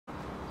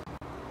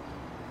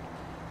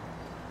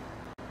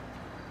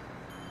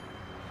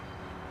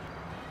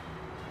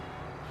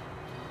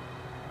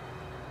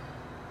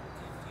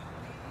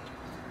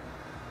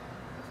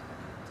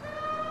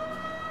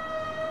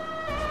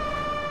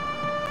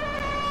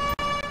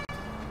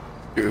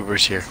Your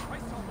Uber's here.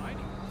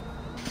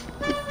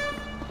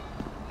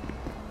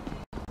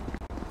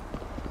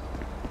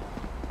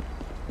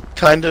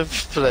 Kind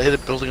of, but I hit a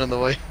building on the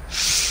way.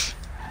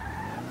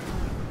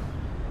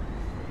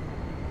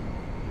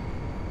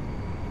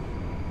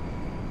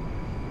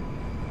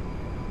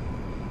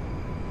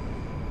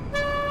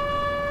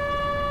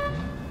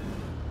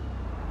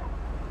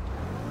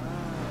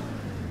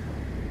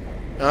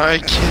 I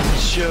can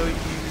show you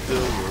the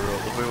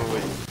world.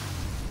 Wait.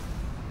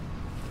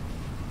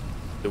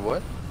 The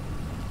what?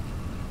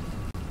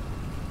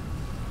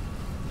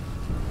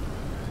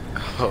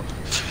 Oh.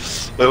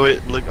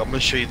 Wait, look, I'm gonna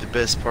show you the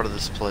best part of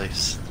this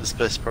place. This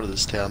best part of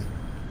this town.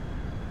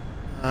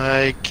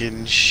 I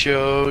can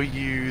show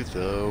you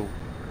the world.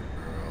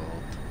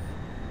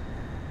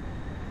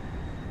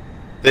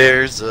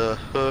 There's a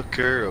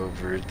hooker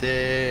over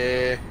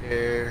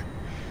there.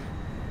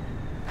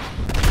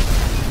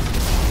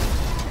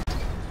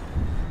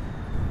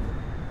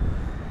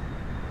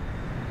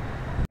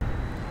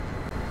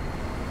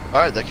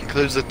 Alright, that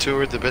concludes the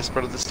tour of the best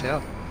part of this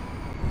town.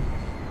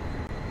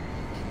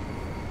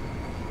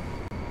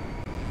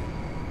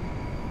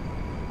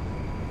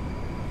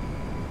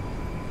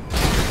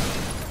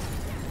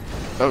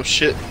 Oh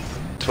shit,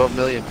 12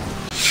 million.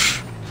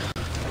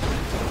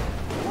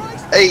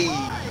 Hey,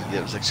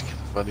 that was actually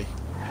kind of funny.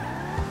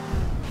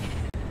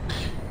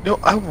 No,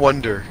 I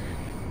wonder.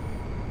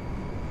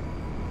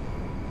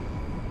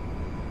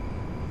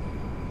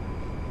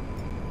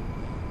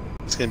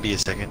 It's gonna be a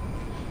second.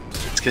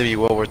 It's gonna be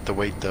well worth the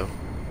wait though.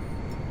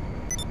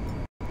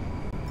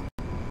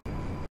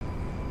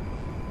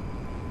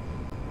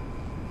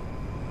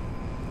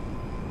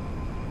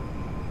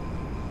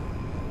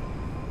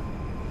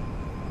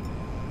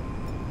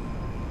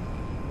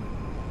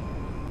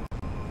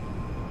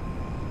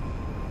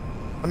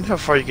 I wonder how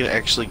far you can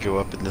actually go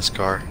up in this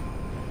car.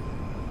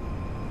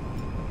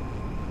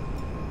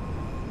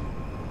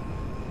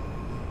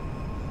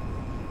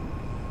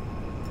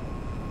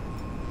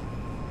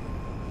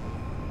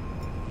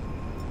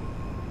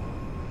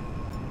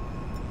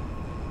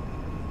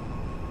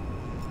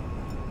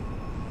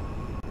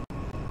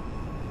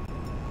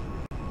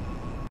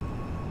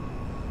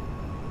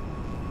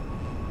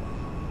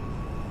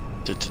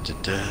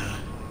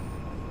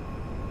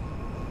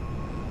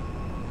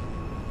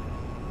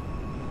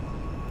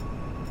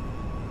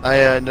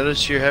 I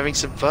noticed you're having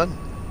some fun.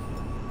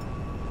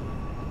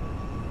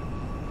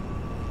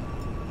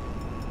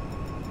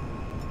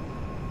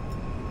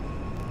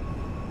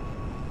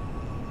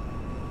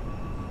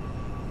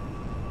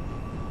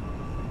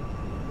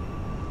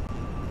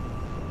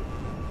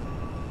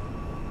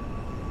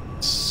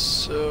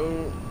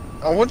 So,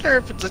 I wonder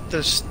if it's like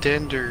the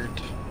standard,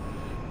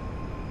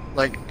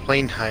 like,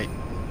 plane height.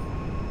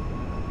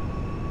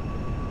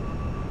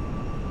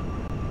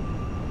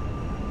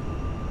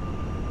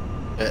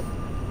 Bet.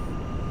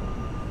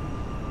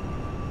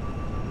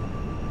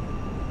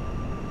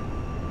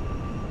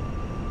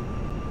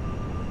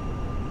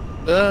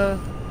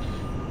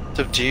 It's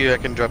up to you. I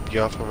can drop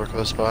you off over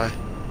close by.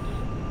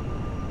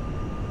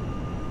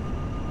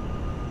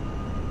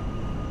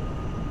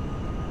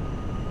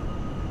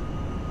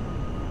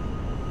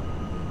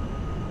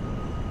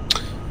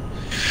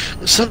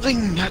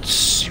 Something not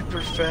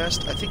super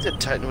fast. I think the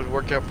Titan would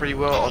work out pretty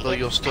well, although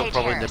you'll still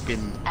probably end up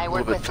being a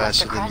little bit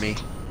faster than me.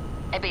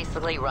 I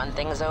basically run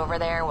things over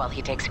there while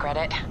he takes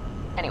credit.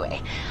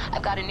 Anyway,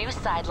 I've got a new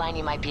sideline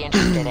you might be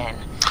interested in.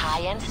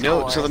 High-end stores.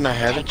 No, something I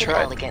haven't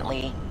tried.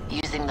 Elegantly,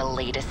 using the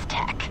latest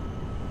tech.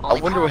 I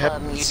wonder what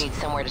happens. You need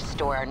somewhere to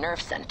store our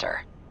nerve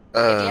center.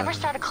 If you ever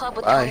start a club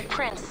with Tony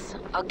Prince,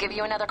 I'll give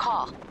you another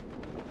call.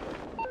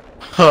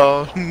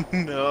 Oh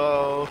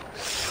no,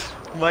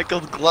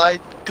 Michael,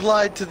 glide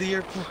to the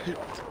airport.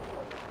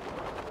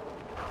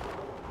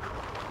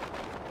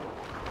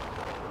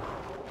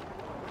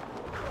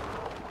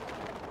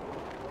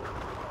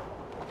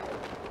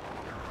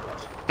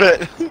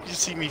 You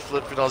see me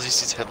flipping, all you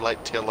see is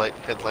headlight, taillight,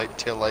 headlight,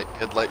 taillight,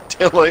 headlight,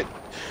 taillight.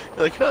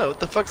 You're like, huh, what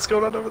the fuck's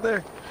going on over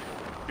there?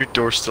 Your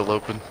door's still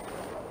open.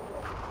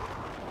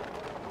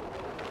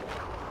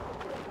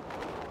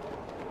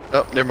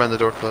 Oh, never mind, the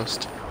door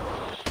closed.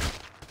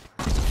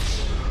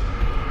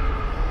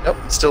 Nope,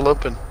 it's still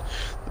open.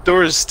 The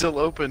door is still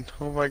open.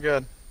 Oh my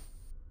god.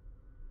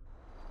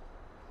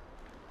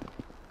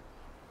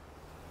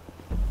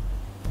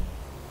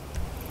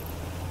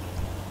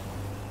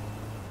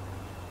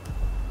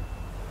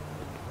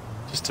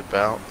 Just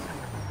about.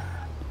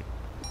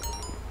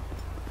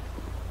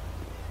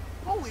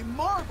 Holy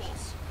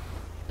marbles!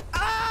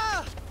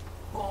 Ah!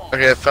 Oh.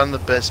 Okay, I found the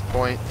best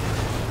point.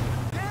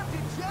 Damn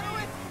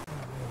degenerate!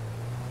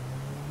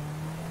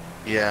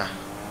 Yeah.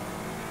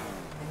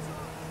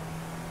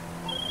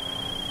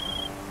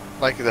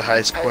 Like the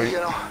highest point. Hey, you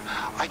know,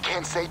 I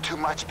can't say too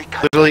much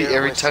because literally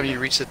every time you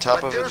reach the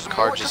top of it, the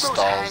car just stalls.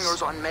 There's more to those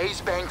hangars on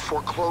Maze Bank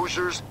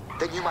foreclosures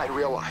than you might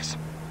realize.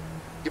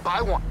 You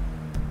buy one.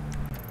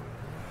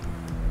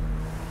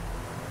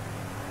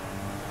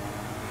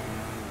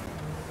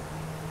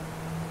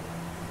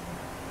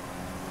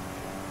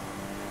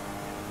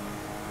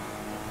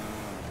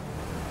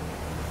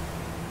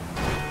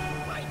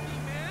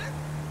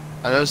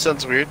 I know it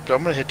sounds weird, but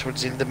I'm gonna head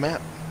towards the end of the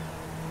map.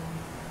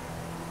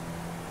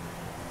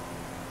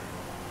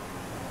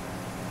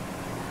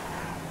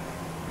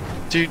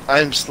 Dude,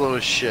 I'm slow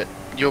as shit.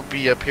 You'll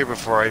be up here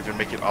before I even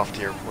make it off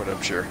the airport,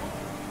 I'm sure.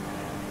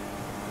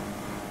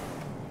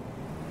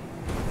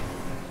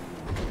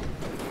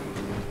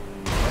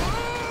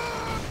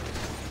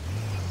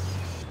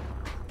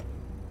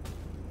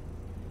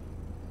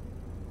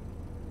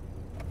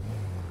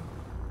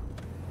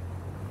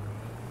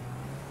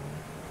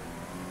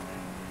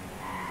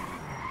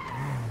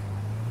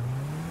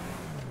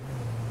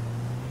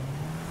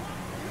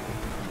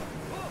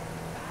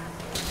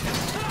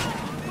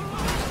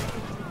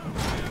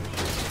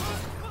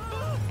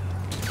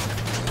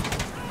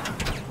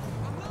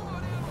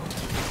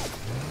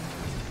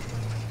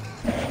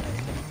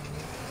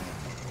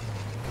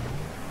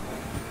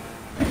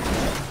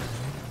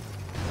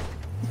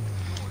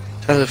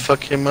 Time to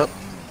fuck him up.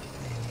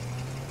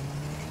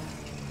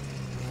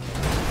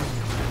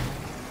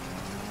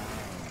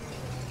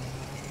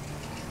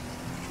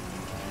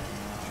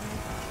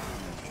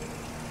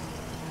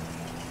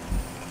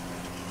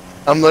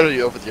 I'm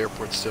literally over the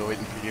airport still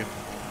waiting for you.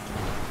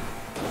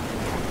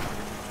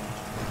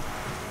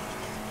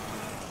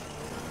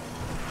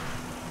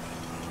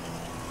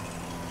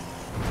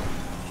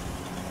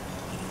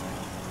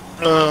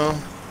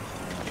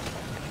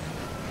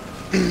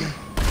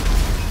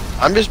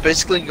 I'm just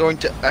basically going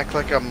to act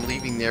like I'm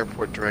leaving the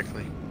airport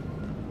directly.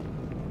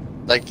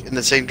 Like, in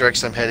the same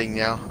direction I'm heading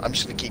now. I'm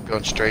just gonna keep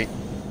going straight.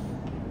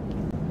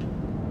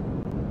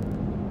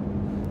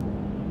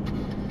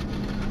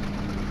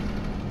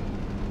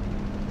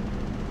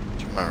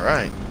 To my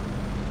right.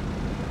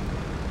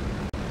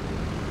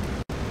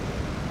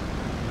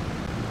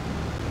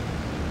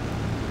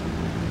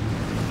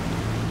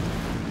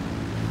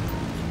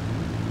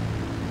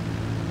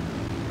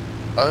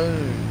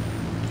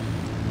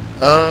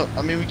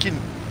 I mean, we can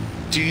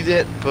do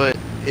that, but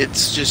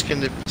it's just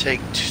gonna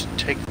take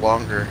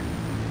longer.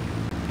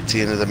 It's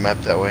the end of the map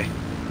that way.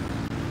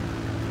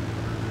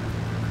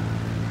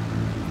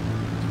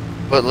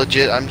 But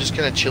legit, I'm just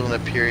gonna chilling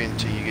up here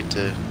until you get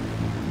to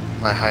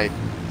my height.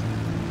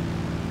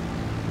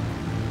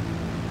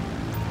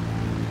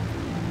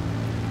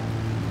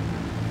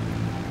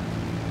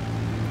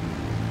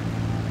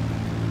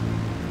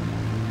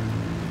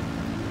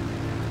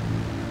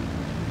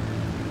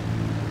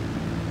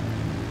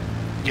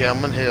 Yeah,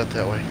 I'm gonna head out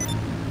that way.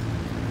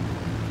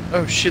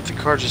 Oh shit, the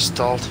car just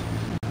stalled.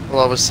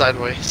 Well, I was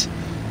sideways.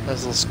 That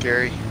was a little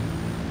scary.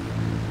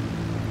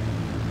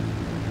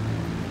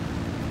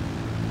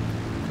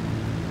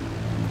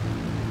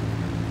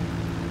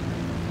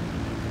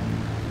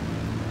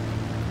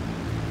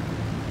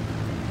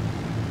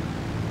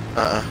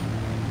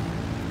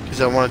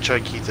 Because I want to try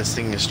to keep this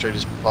thing as straight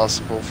as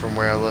possible from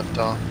where I left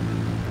off.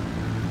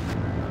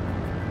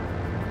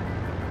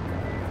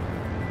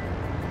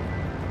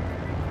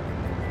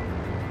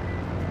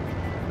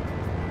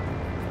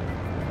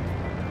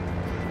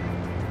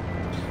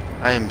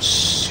 I am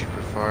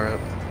super far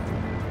up.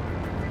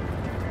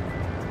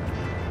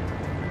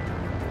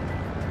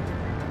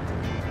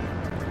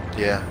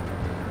 Yeah,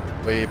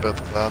 way above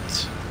the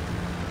clouds.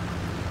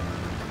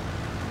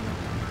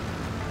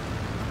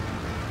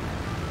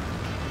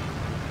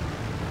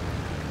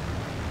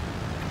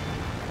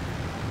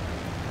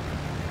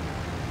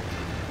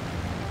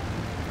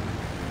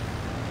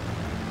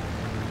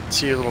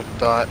 See your little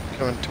dot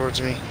coming towards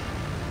me.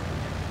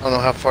 I don't know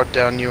how far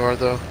down you are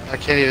though. I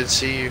can't even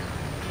see you.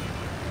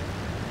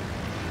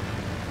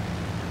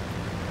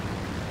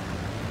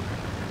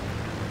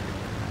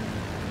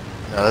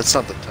 No, that's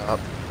not the top.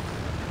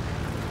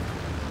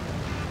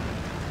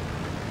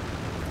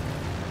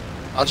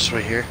 I'll just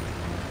wait here.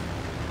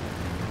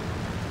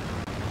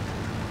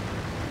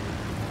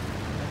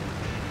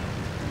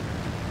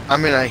 I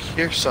mean, I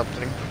hear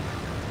something.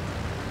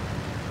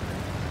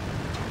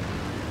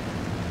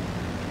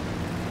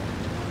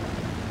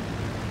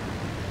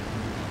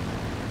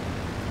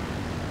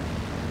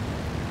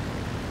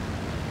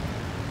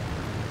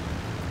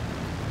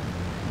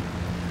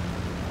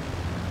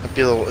 That'd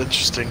be a little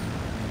interesting.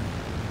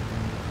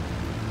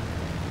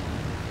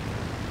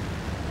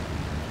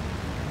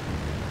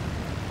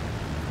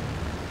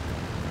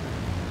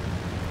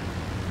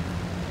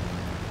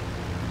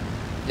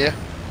 Yeah.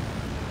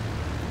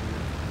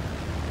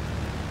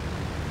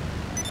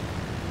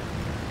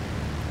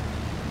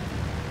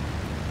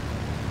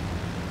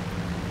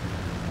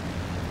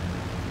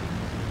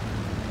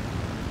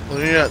 Well,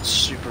 you're not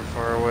super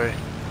far away.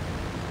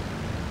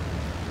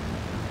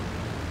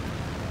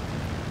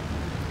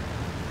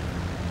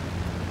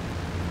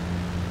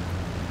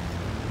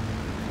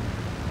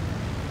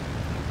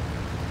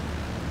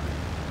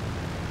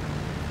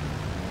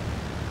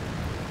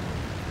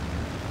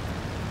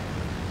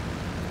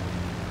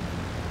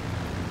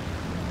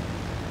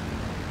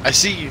 I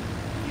see you.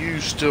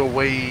 You still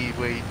way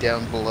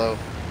down below.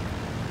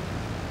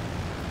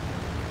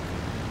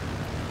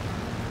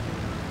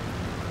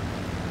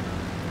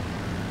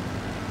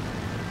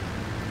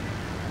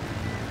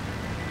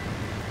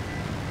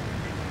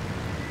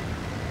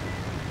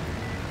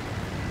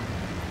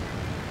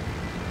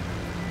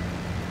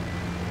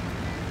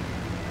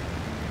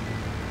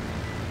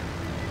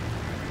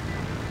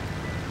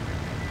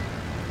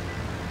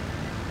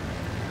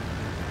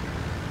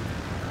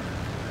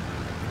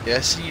 Yeah, I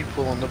see you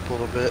pulling up a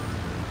little bit.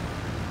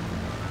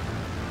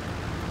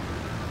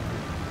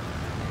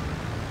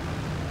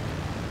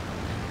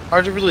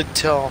 Hard to really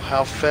tell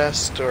how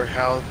fast or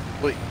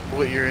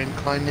what your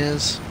incline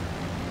is.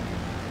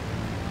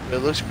 But it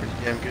looks pretty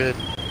damn good.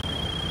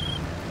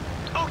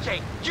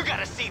 Okay, you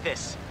gotta see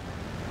this.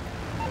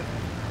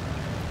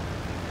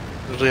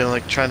 Literally, I'm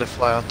like trying to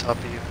fly on top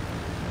of you.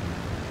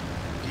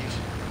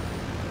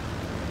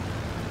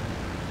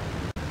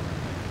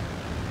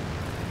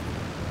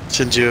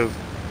 Send you.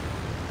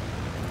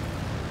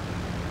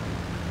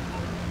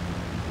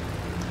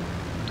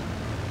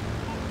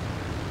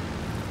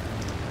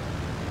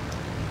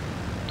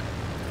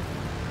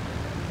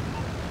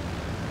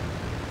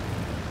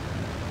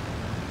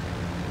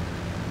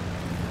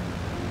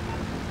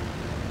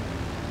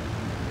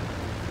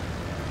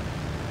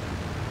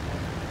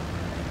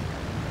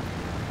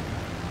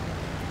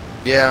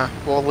 Yeah,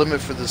 well, limit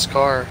for this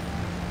car.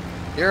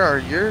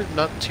 You're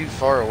not too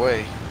far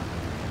away.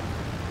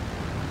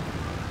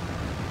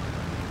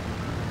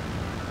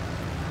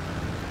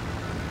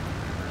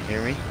 You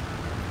hear me?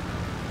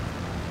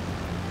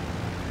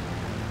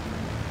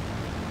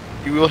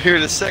 You will hear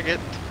in a second.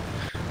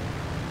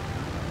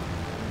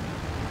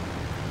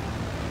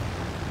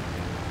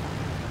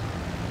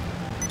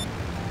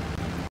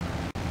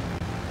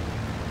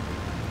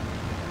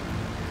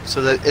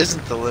 So that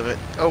isn't the limit.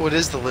 Oh, it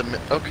is the limit.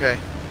 Okay.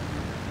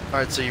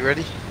 Alright, so you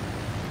ready?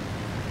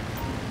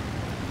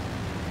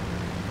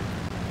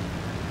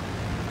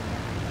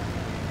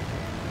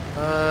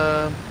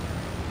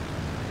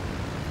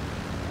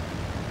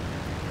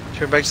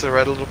 Turn back to the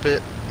right a little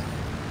bit.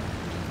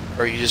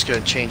 Or are you just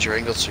gonna change your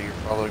angle so you're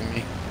following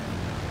me?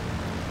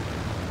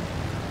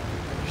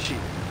 Shit.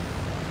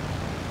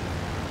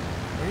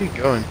 Where are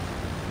you going?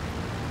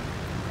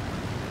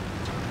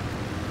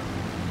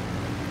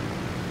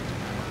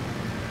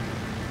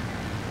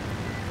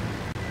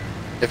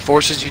 It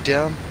forces you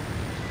down?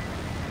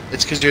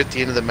 It's because you're at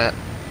the end of the map.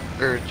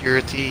 Or you're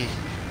at the...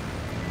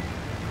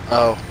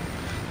 Oh.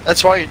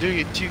 That's why you're doing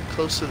it too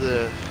close to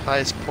the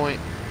highest point.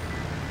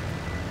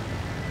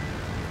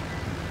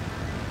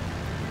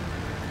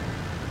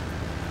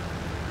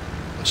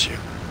 Bless you.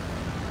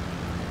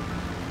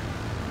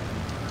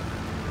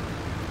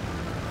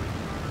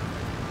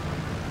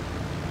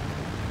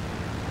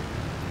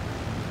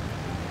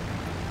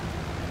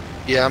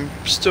 Yeah, I'm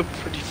still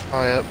pretty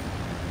high up.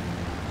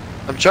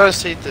 I'm trying to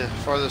stay at the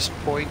farthest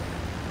point,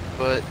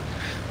 but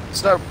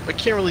it's not. I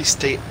can't really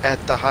stay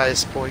at the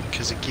highest point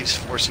because it keeps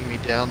forcing me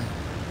down.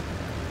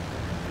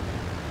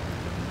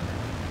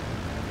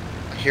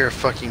 I hear a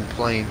fucking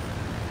plane.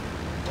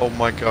 Oh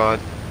my god.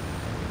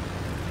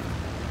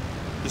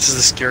 This is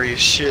the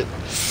scariest shit.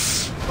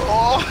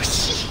 Oh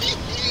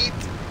shit!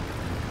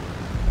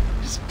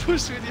 Just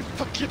push me with your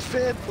fucking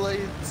fan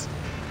blades.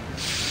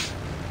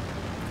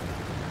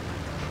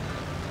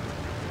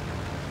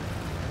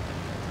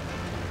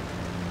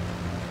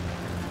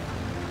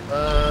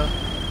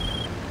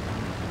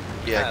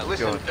 Yeah,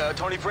 listen,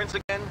 Tony Prince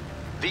again?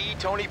 The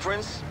Tony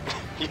Prince?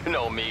 You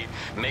know me,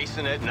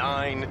 Mason at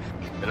 9,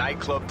 the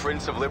nightclub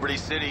Prince of Liberty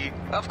City.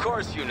 Of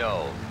course you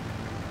know.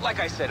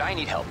 Like I said, I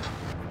need help.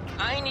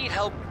 I need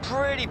help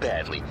pretty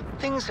badly.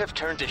 Things have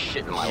turned to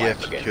shit in my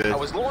life again. Good. I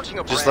was launching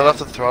a just brand, let off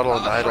the throttle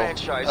and idle.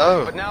 franchise,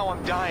 Oh, but now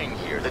I'm dying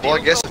here. The well, I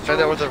deal guess fell I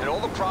found out what through, the and all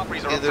the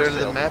properties are up either for end of the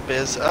sale. map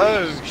is. Please,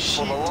 Oh for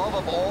shit! the love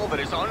of all that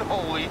is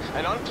unholy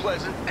and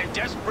unpleasant and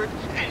desperate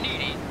and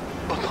needy,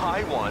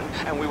 buy one,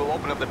 and we will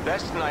open up the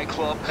best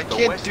nightclub I the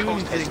can't West do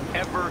Coast anything.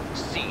 has ever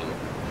seen.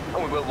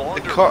 And we will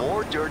launder car-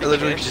 more dirty I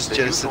literally cash just than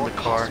jettisoned you the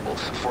thought car. possible.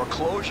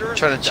 Foreclosure. I'm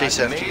trying to chase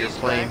after your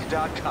plane.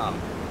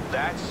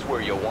 That's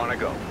where you want to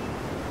go.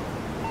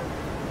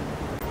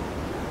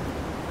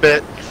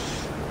 Bet.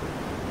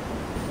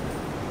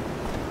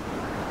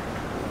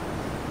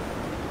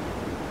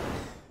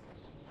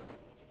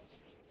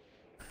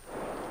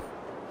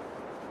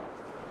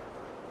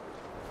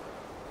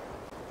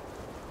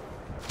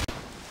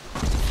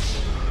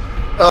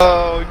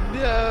 Oh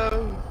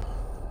no!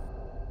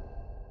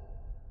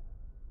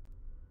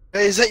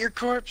 Hey, is that your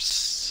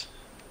corpse?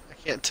 I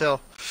can't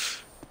tell.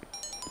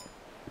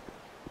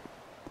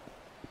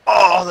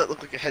 Oh, that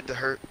looked like it had to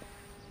hurt.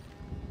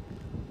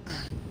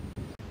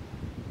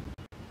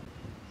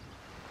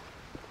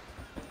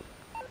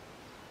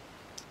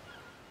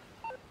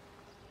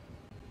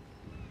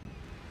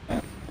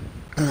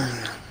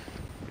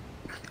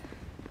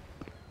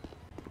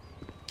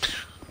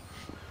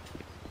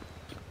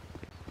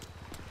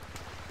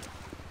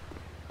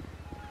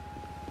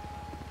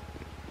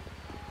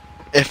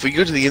 If we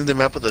go to the end of the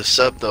map with a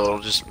sub, though, it'll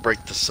just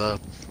break the sub.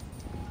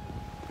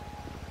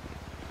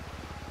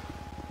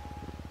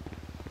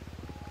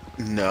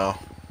 No.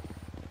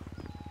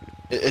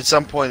 At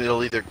some point,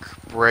 it'll either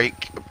break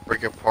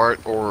apart,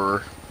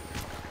 or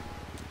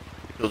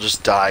you'll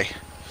just die.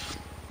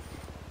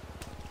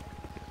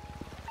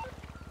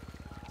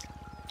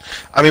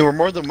 I mean, we're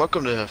more than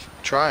welcome to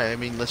try. I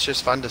mean, let's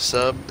just find a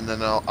sub, and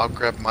then I'll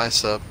grab my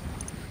sub.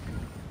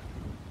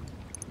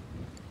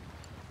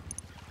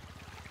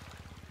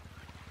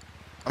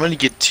 I'm gonna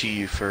get to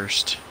you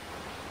first.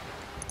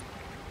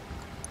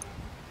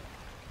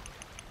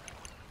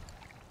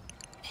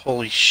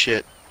 Holy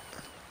shit.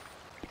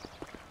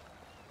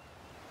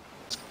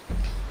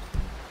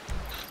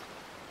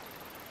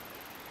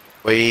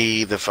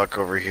 Way the fuck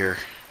over here.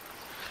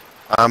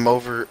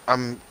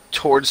 I'm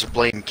towards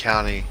Blaine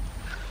County.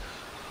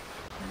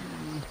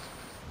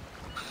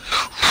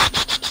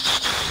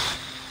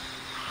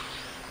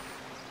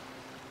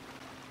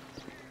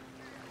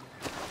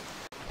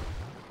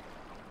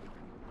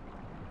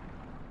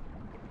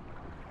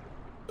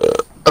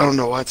 I don't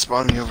know why it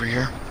spawned me over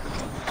here.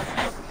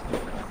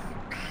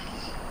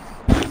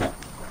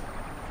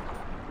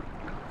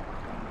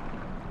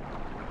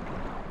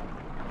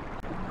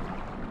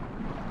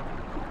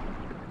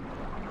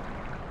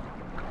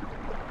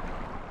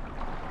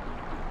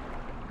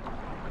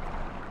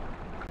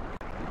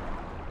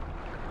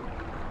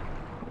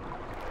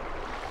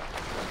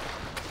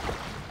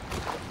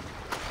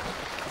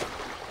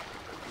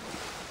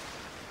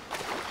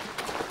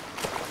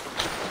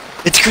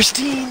 It's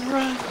Christine,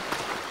 run!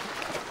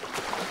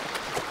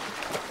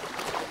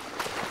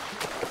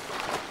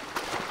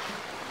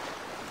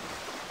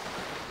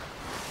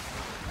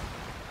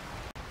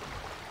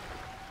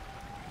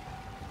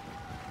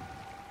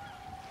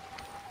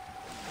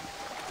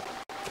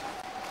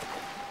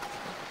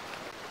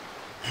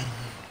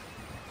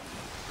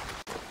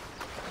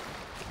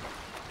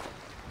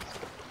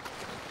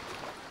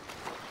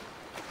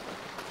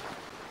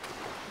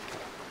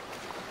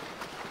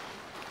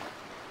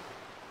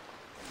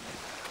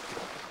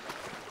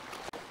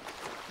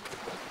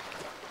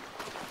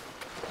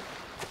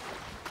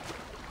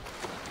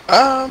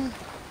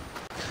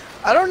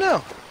 I don't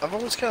know. I've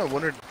always kind of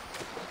wondered.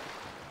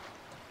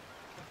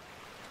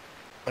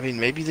 I mean,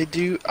 maybe they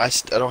do. I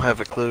don't have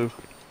a clue.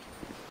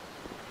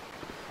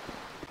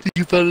 Did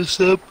you find us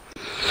up?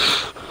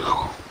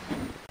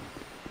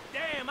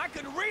 Damn, I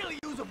could really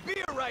use a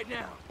beer right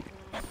now.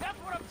 That's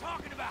what I'm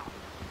talking about.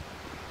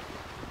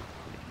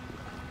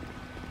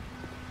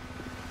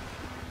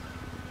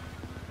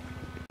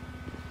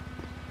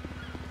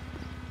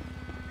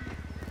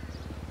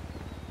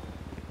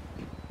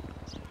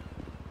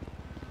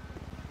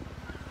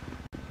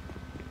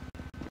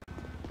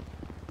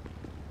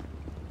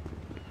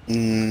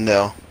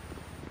 No.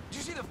 Did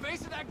you see the face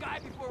of that guy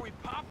before we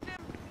popped him?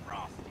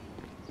 Frosty.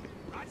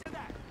 Roger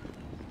that.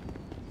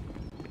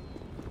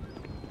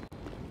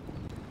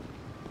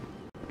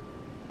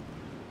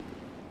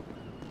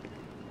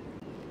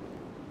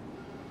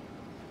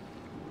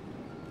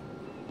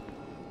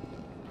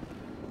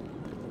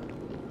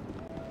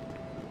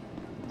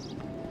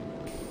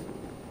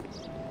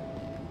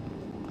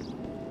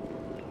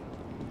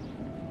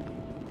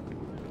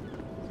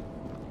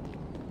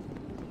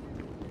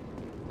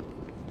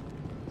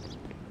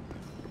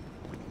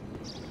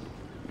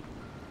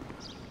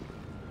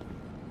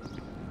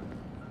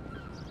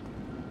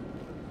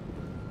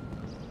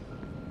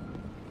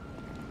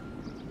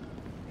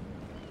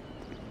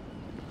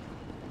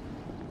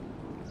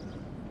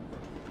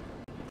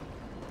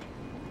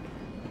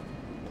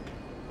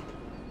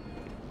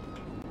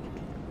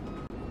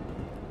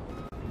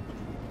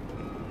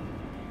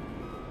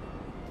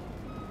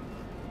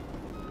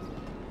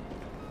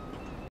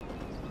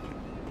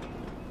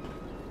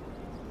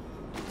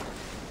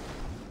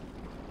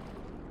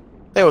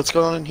 Hey, what's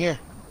going on in here?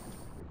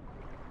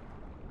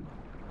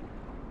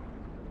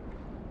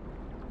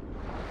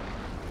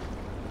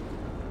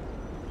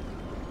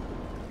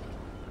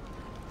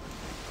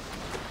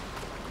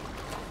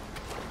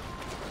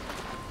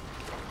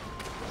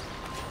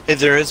 Hey,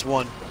 there is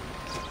one.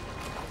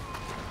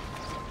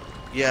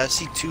 Yeah, I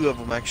see two of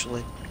them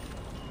actually.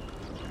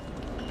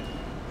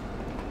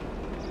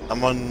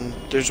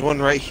 There's one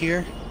right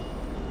here.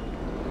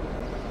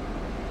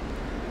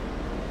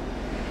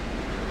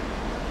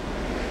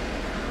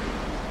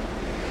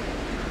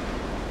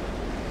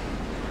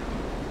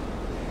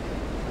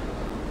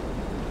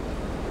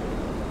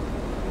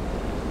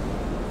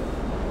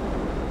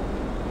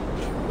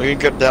 We're gonna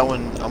grab that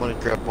one. I'm gonna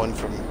grab one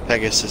from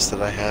Pegasus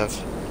that I have.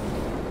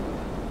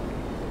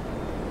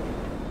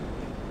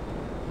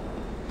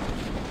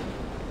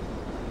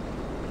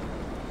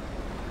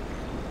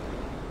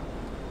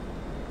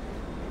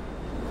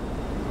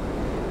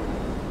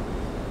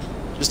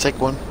 Just take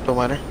one, don't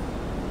matter.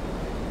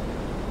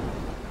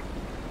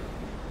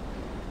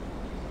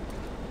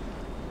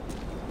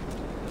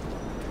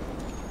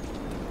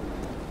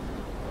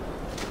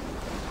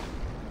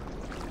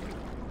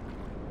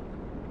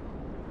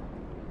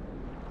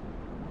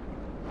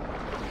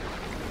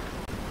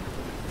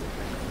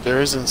 There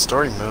isn't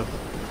story mode.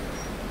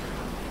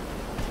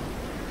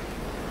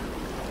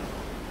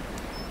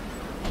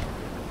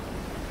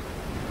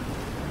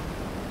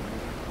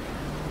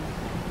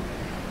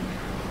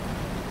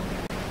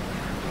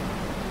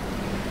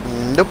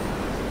 Nope.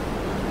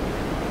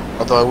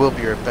 Although I will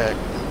be right back.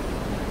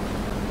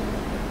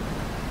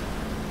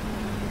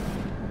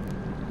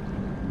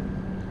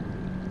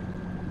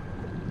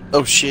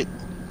 Oh shit.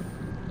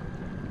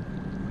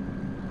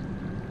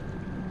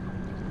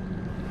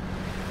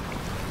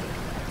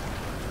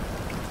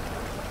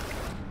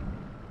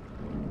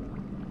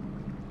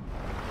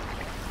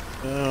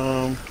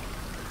 Um.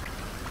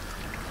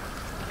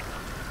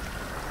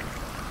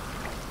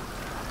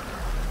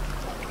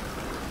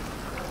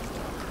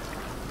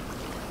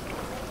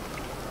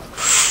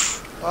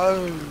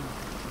 Oh.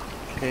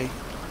 Okay.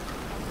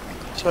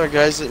 Sorry,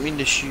 guys. Didn't mean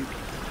to shoot.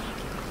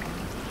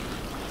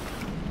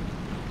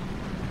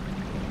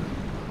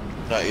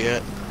 Not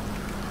yet.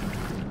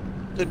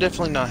 They're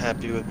definitely not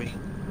happy with me.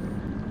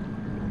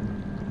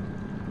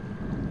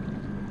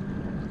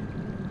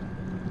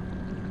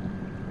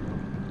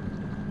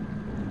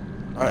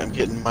 Alright, I'm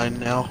getting mine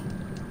now.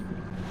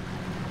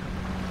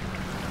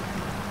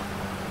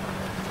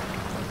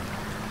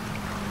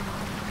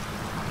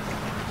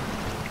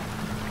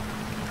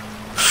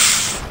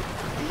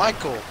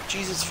 Michael,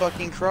 Jesus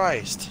fucking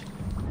Christ.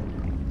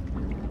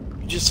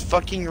 You just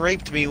fucking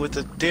raped me with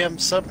a damn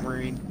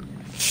submarine.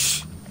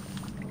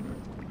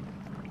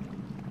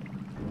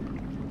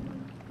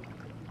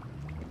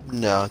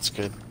 No, it's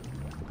good.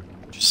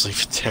 Just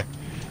leave it there.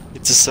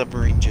 It's a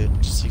submarine jet.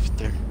 Just leave it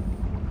there.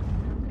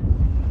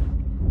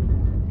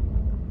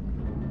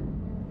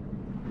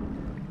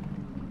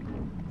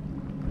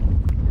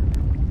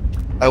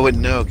 I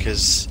wouldn't know,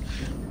 because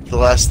the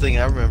last thing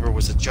I remember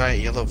was a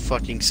giant yellow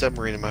fucking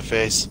submarine in my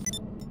face.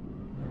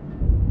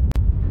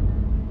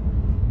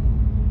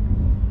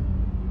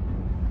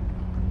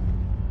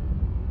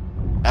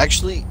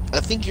 Actually, I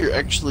think you're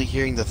actually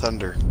hearing the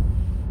thunder.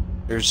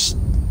 There's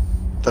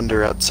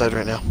thunder outside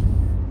right now.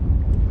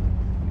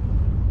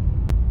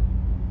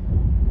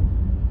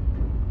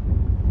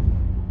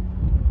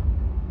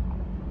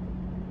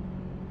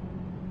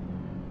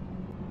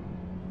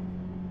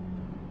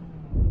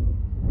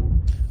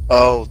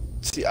 Oh,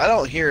 see, I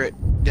don't hear it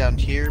down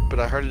here, but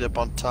I heard it up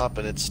on top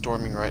and it's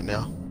storming right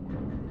now.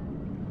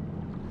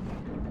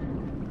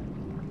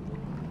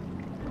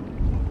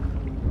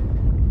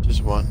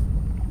 Just one.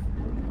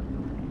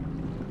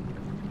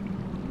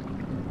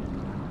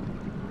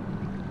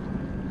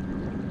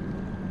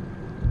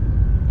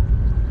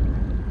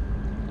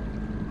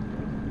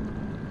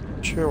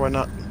 Sure, why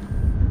not?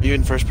 Are you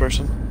in first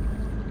person?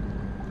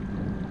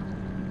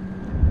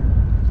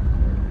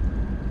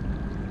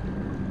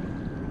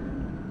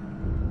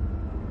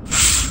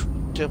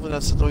 Definitely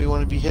not something we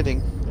want to be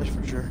hitting, that's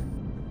for sure.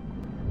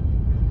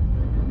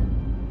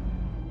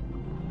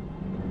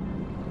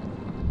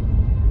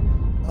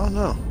 Oh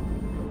no.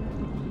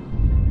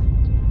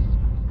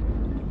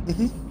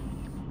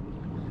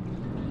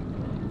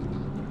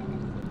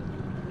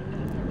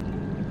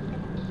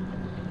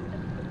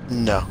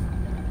 No.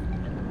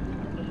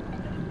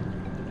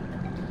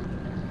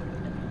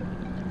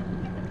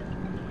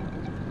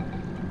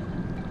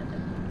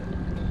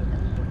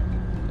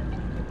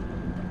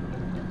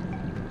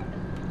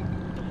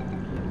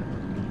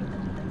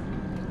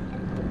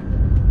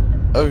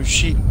 Oh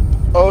shit.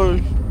 Oh.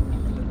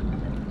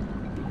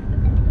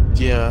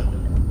 Yeah.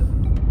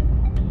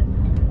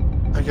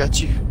 I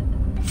got you.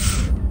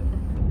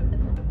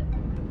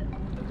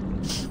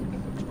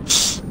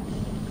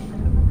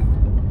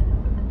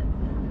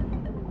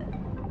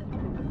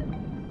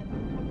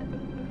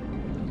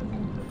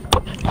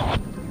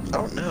 I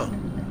don't know.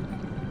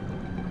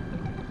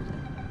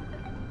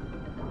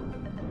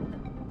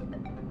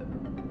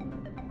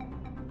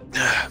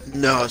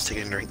 No, I was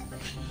taking a drink.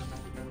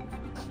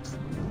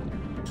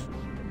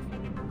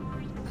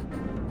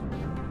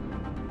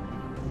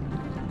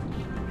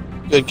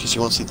 Good, because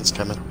you won't see this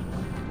coming.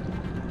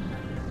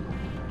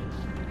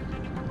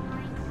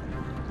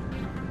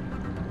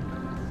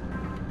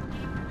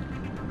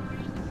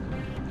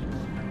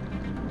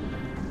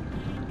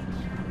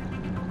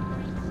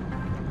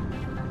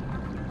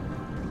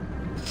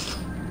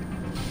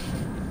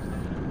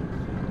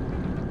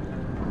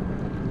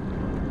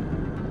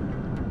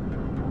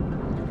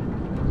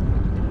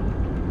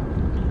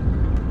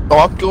 Oh,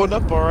 I'm going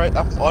up alright.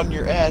 I'm on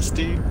your ass,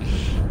 dude.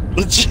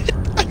 Legit.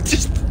 I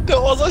just...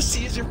 No, all I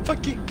see is your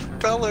fucking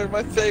propeller in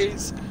my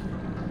face.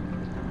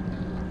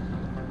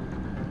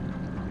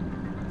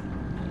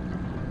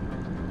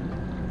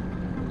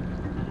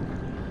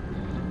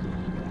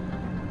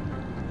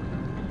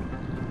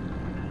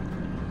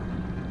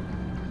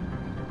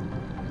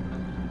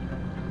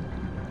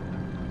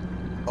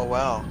 Oh,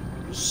 wow.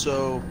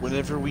 So,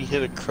 whenever we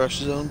hit a crush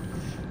zone,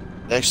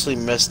 it actually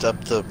messed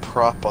up the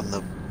prop on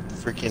the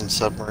freaking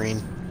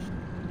submarine.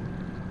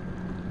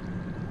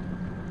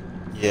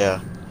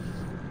 Yeah.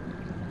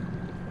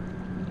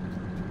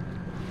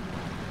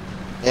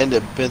 And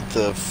it bent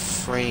the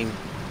frame.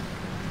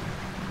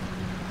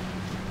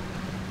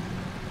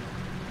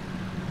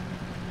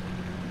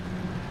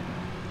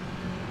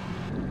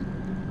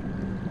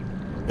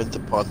 Bent the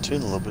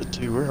pontoon a little bit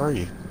too. Where are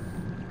you?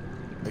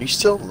 Are you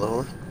still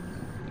lower?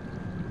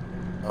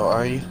 Oh,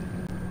 are you?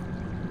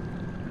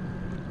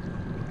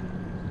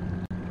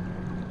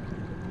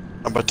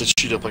 I'm about to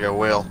shoot up like a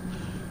whale.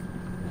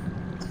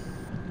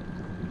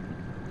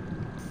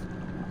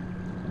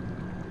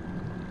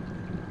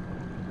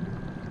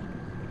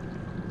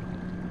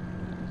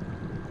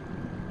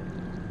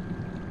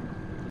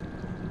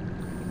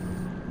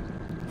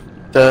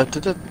 Da da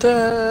da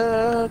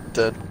da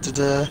da da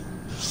da.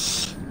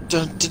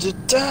 Dun, da, da,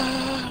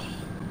 da.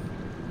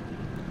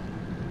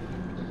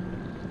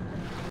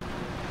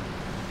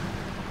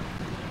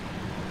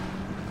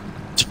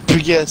 It's a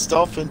big ass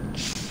dolphin.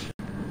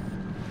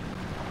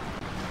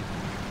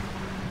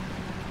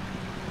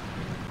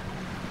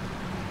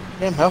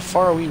 Damn, how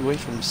far are we away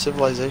from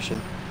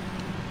civilization?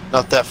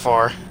 Not that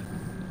far.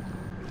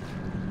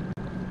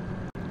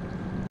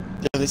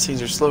 Yeah, these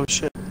things are slow as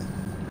shit.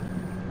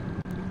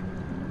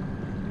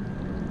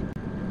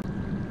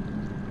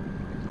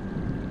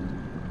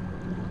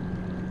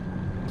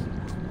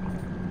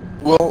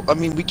 Well, I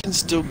mean, we can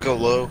still go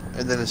low,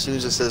 and then as soon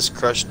as it says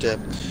crush dip,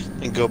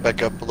 and go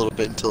back up a little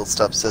bit until it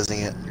stops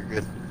saying it. You're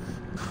good.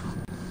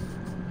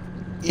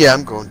 Yeah,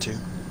 I'm going to.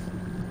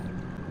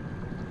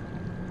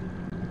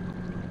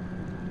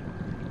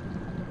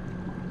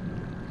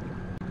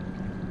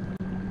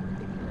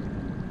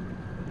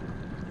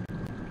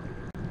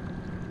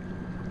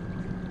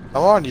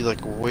 I'm already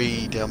like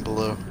way down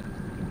below.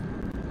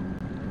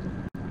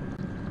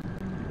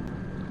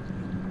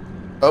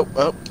 Oh,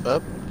 up,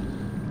 up,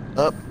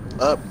 up,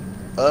 up,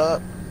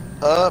 up,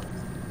 up,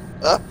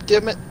 up,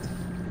 damn it.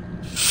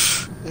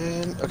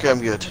 And, okay, I'm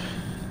good.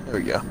 There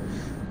we go.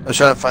 I was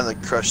trying to find the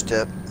crush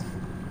tip.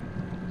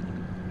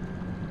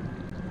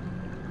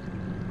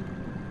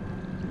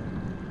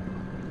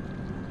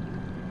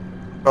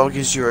 Probably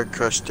gives you a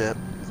crush tip.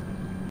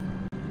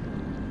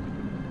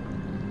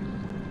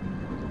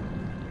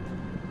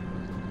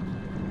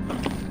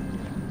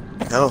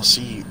 I don't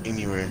see you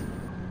anywhere.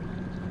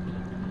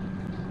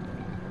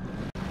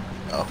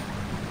 Oh.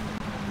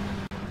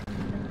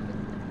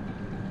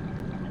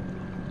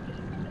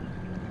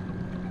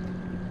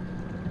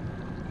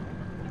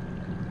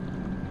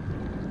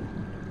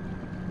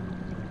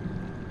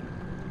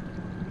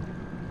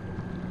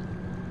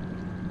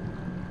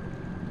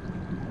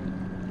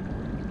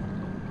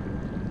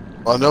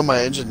 Well, I know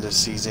my engine is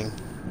seizing.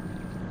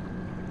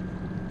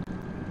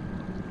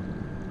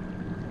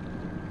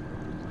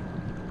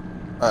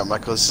 Alright,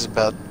 Michael, this is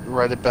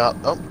right about...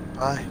 Oh,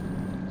 bye.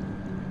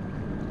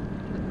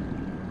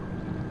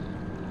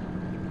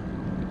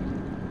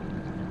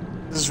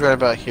 This is right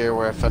about here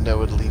where I found out I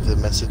would leave the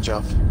message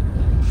off.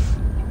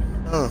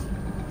 Oh,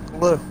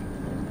 hello.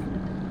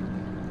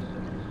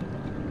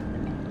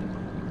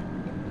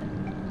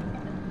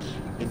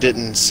 It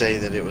didn't say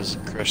that it was a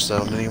crush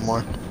zone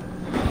anymore.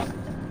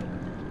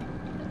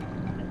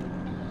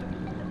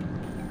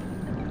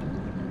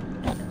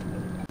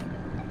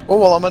 Oh,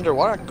 while I'm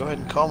underwater, I can go ahead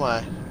and call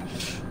my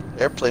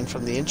airplane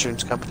from the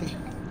insurance company.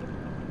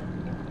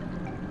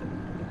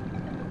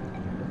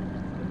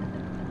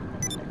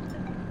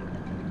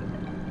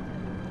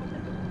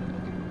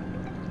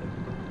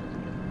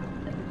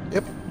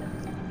 Yep.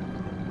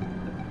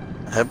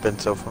 I have been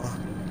so far.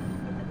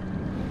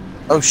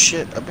 Oh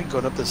shit, I've been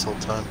going up this whole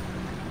time.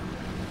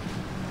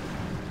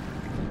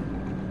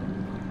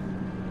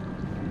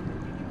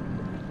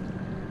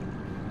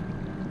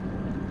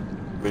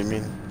 What do you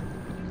mean?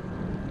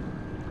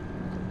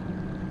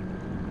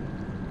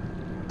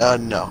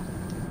 No.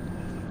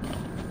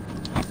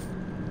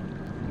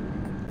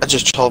 I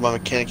just told my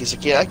mechanic, he's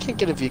like, yeah, I can't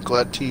get a vehicle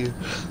out to you.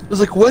 I was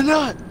like, why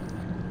not?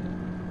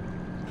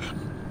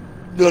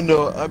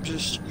 No, I'm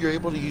just, you're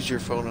able to use your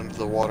phone under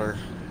the water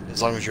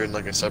as long as you're in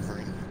like a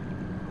submarine.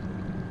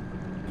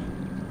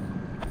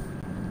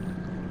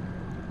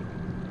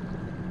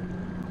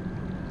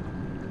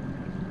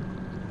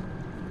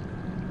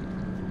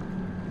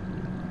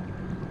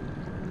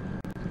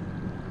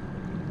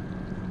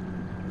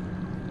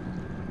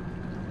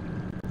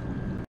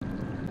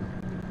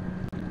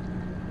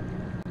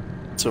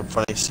 So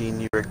funny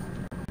seeing you. You're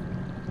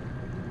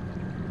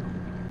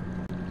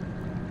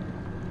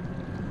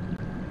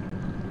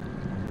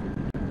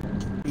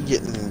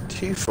getting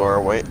too far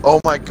away. Oh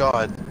my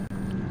god.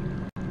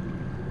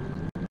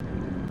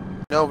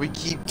 No, we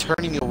keep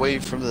turning away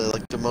from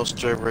the most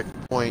direct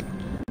point.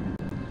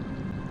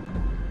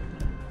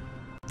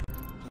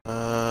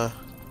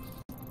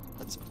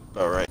 That's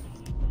about right.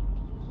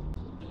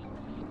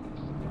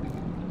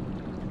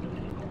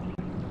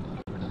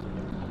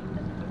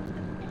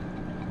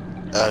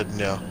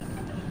 No.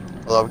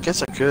 Well, I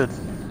guess I could.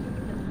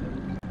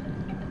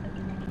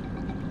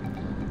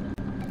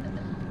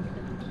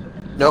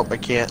 Nope, I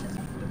can't.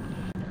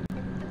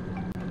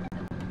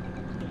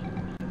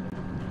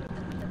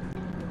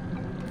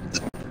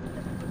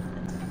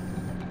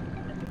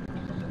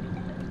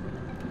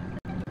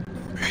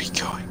 Where are you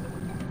going?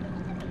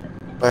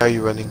 Why are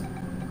you running?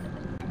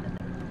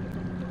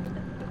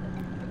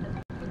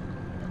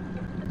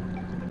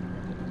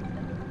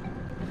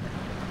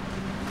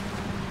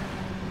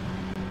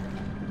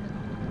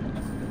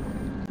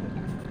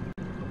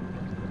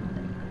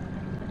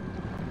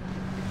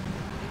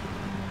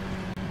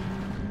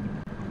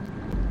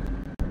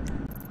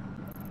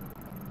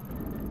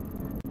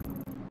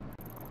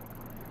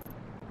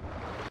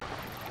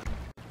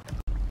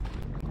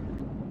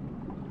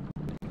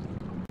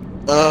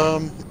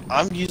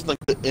 I'm using like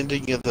the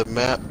ending of the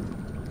map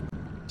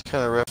to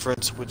kind of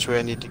reference which way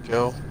I need to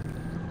go.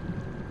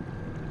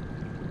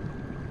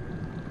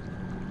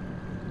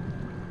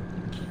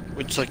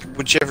 Which, like,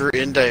 whichever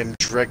end I am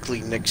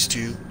directly next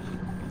to.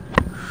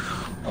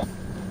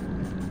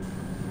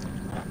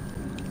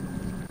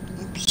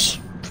 Oops.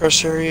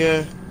 Press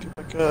area. Get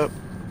back up.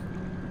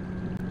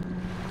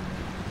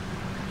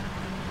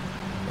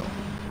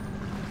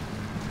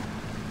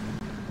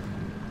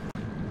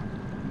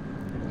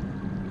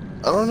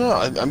 I don't know.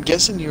 I'm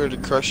guessing you're at the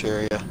crush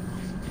area.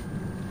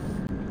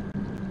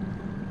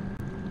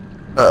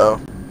 Uh-oh.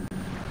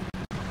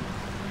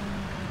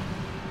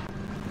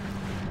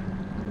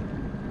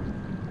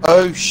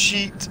 Oh,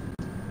 shit.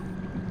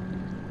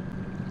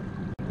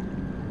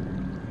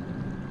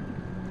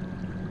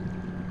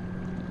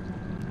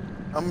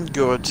 I'm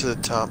going to the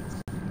top.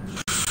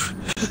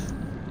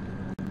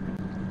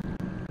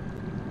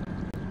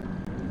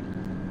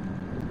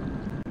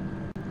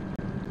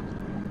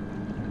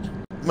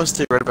 Must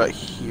stay right about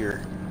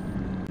here.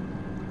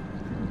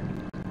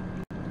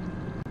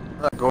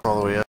 I'm not going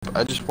all the way up.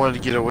 I just wanted to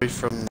get away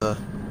from the...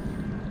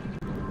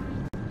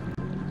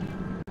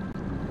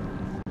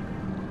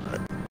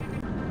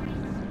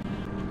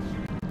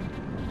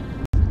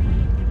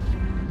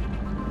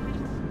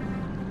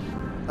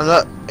 I'm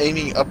not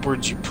aiming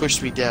upwards, you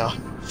pushed me down.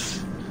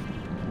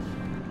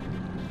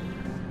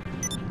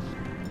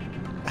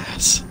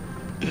 Ass.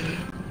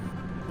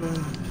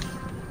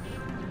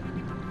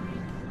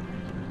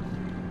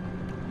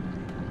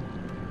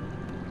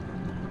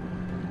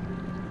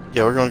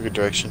 Yeah, we're going a good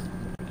direction.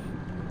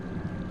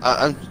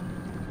 I'm...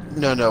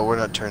 No, we're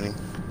not turning.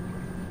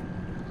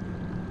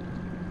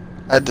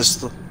 I had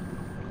this...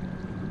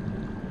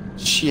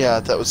 Yeah,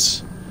 that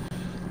was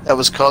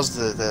caused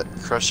that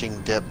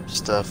crushing depth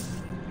stuff.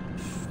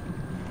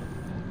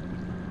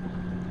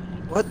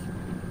 What?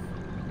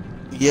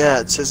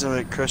 Yeah, it says I'm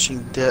at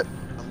crushing depth.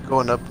 I'm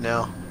going up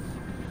now.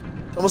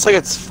 It's almost like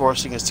it's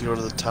forcing us to go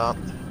to the top.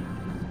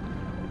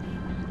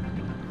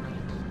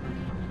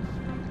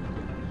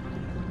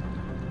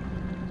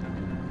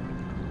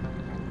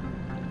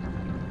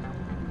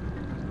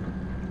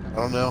 I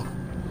don't know.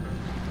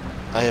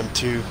 I am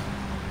too.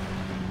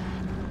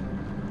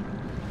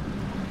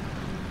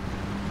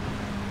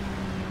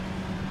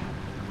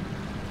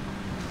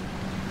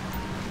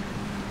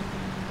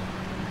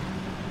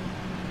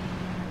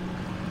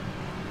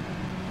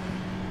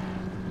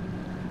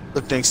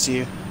 Look next to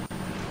you.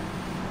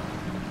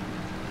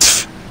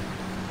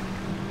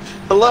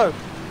 Hello.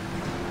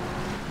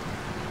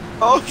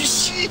 Oh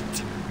shit.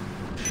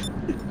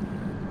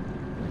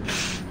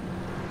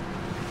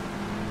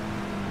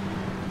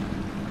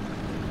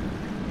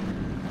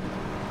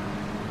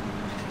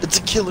 It's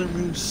a killer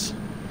moose.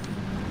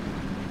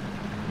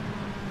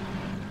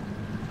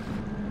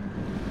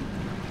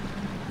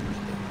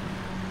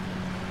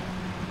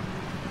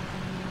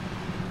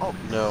 Oh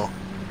no.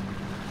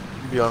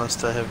 To be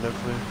honest, I have no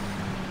clue.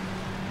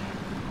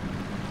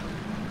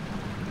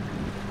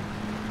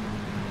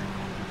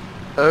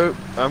 Oh,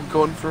 I'm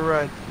going for a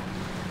ride.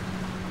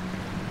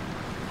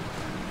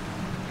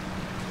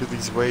 Through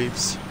these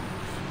waves.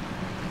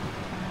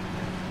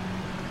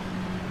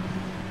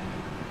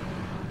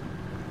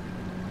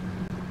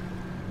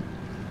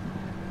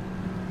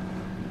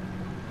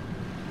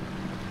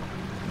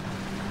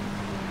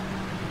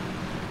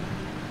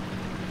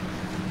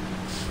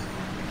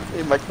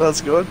 Hey, Mike,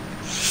 how's it going?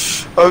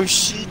 Oh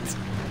shit!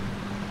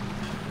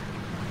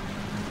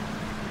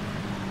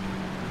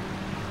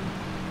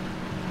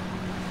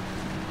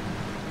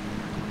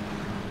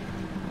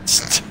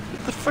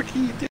 What the fuck are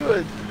you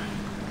doing?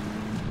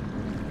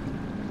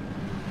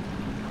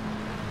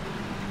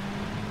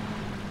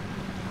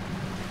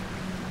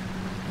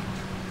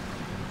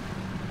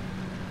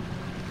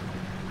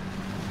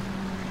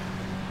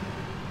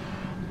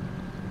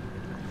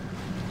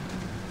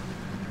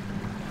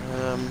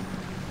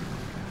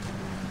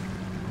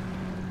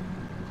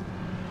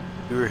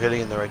 We were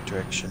heading in the right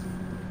direction.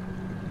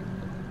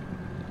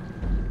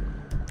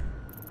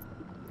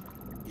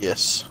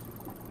 Yes.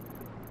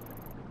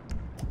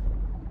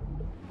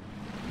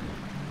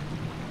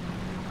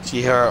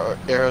 See how our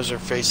arrows are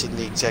facing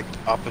the exact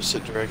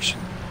opposite direction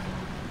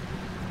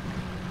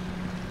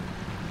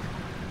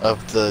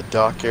of the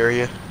dock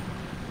area?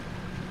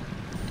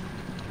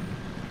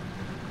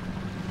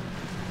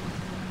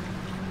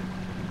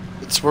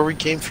 It's where we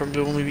came from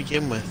when we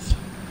began with.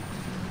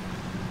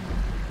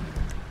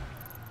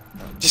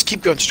 Just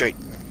keep going straight.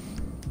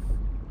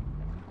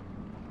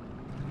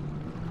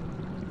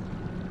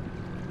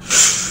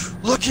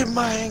 Look at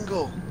my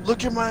angle!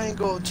 Look at my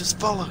angle! Just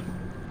follow!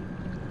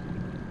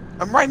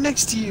 I'm right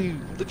next to you!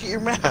 Look at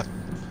your map!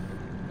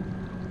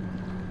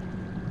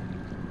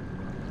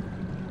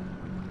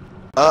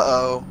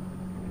 Uh-oh.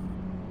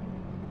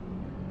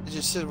 It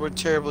just said we're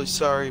terribly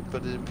sorry,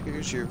 but it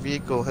appears your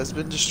vehicle has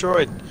been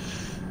destroyed.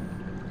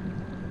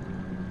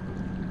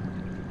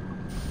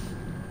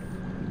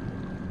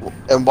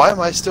 And why am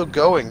I still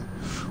going?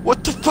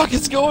 What the fuck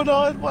is going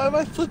on? Why am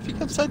I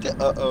flipping upside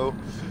down? Uh-oh.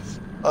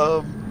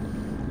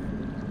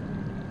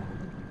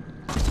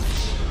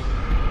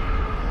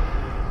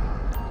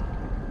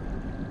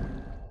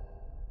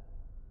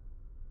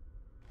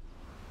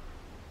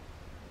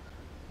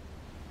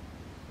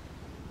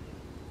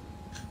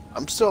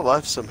 I'm still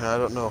alive somehow, I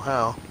don't know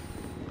how.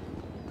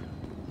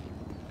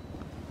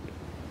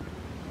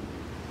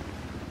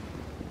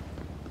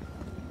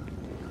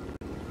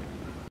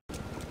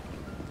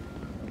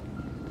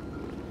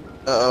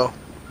 Uh-oh.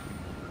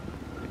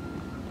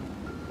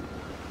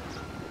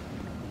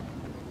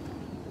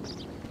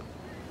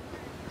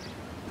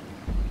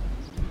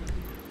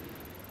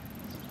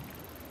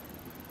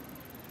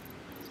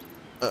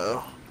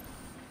 Uh-oh.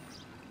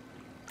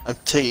 I'm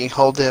taking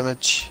hull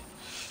damage.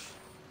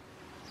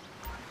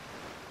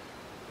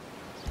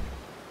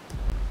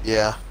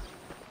 Yeah.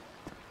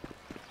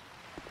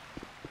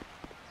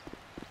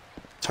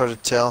 It's hard to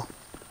tell.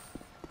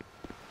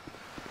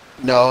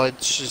 No,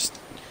 it's just...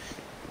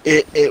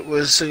 It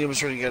was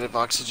running out of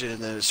oxygen and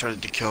then it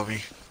started to kill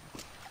me.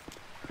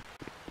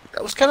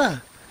 That was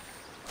kind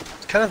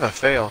of a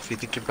fail if you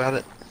think about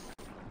it.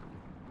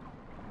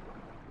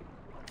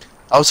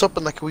 I was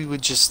hoping like we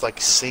would just like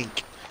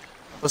sink.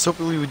 I was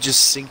hoping we would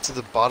just sink to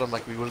the bottom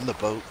like we would in the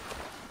boat.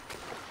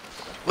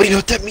 Well, you know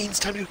what that means?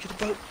 Time to go get a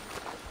boat.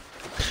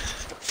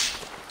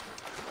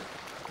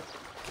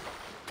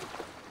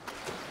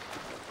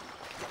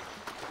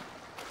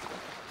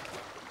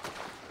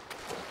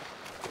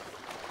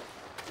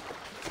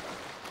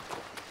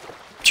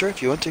 Sure,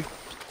 if you want to.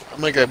 I'm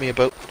gonna grab me a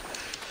boat.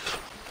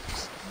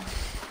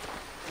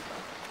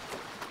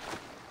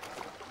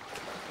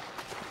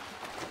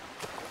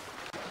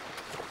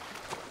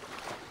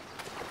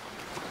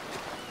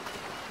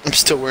 I'm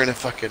still wearing a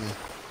fucking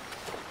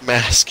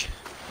mask.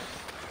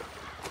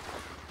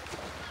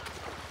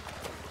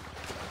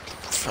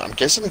 I'm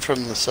guessing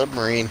from the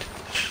submarine.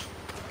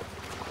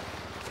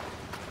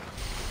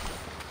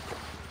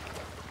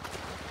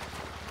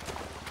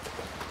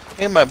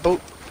 And my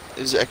boat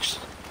is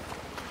actually...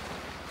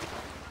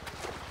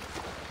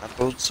 My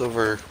boat's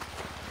over...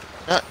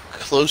 Not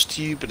close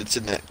to you, but it's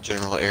in that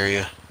general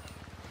area.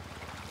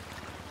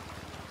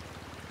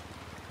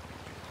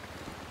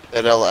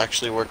 That'll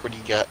actually work when you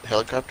got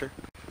helicopter?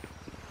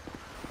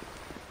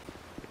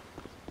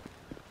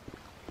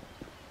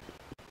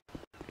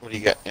 What do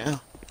you got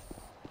now?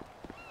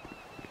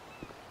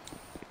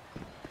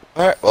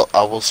 Alright, well,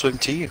 I will swim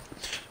to you.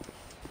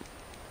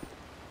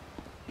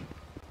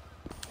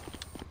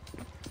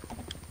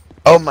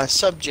 Oh, my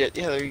subjet.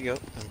 Yeah, there you go.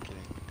 I'm kidding.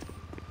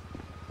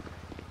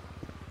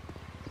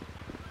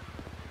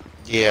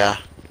 Yeah.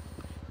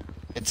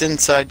 It's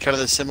inside kind of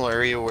the similar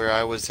area where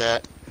I was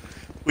at.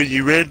 When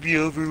you ran me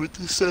over with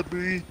the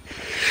submarine,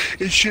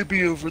 it should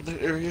be over in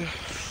that area.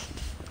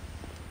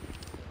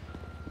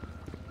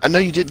 I know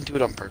you didn't do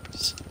it on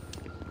purpose.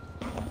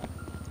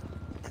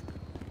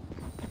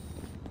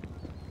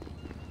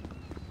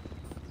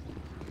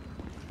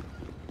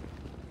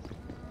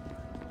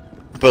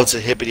 The boat's a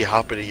hippity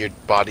hoppity, your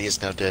body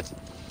is now dead.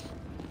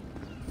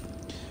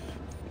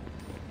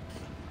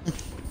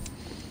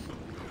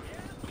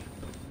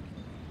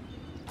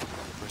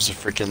 There's a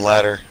freaking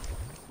ladder.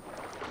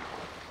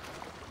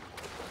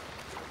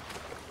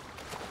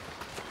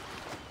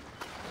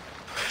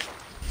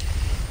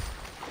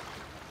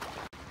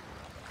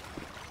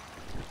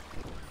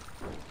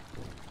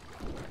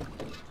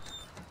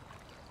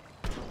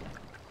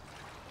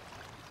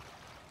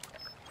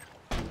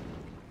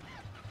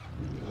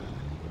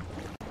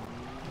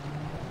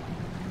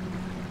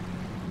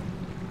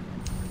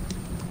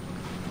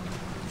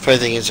 Funny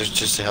thing is, there's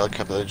just a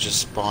helicopter that just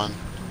spawned.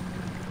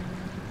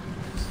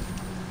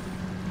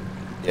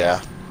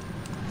 Yeah.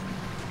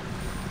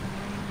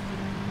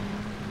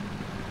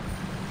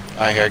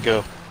 Alright, here I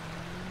go.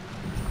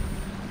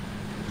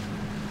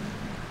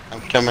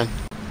 I'm coming.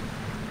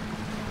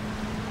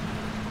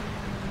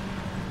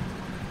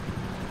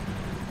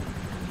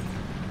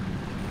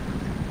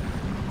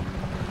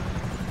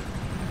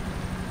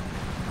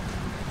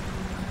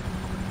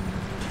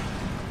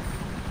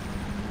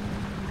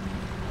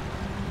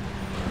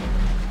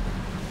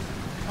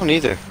 I don't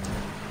either.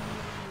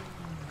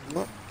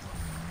 What?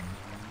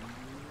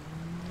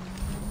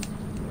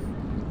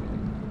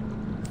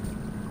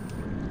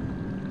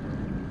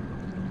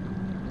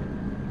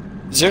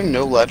 Is there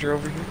no ladder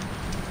over here?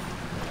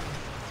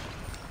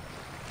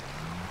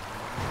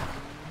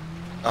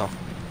 Oh.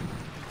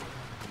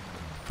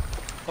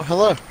 Oh,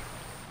 hello.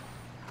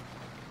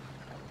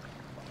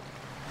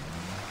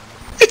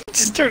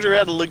 Just turned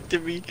around and looked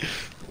at me.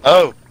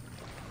 Oh.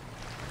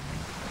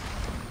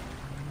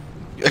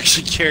 You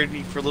actually carried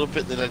me for a little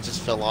bit, then I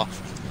just fell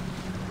off.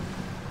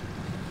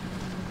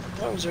 I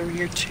thought I was over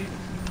here too.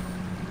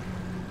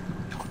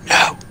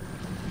 No!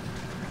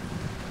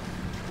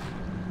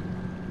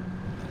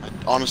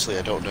 Honestly,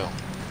 I don't know.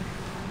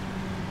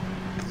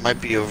 It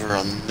might be over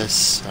on this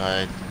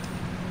side.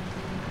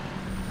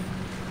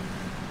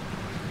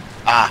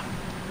 Ah!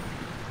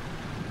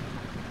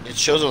 It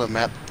shows on the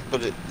map,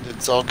 but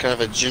it's all kind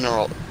of a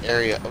general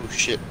area. Oh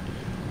shit.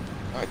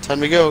 Alright, time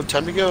to go,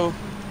 time to go.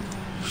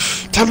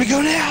 Time to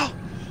go now!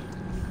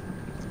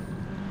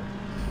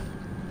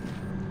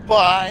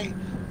 Bye!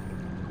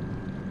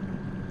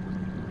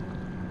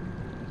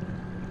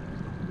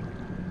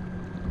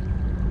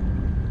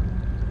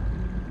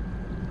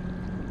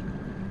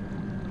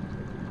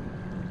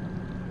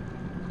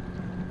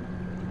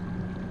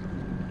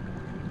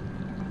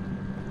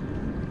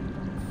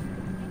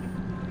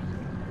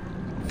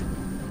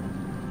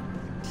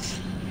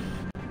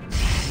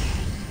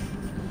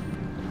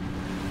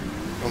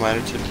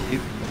 Reminder to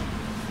view.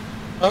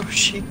 Oh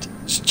shit!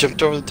 Just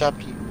jumped over the top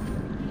key.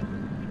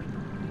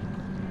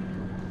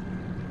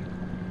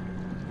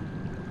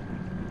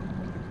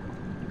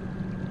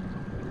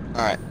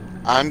 Alright,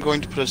 I'm going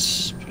to put a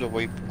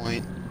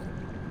waypoint.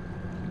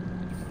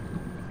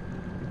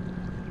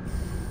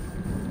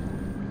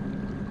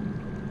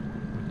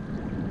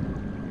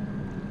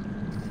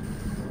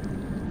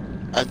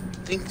 I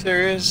think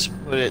there is,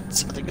 but I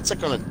think it's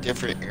like on a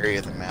different area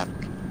of the map.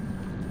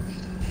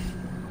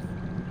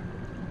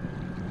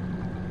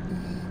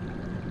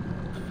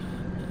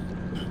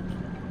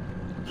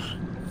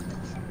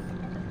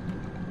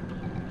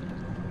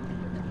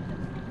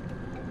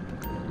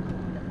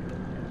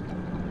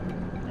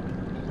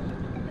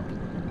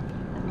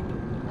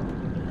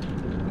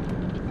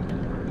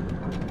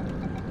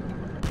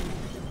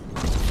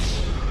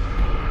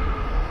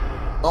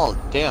 Oh,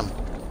 damn.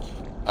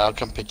 I'll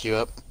come pick you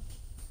up.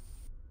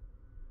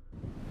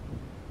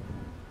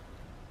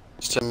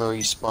 Just tell me where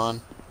you spawn.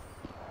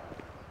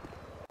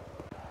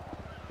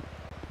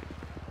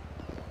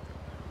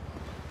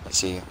 I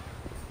see you.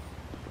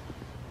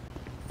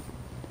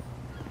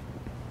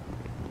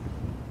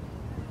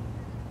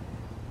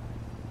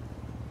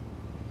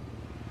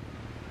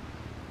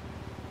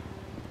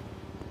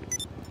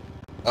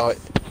 Oh, it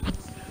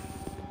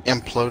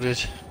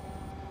imploded.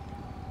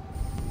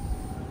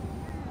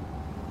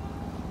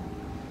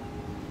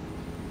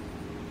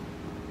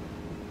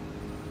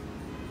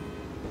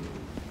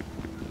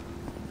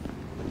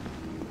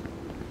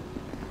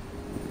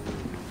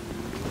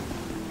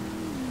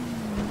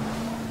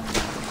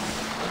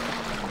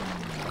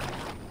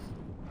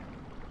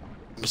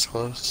 Was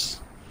close.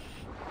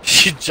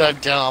 You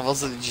jumped down, all of a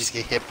sudden you just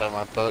get hit by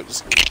my boat.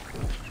 Just...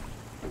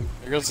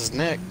 There goes his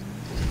neck.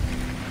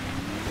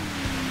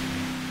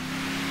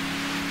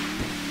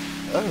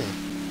 Oh.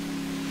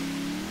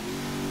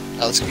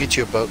 Let's go get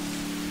you a boat.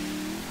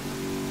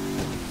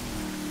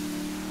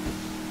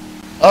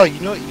 Oh,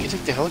 you know what? You can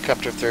take the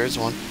helicopter if there is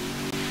one.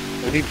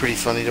 That'd be pretty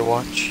funny to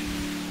watch.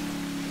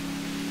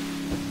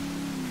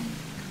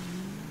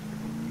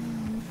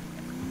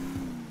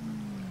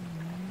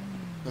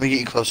 Let me get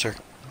you closer.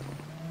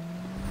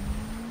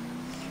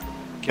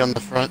 Get on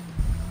the front.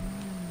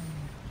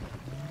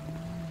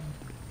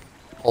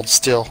 Hold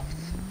still.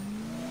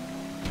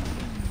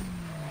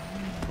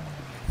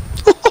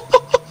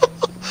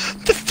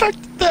 The fact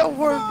that that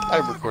worked!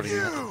 I'm recording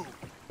it.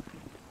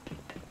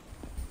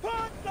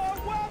 Put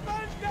the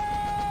weapons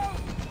down!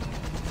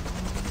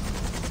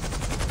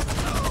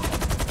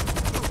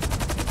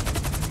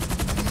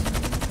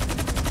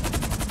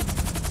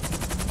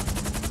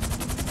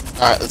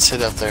 Alright, let's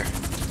head out there.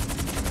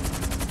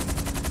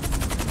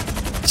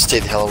 Stay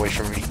the hell away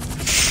from me.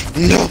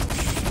 No!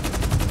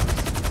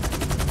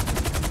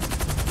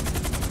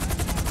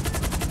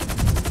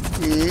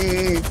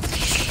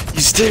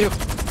 You stay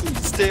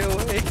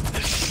away.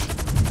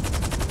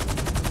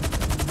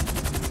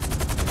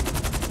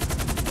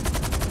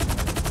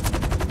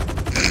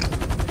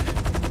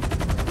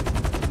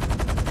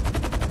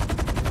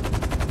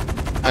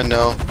 I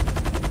know.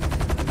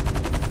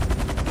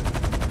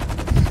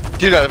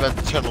 You're not about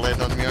to try to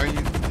land on me, are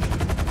you?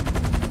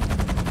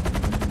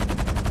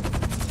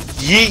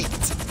 Yeet!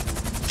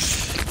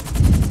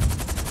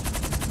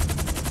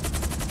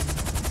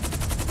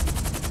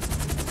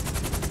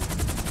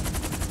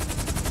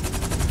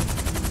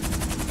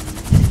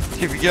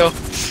 Here we go.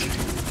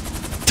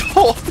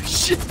 Oh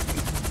shit!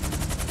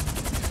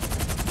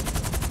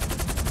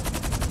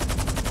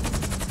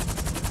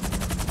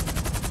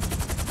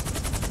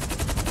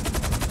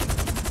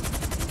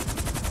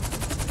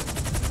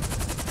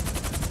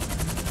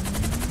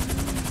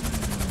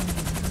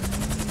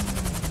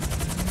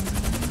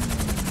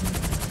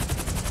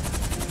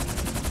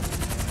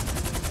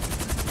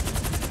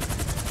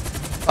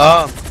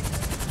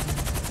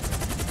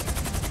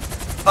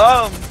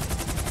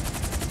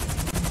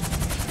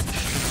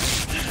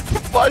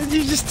 Why did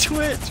you just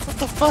twitch? What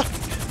the fuck?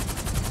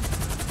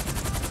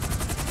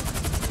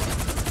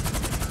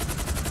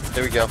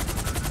 There we go.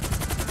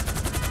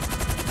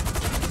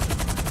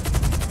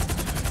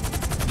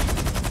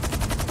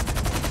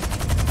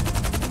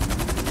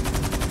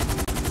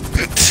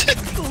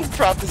 The little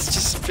prop is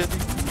just spinning.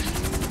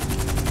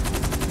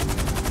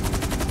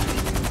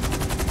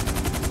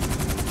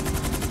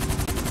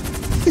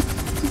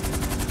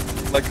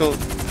 Michael.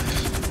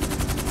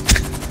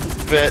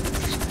 Bet.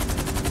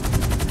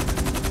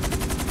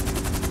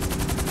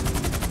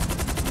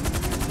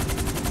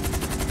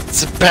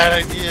 It's a bad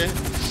idea.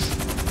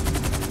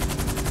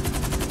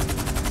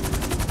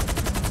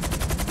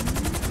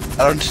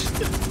 I don't...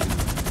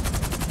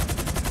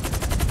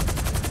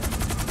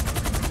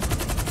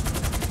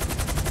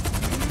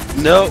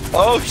 No.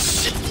 Oh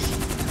shit.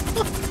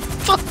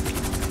 Fuck.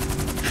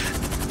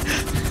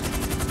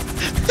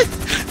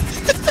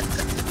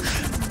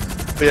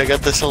 Wait, I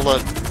got this. Hold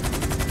on.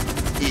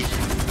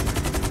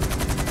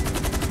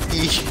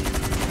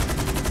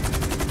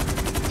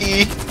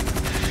 E.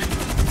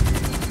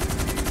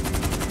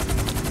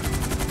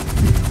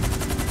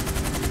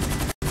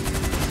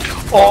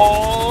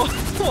 Oh,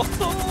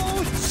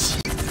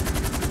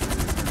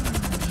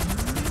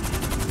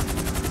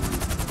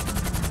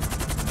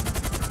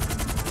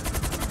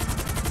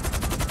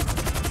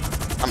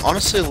 I'm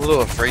honestly a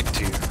little afraid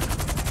to.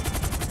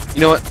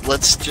 You know what?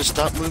 Let's just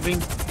stop moving.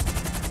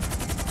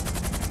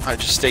 Alright,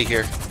 just stay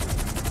here.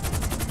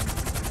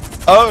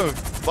 Oh,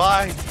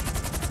 bye.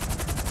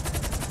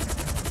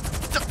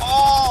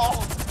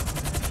 Oh!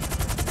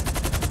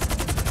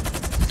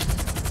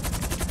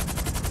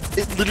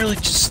 It literally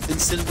just,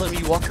 instead of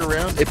letting me walk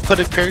around, it put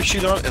a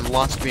parachute on and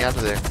launched me out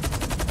of there.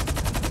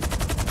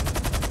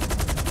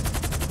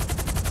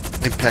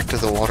 Impact to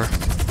the water.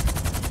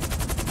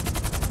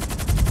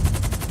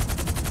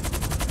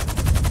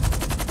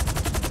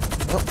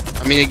 Well,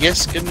 I mean, I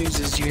guess good news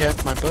is you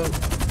have my boat.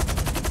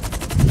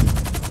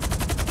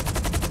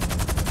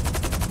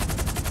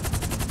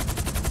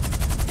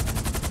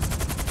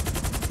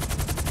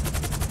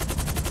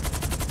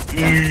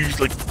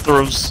 Like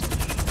throws,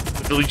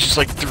 literally just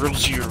like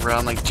throws you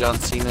around like John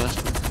Cena.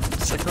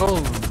 It's like,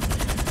 oh.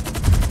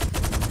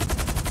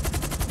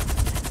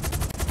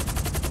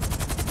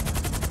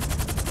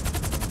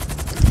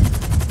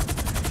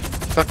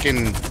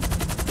 Fucking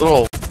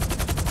little.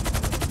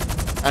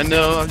 I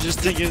know, I'm just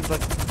thinking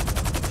like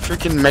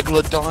freaking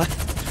Megalodon.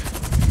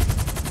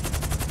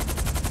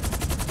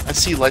 I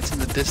see lights in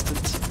the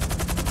distance.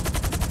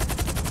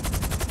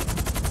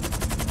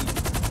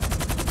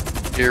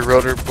 Your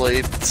rotor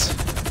blades.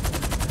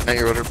 Not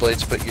your rotor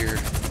blades, but your...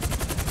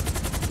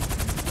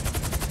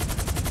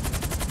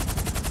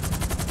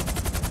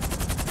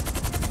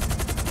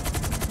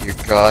 Your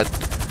god.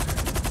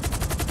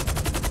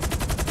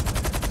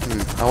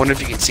 I wonder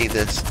if you can see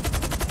this.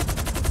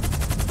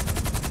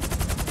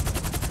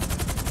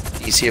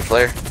 Do you see a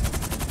flare?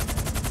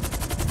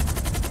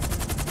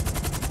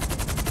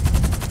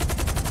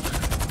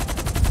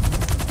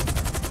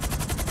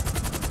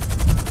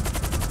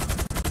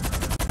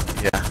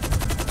 Yeah.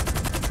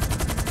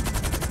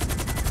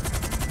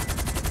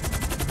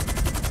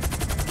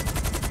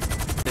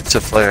 It's a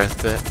flare, I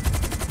bet.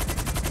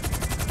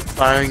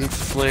 Firing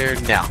flare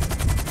now.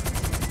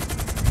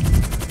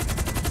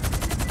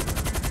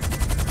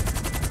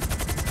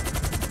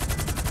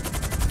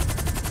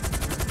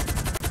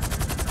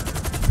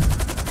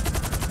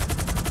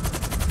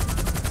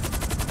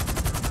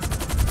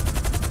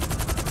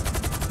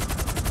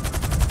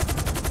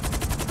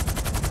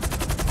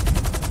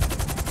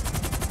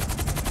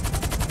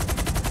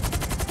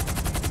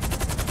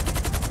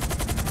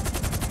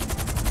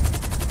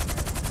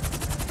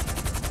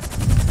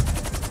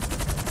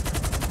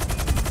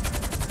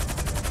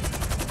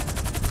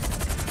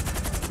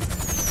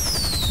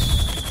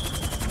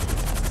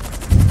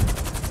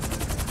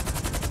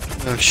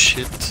 Oh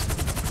shit.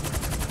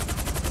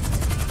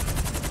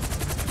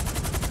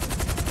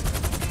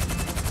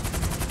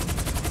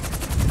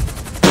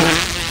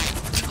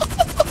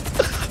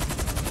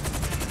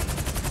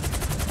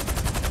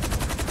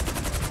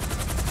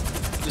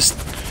 Just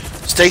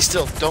stay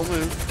still. Don't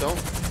move.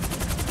 Don't.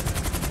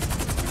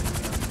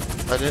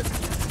 Let it.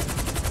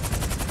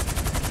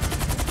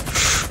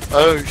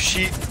 Oh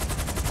shit.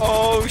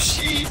 Oh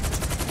shit.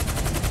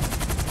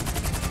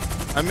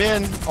 I'm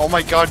in. Oh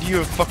my god, you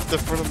have fucked the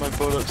front of my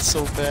boat up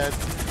so bad.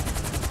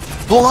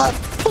 Pull up!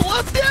 Pull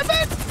up, damn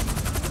it!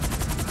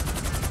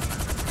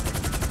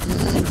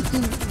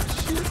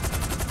 Shit.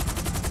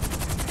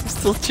 I'm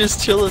still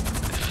just chilling.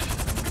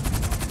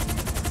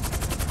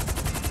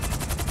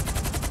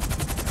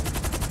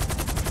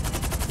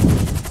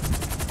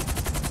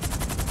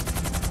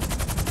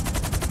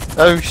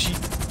 Oh shit.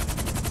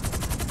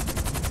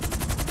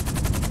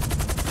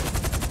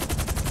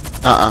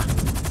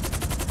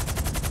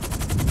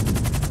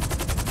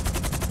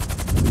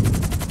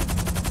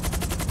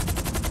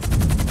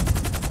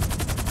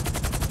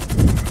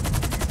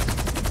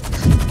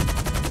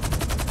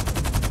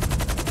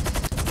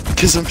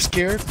 Because I'm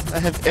scared. I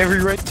have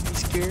every right to be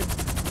scared.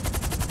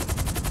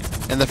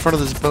 And the front of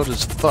this boat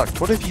is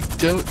fucked. What have you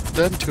done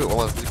to it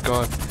while I was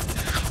gone?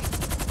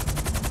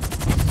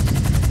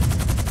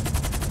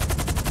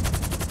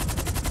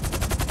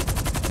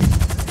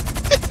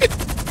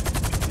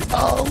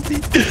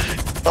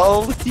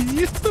 Ollie,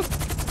 you.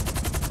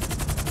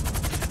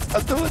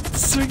 I'm the one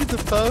swinging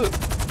the boat.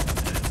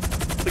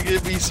 Look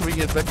at me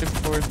swinging back and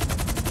forth.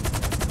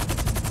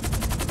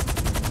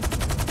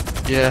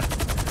 Yeah.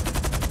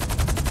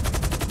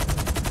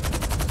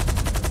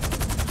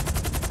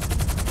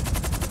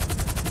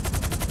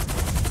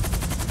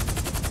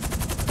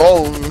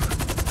 Oh!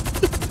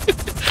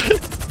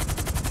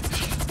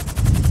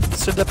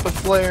 Send up a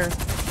flare.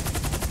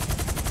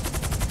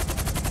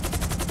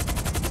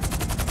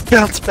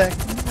 Bounce back.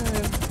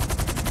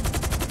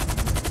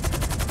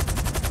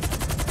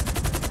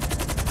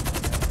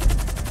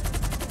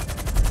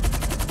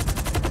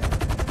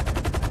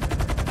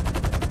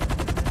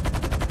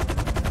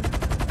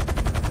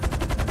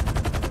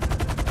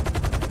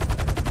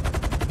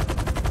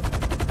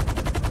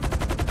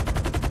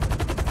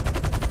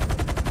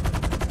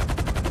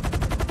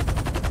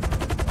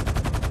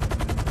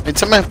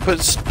 Anytime I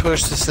push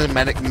the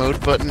cinematic mode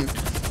button,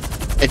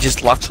 it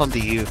just locks onto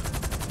you.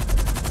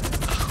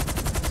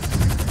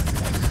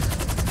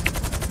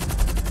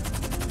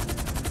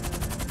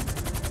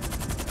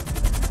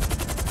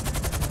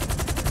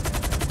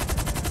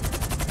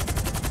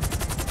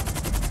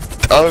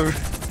 Oh.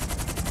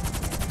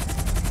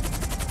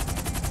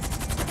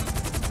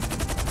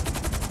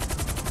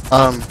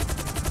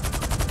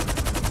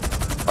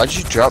 Why'd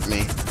you drop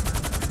me?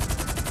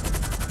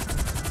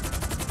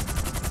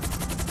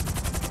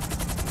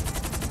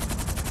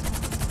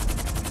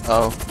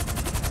 Oh.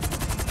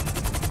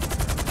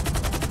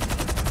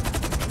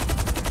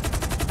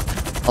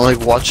 I'm like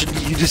watching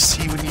you to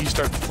see when you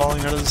start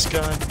falling out of the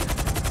sky.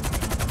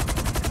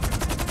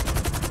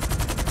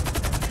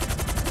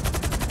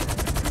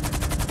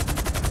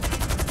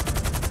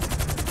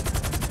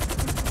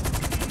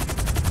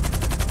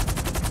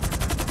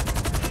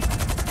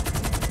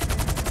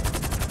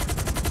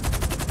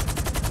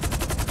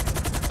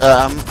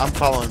 I'm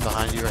following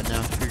behind you right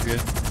now. You're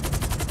good.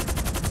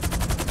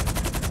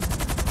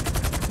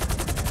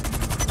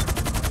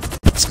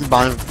 It's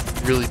my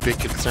really big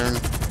concern.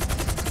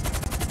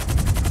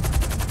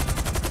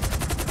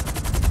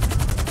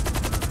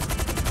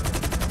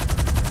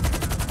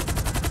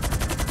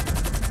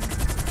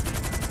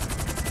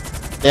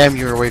 Damn,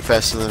 you were way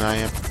faster than I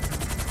am.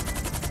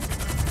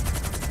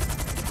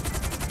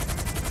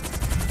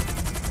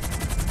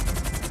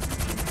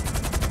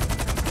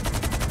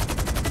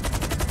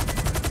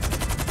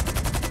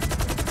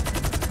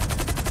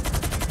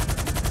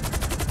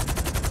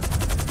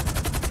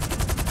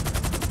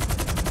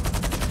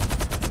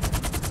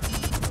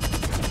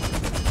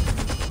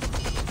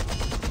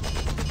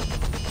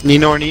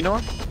 Ninor?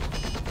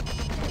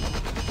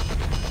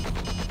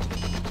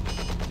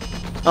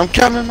 I'm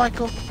coming,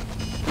 Michael.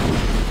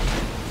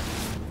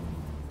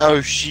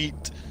 Oh,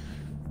 shit.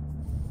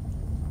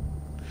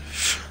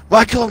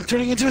 Michael, I'm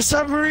turning into a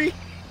submarine!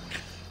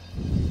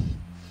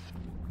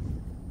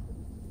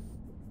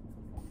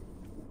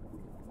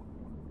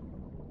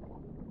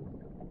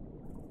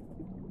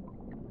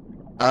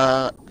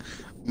 My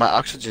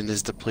oxygen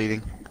is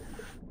depleting.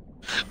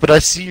 But I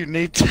see your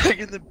name tag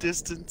in the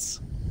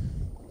distance.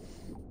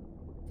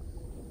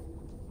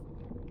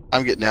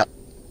 I'm getting out.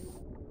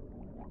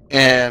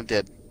 And I'm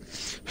dead.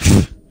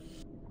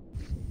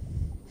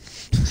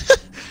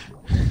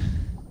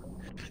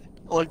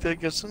 I like that. I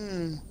guess, I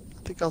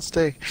think I'll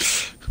stay.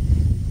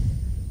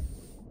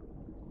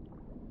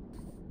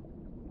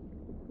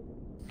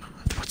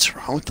 What's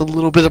wrong with a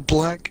little bit of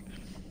black?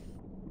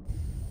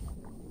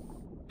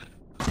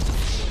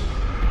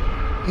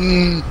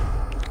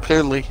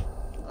 Clearly.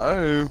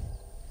 Oh.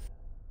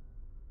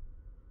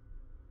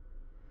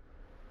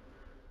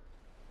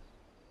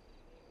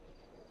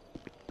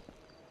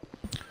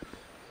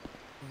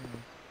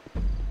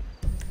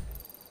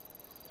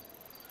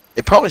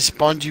 It probably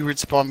spawned you where it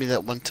spawned me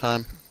that one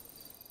time.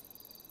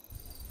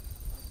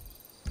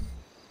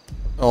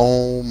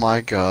 Oh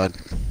my god.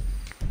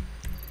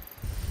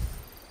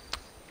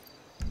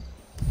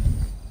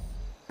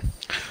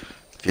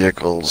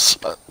 Vehicles.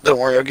 Don't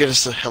worry, I'll get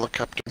us a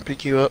helicopter and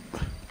pick you up.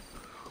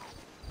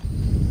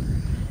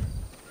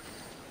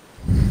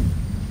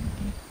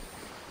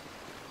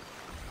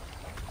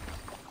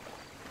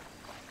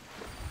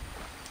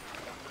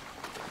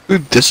 Ooh,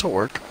 this'll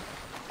work.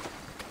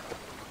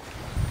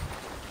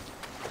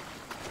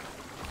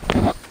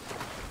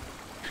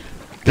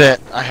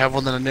 Bet I have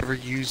one that I never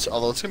use,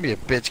 although it's gonna be a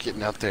bitch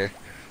getting out there.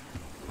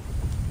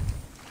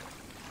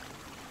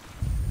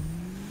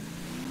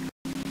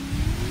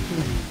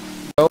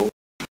 No.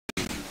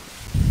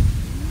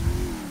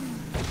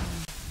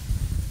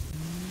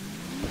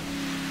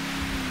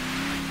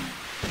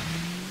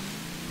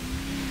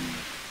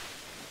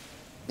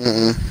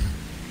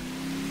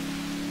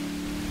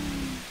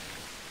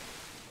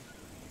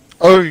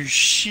 Oh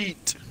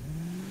shit.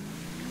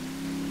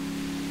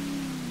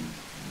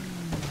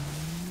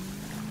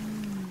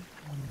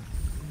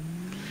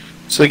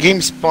 So the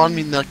game spawned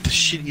me in like the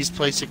shittiest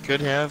place it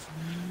could have.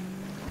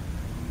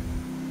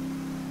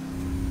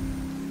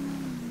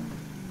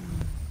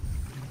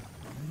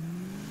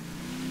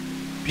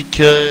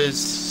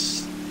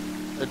 Because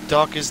a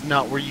dock is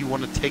not where you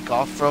want to take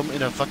off from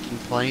in a fucking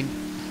plane.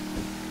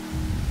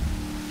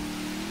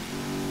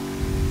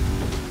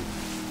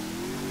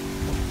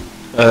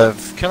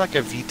 Kind of like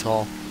a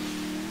VTOL.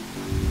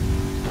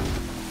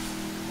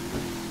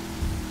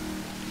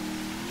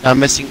 I'm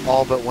missing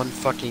all but one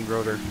fucking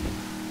rotor.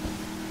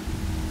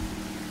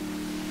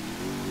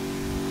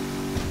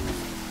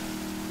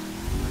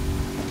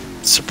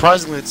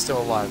 Surprisingly, it's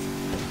still alive.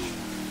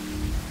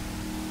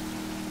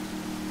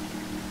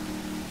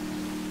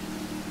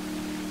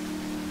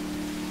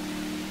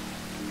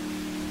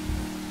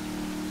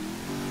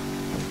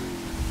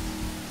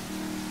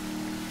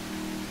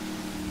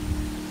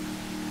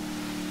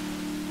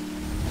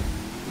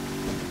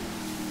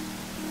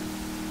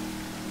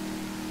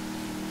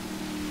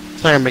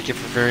 It's not gonna make it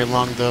for very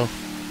long though.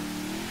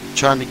 I'm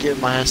trying to get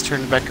my ass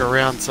turned back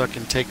around so I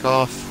can take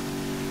off.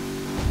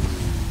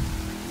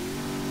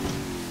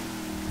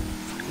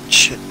 Fucking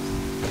shit.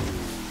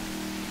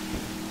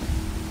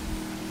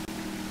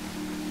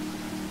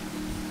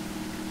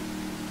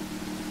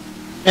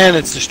 And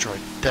it's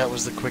destroyed. That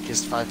was the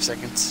quickest 5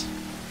 seconds.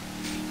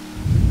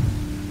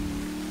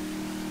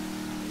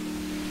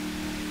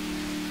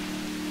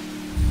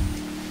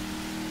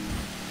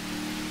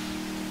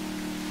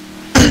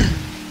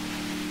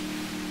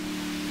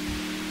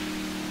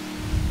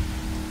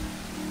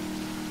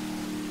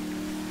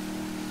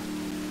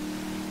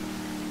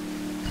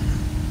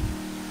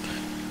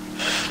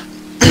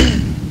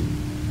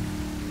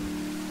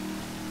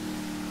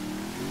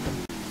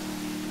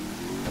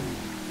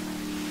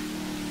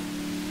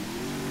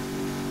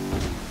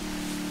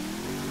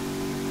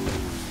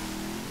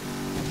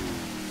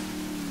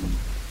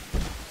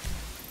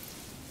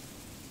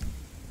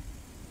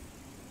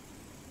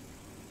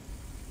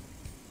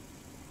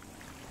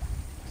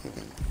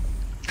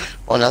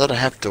 Well, now that I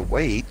have to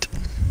wait.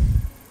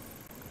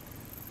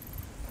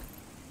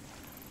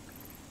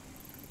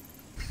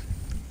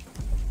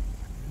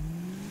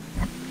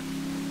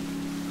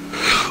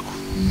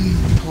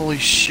 Holy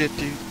shit,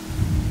 dude.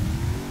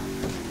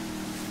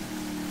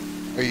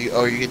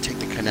 Are you gonna take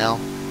the canal?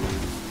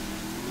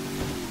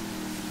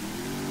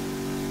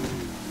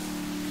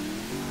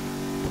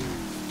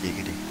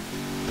 Giggity.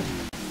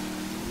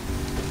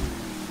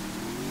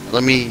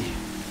 Let me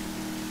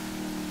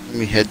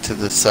head to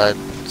the side.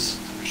 There's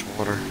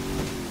water.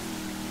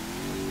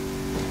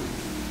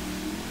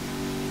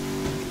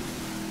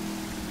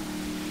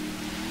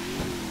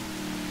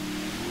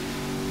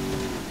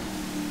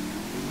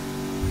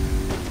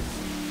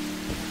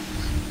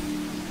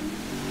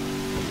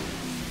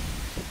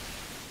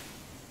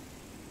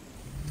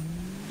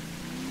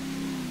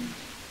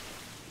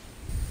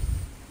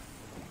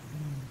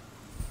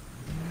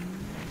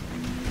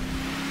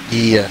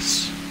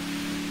 Yes.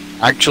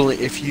 Actually,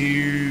 if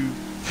you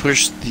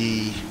push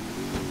the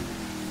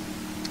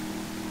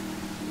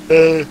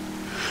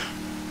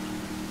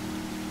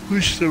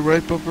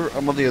right bumper,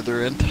 I'm on the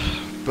other end,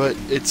 but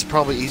it's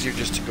probably easier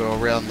just to go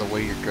around the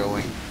way you're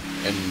going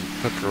and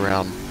hook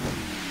around.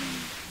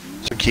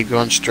 So keep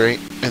going straight,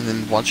 and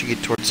then once you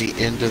get towards the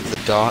end of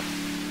the dot,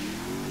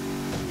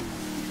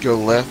 go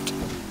left,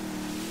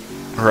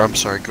 or I'm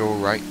sorry, go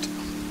right.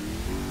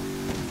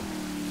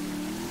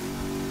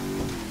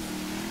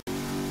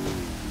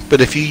 But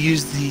if you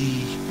use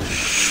the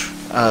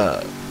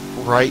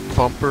right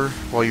bumper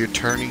while you're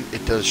turning,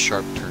 it does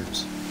sharp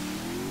turns.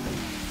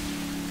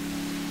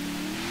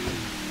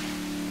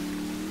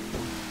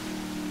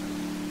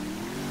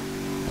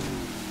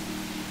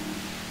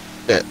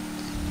 Yeah.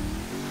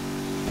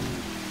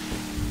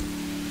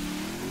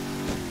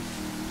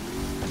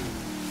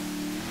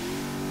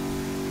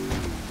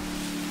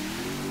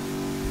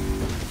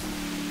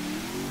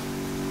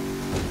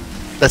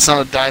 That's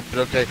not a dive,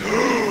 but okay.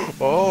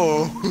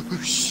 Oh,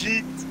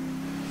 shit.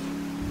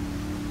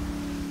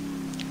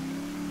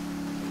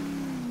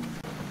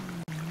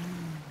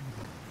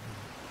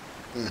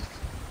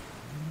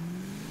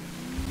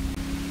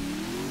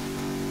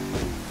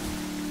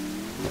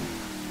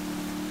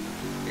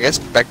 I guess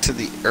back to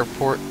the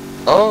airport.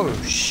 Oh,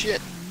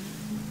 shit.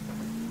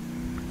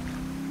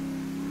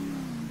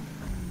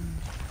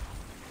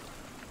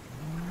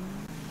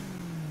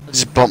 I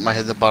just bumped my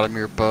head in the bottom of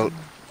your boat.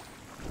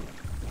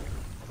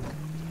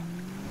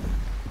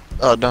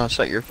 Oh, no, it's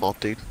not your fault,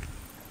 dude.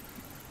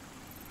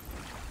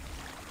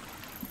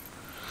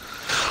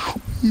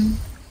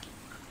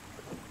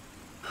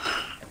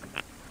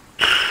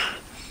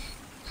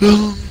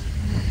 Well,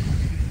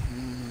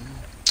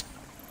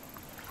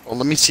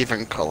 let me see if I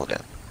can call it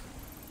in.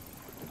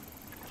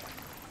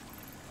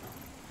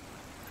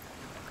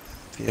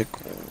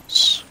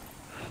 Vehicles.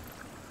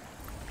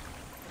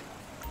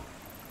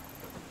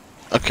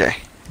 Okay.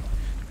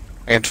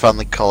 I can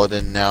finally call it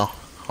in now.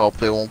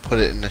 Hopefully it won't put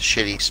it in a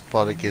shitty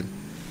spot again.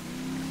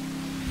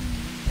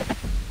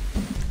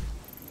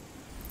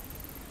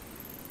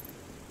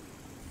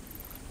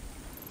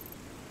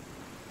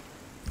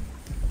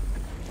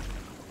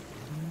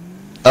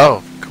 Oh,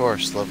 of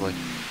course, lovely.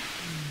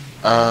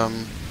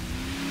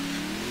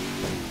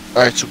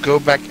 Alright, so go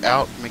back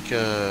out, make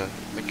a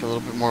little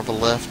bit more of a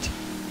left.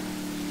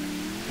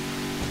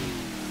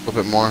 A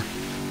little bit more.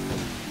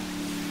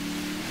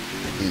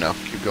 No,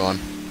 keep going.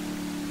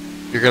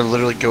 You're gonna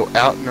literally go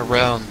out and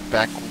around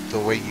back the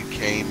way you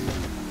came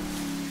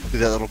through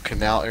that little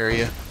canal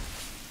area.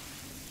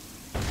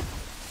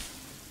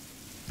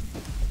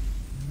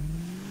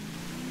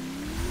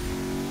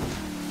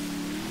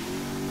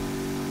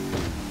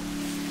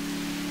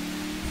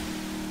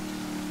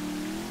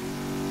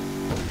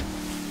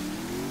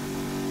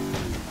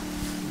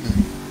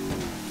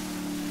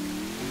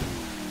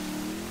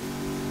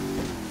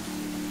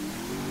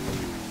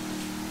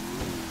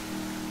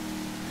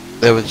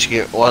 Then once you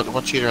get around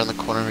the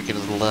corner, make it to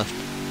the left.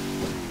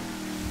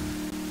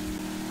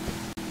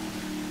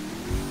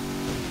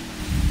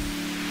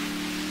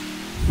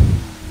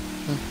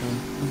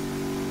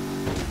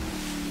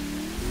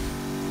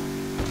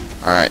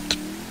 Alright.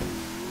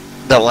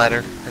 That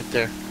ladder, right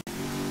there.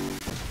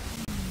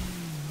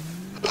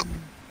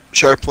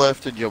 Sharp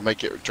left and you'll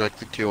make it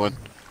directly to one.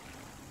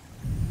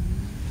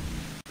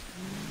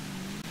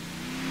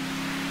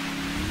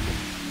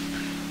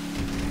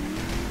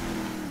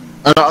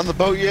 I'm not on the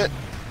boat yet.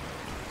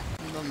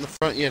 I'm not on the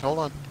front yet, hold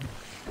on.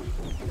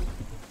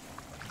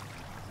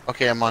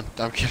 Okay, I'm on.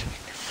 I'm kidding.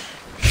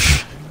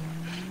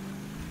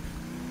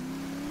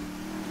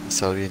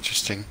 This will be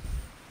interesting.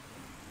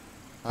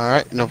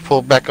 Alright, now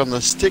pull back on the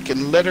stick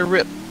and let her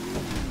rip.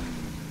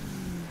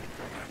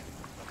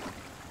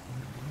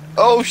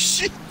 Oh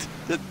shit!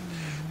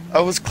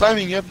 I was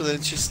climbing up and then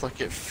it's just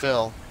like it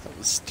fell. That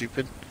was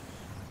stupid.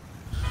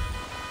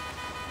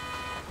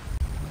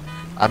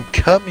 I'm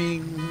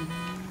coming!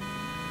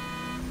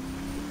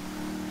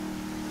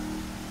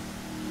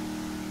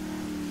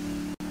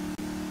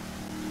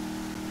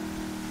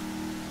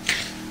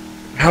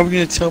 How are we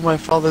gonna tell my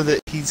father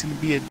that he's gonna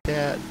be a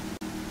dad?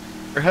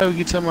 Or how you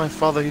can tell my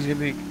father he's gonna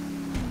be,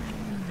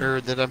 or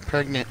that I'm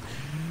pregnant.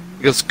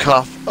 He goes,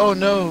 cough. Oh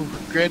no,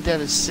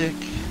 granddad is sick.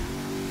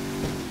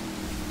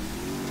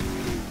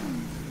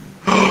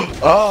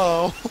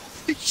 Oh,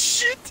 holy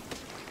shit.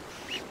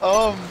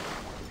 I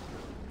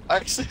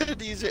actually had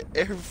to use an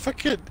air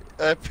fucking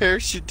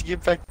parachute to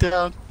get back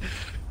down.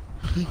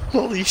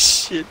 Holy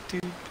shit,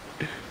 dude.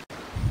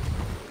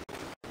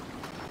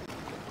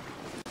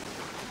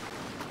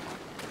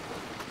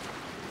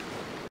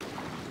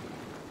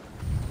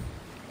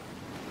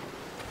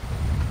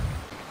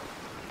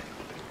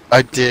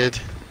 I did.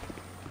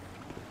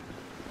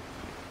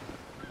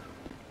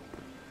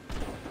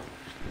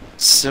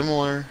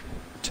 Similar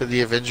to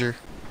the Avenger.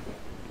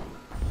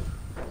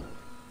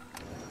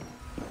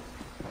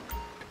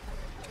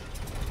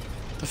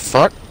 The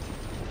fuck?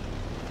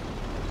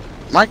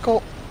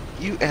 Michael,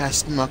 you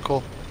ass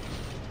knuckle.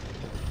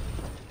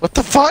 What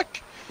the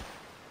fuck?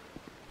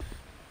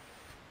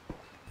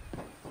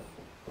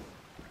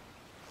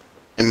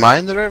 Am I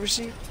in the driver's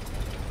seat?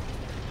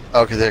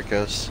 Okay, there it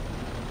goes.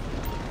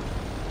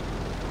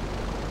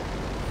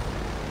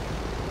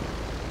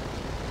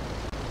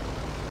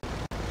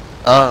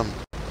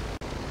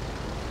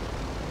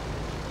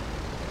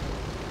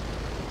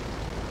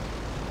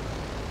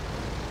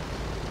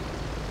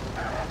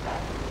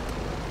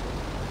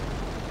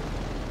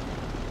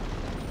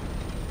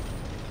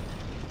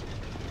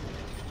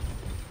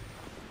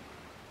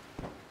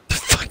 The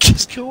fuck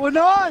is going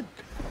on?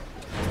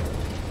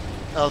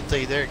 I'll tell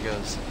you, there it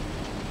goes.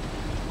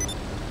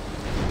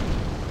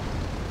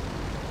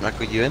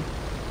 Michael, you in?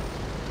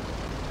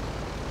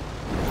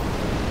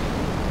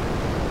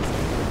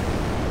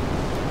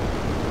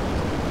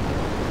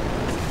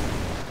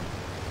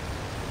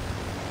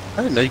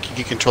 I didn't know you could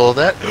get control of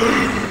that.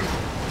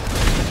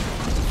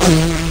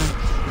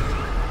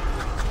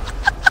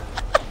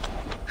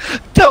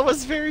 That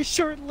was very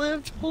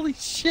short-lived. Holy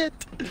shit.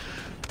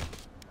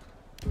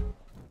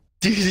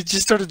 Dude, it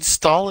just started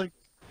stalling.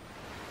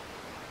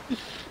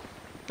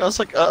 I was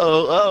like,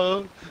 uh-oh,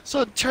 uh-oh.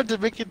 So I tried to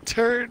make it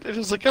turn, and it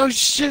was like, oh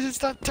shit,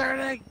 it's not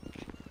turning.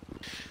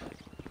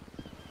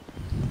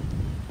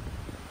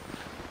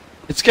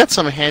 It's got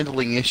some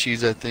handling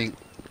issues, I think.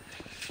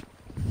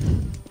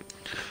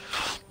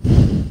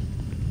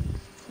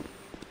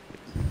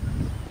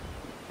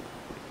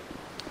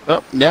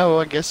 Well, now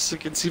I guess I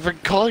can see if I can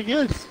call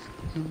again.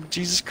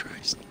 Jesus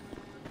Christ.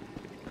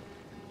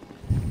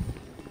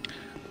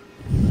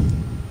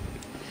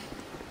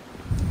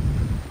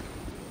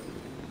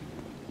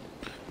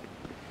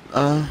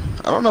 I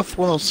don't know if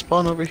one will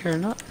spawn over here or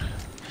not.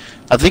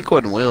 I think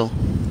one will.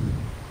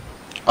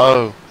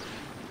 Oh,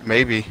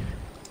 maybe.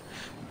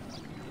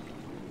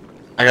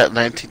 I got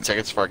 19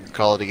 seconds before I can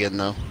call it again,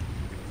 though.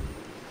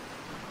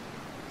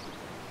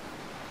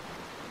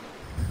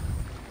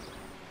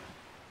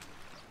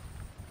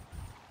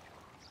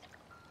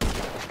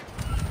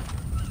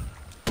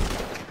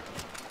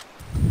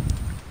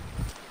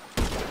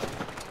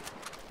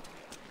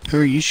 Who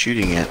are you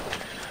shooting at?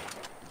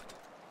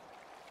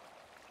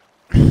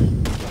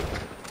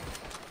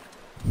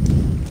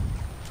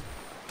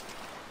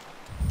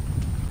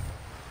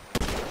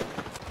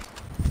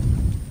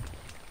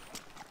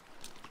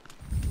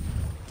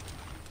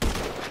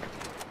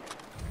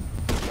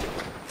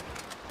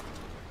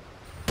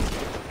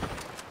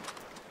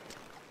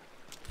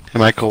 Hey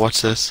Michael,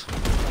 watch this.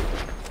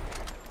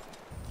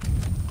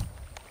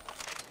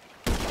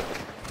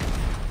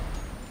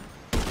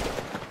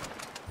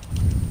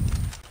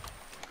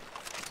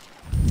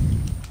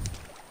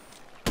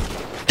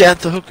 Dad,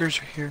 the hookers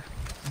are here.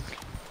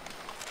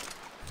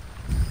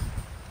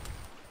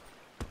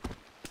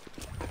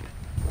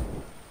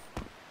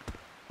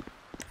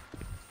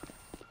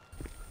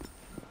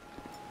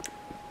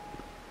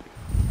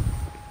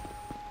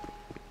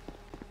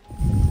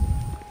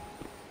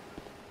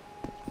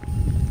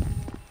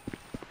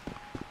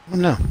 Oh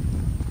no.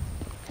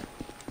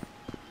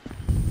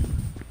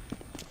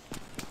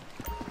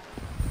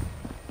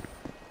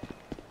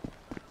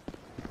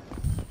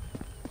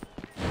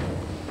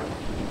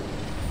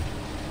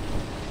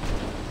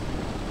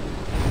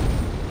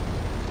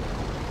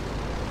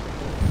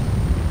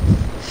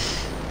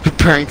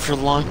 Preparing for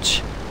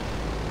lunch.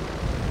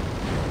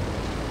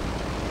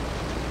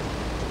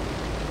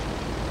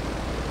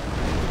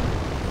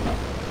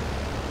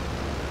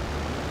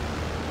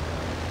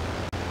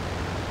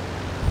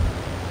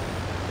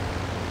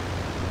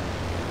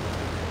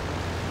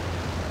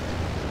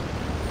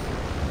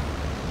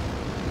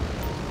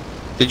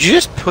 Did you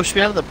just push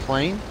me out of the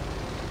plane?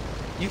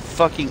 You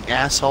fucking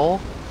asshole.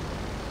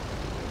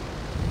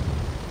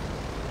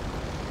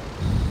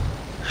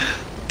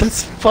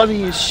 That's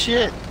funny as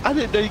shit. I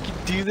didn't know you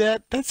could do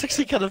that. That's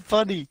actually kind of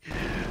funny.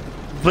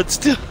 But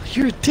still,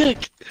 you're a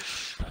dick.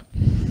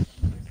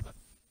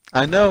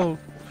 I know.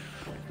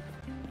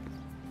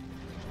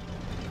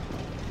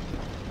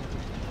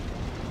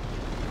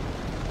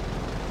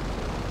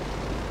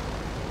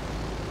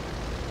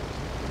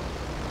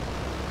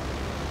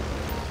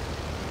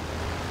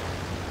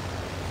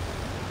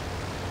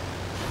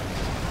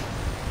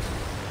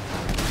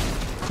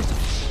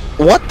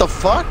 What the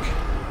fuck?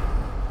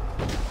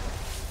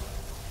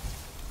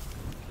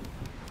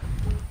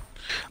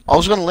 I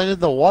was gonna land in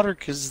the water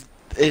because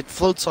it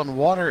floats on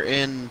water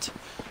and...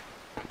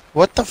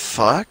 What the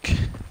fuck?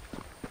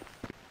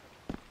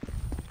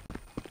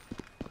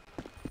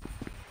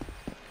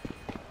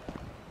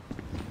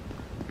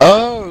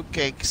 Oh,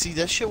 okay. See,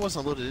 that shit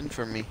wasn't loaded in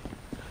for me.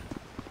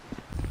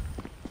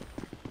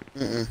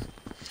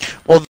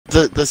 Well,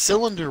 the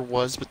cylinder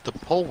was, but the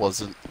pole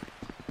wasn't.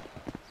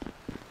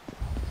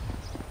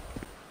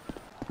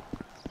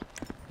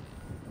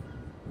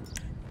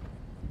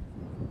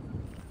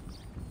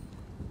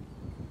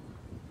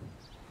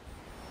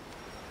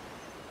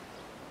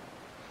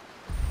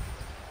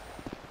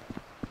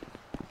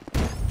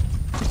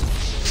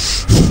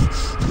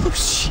 Oh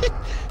shit!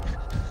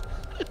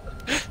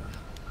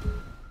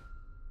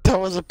 That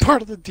was a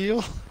part of the deal.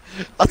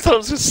 I thought I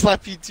was gonna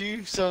slap you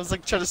too, so I was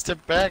like trying to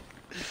step back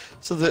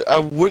so that I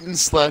wouldn't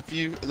slap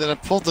you, and then I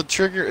pulled the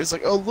trigger. It's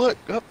like, oh look,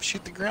 up,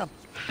 shoot the ground.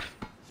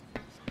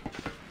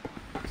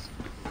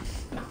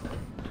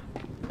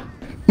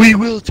 We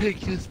will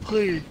take this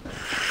plane.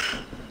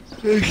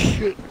 Oh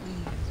shit.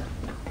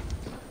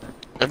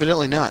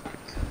 Evidently not.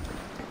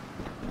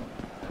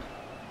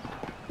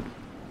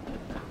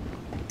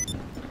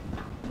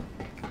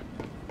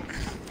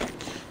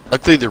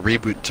 Luckily the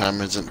reboot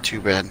time isn't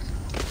too bad.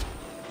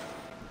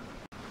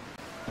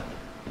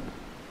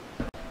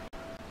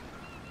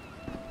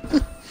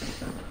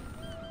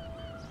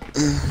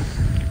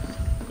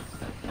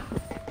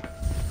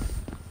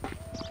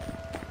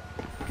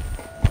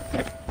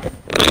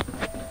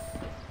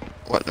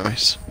 What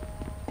noise?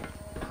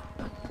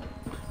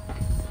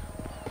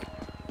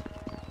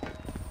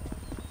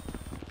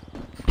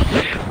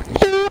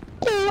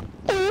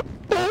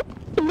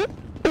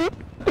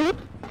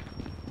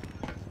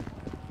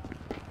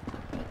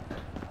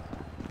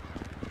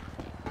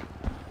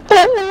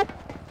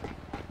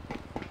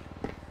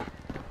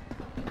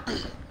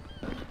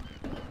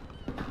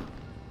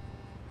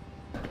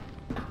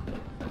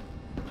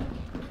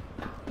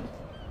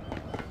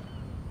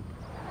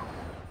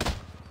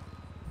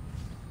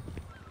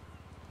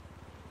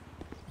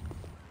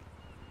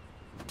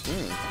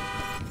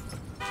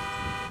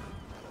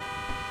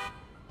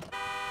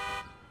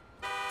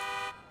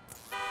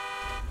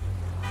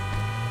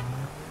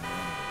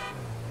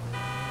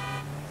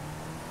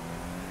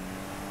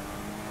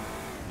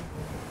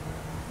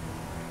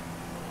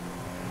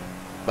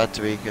 About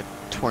to be good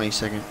 20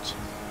 seconds.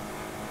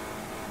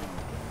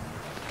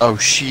 Oh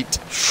shit.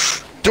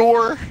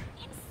 Door!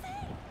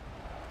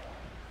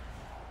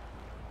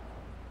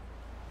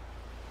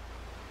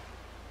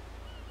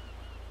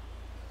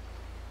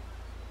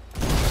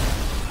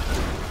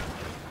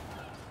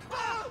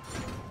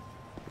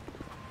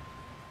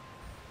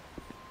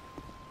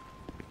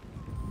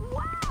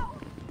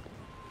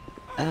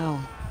 Ow.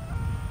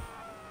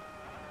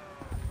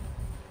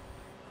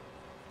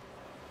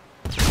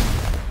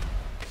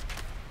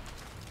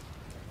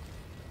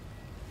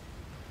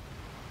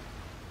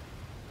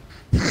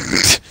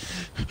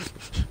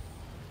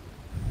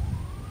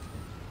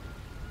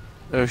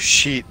 Oh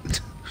shit.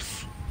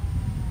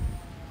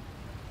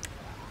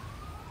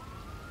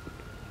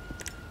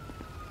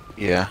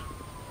 Yeah.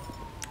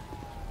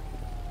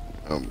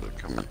 Oh, they're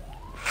coming.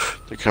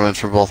 They're coming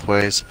from both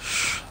ways.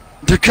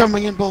 They're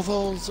coming in both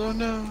holes. Oh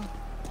no.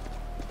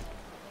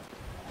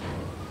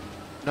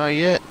 Not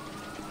yet.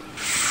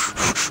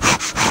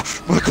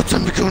 Michael,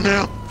 time to go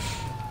now.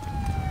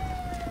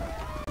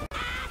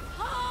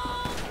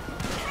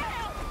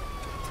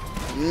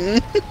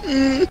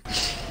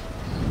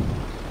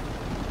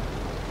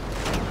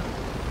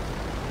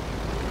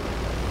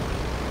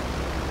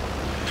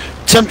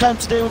 Sometime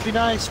today would be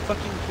nice,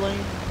 fucking plane.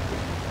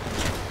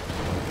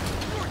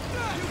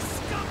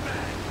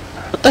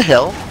 What the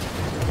hell?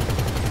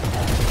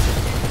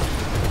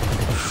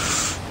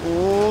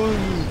 Oh.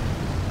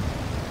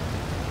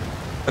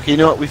 Okay, you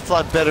know what? We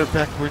fly better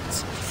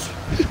backwards.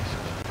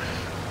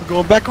 We're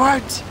going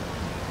backwards.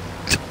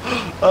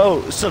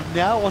 Oh, so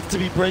now it wants to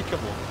be breakable.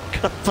 What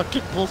kind of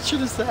fucking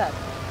bullshit is that?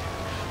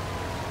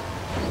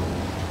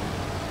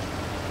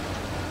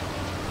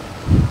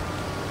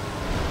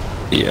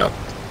 Yep.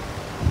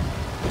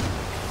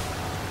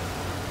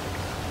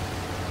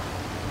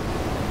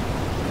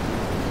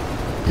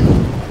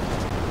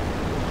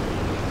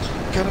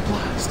 Got a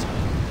blast.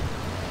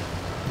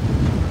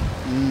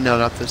 No,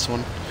 not this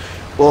one.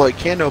 Well, it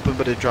can open,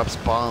 but it drops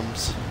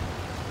bombs.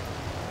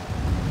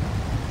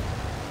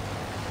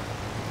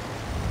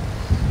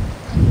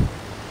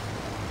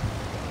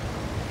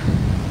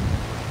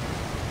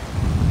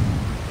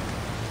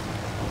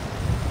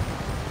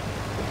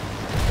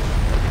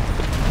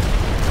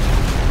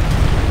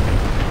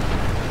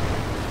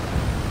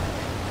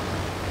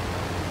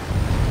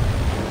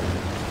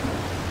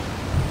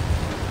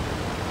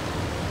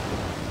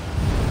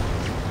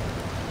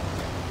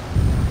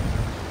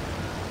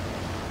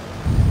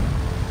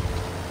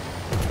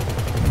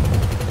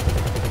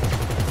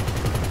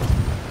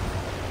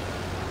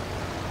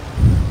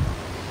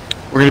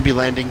 We're gonna be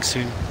landing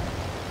soon.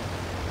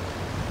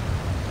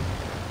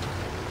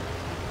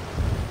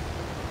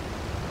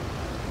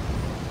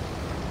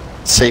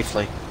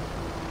 Safely.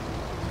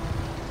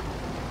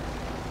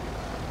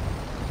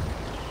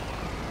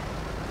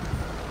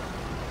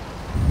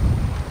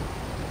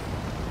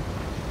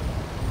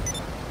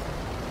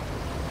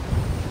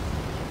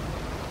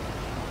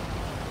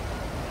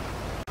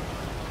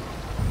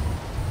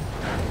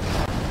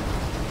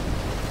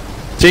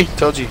 See?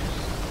 Told you.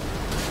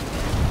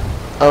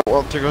 Oh,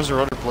 well, there goes the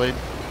rudder blade.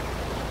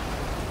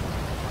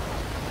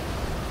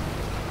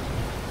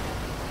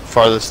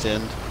 Farthest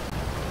end.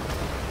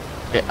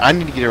 Okay, I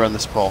need to get around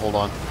this ball. Hold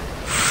on.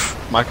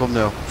 Michael,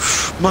 no.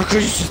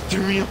 Michael, you just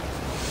threw me up.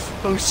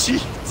 Oh,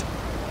 shit.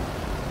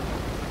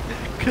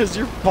 Because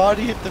your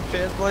body hit the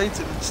fan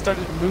blades and it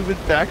started moving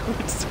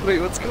backwards.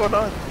 Wait, what's going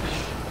on?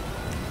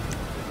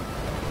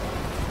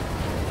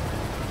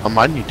 On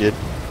mine you did.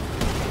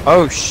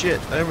 Oh, shit.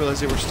 I didn't realize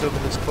they were still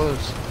this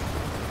close.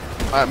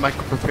 Alright,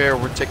 Michael, prepare.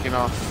 We're taking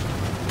off.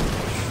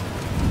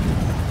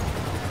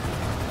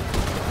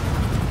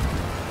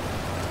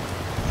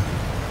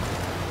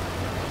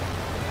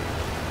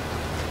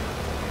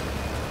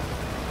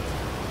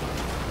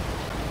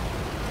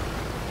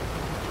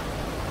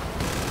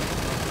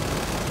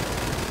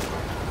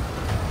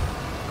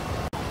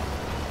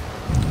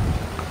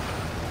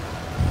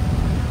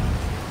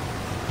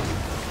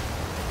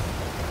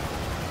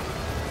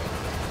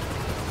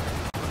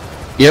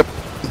 Yep.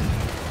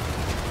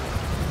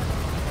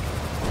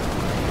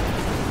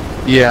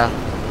 Yeah.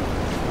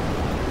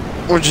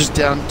 We're just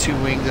down 2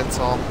 wings, that's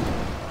all.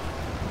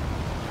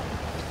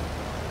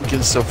 We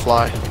can still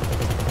fly.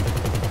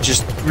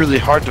 Just really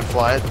hard to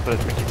fly it, but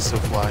we can still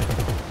fly.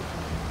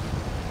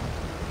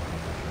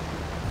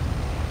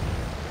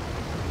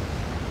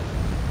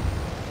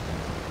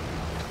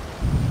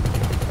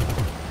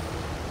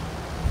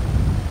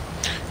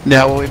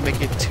 Now will we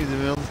make it to the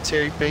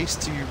military base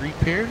to be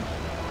repaired?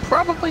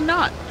 Probably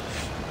not.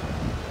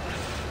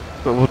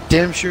 But we'll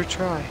damn sure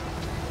try.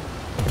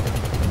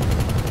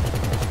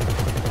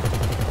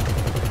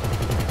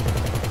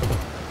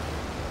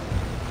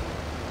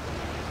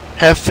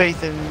 Have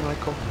faith in me,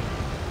 Michael.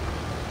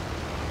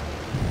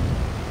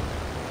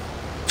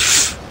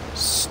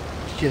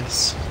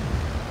 Yes.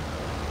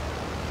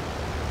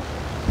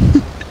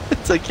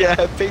 It's like, yeah,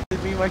 have faith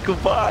in me, Michael.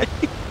 Bye.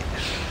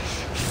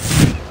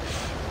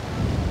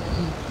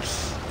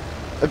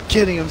 I'm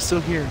kidding, I'm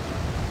still here.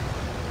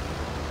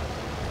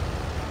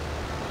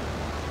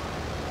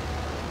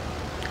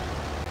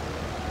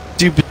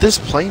 Dude, but this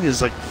plane is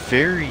like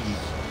very...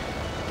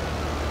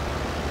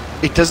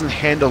 It doesn't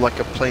handle like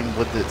a plane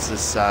with its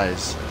this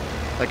size.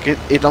 Like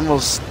it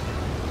almost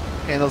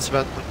handles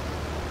about...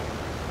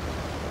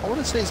 I want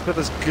to say it's about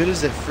as good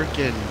as a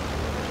freaking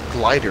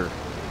glider.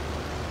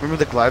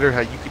 Remember the glider, how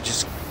you could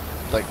just...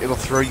 Like, it'll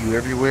throw you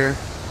everywhere?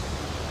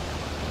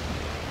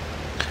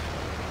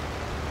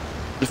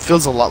 It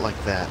feels a lot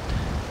like that.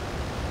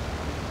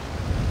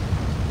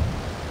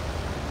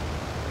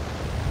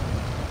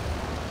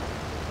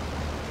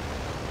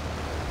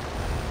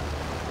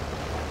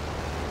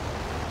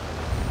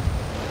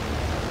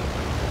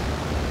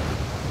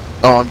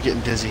 Oh, I'm getting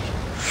dizzy.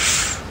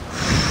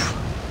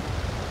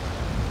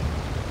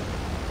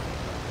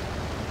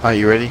 Alright,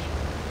 you ready?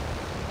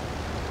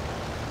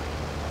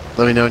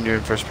 Let me know when you're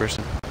in first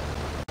person.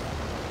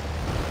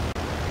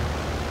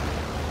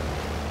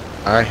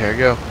 Alright, here we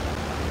go.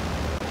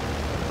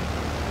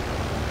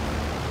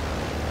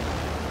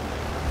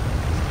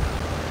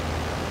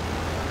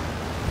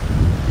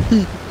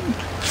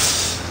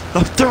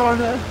 I'm throwing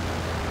it.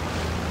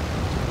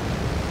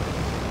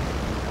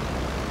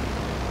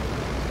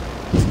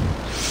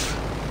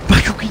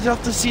 Michael, get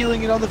off the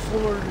ceiling and on the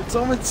floor. It's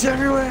almost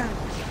everywhere.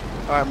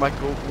 Alright,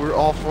 Michael, we're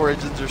all 4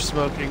 engines are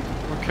smoking.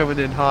 We're coming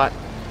in hot.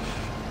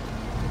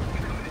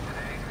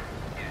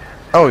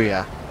 Oh,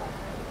 yeah.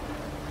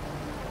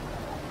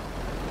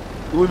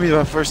 It would be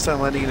my first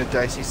time landing in a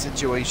dicey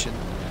situation.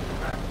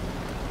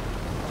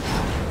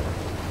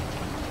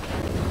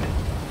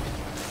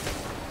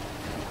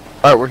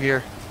 Alright, we're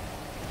here.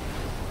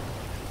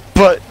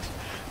 But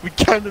we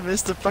kind of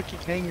missed the fucking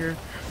hangar.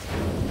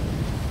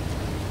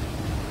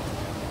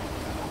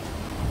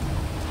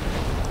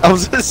 I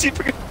was gonna see if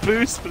we could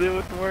boost, but it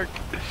wouldn't work.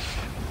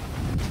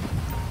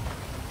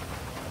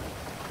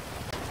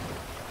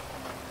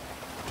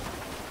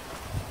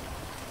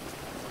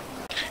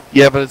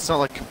 Yeah, but it's not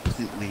like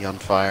completely on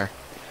fire.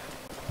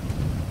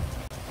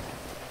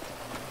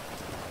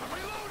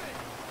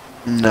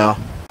 No.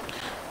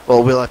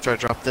 Well, we'll after I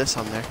drop this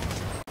on there.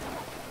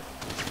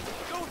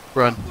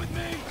 Run.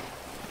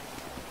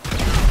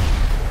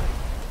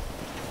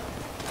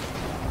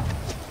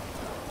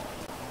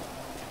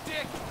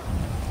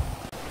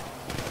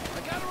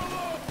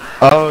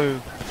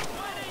 Oh.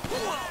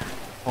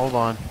 Hold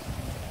on.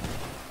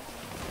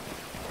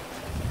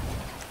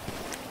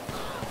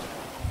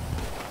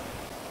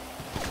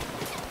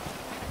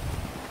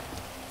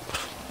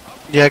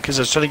 Yeah, because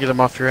I was trying to get him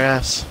off your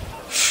ass.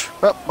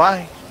 Well,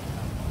 bye.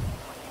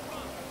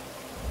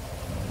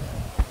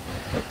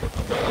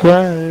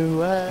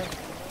 Why?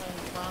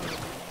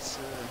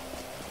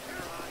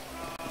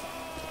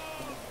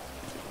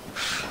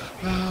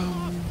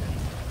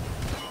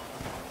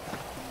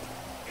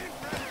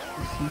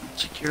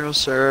 Zero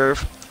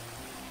serve.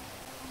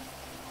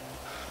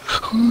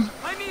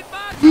 I need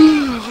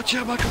backup! Watch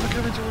out, Michael, I'm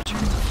coming towards you.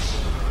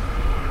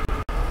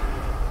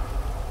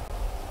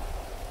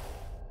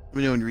 Let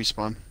me know when you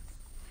respawn.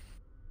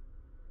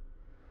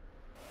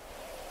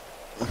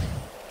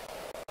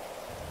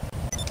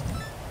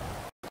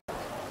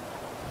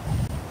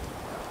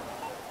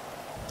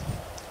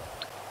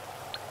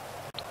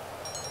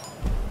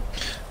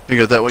 There you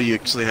go, that way you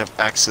actually have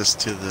access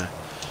to the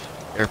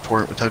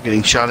airport without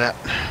getting shot at.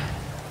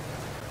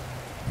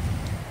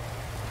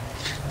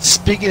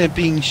 Speaking of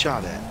being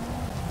shot at.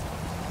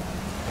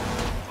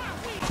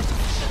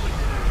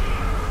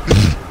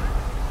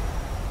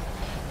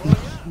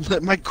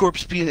 Let my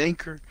corpse be an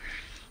anchor.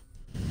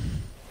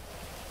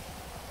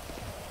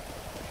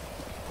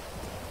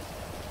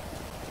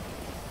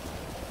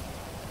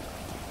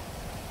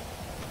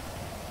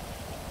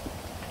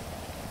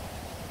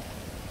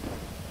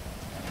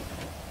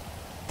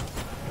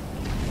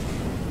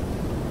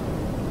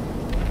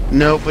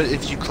 No, but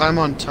if you climb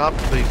on top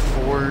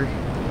before...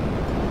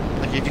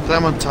 Like, if you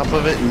climb on top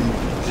of it and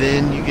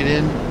then you get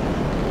in,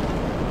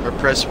 or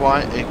press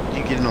Y,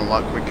 you get in a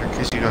lot quicker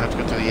because you don't have to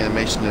go through the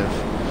animation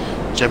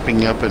of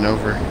jumping up and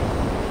over.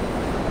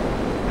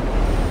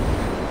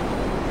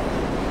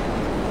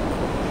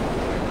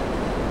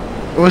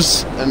 It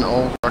was an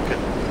old rocket.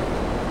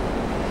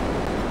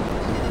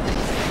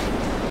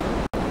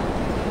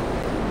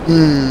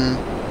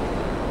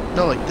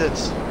 Not like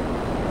this.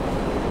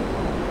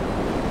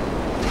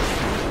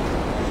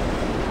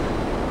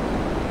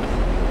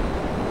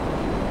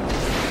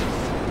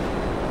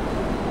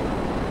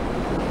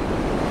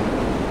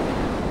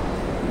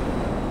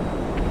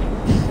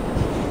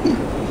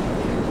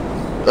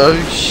 Oh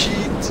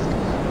shit.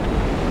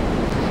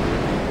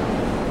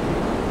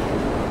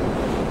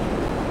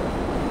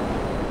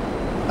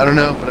 I don't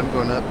know, but I'm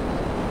going up.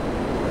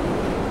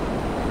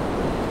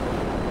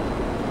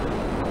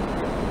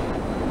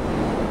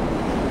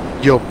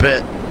 Yo,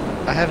 bet.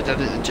 I haven't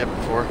done it in a jet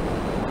before.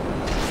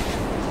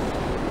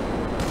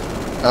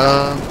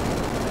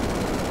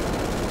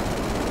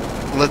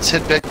 Let's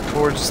head back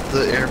towards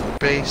the air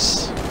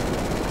base.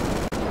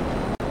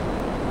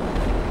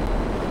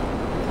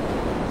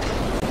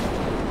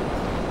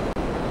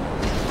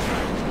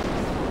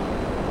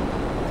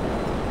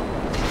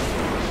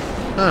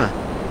 Huh.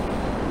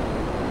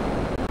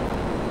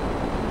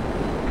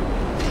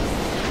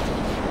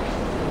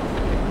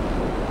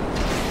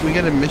 We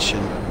got a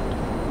mission.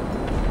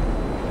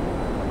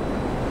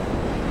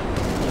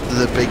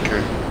 The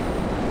baker.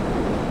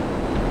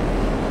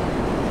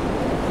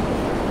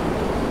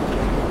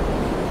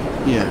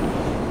 Yeah.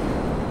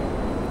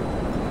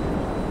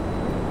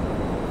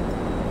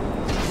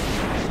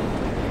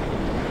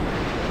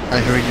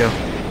 Alright, here we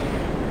go.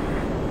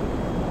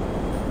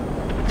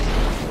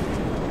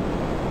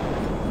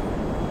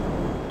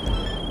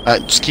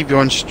 Just keep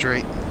going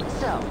straight.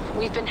 So,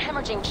 we've been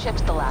hemorrhaging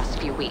chips the last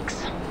few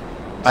weeks.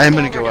 I am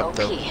gonna go Standard up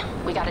though.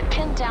 OP. We got it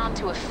pinned down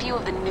to a few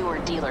of the newer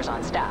dealers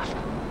on staff.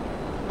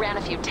 Ran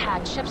a few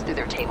tagged chips through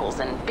their tables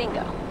and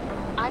bingo.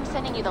 I'm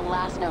sending you the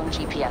last known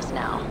GPS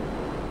now.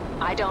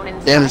 I don't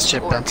incite Damn, this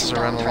chip or bounces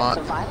condone around a threats lot.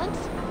 of violence.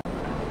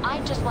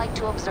 I'd just like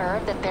to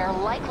observe that they're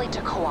likely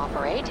to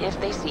cooperate if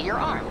they see you're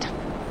armed.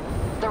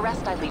 The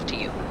rest I leave to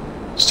you.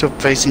 Still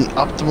facing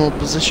optimal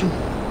position?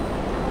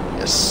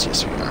 Yes,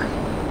 yes we are.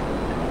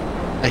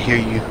 I hear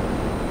you.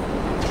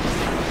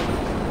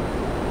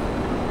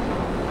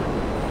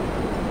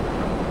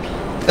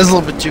 That's a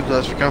little bit too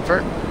close for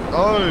comfort.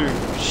 Oh,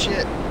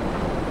 shit.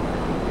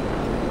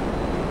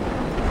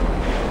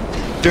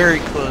 Very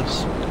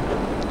close.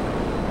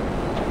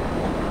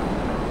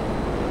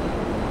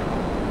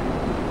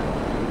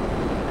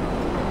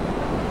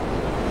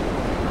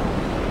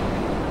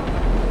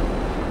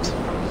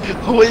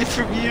 Away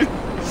from you,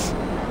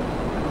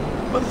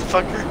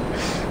 motherfucker.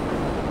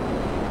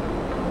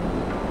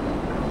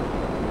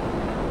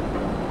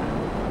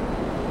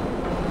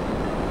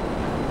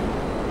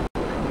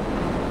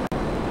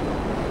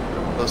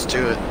 Let's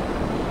do it.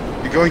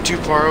 You're going too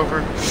far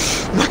over.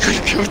 I'm not gonna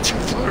go too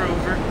far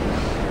over.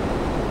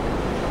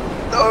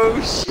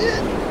 Oh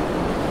shit!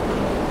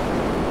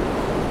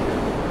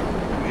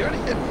 We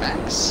already hit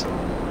max.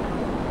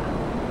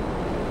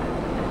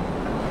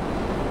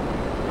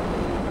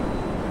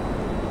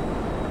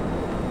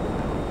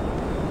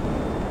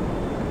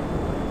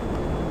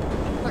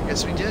 I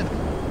guess we did. I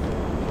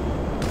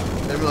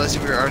didn't realize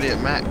we were already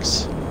at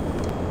max.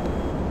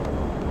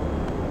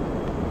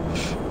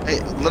 Hey,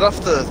 let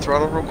off the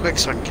throttle real quick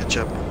so I can catch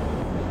up.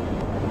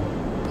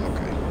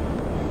 Okay.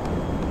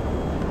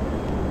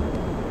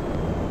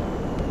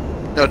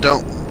 No,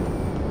 don't.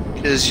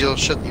 Because you'll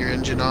shut your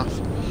engine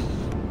off.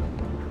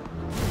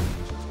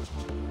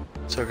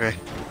 It's okay.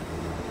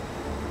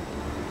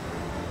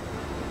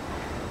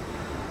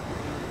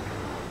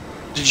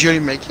 Did you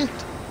already make it?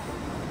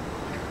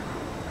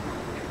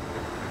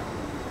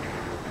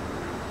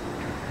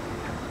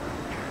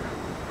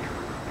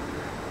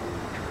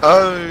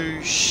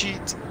 Oh,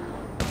 shit.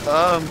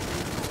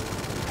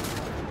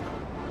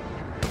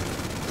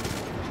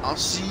 I'll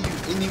see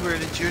you anywhere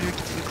that you're in the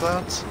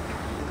clouds.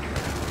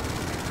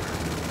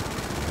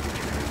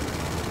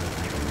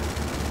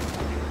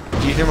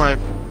 Do you hear my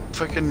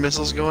fucking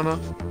missiles going off?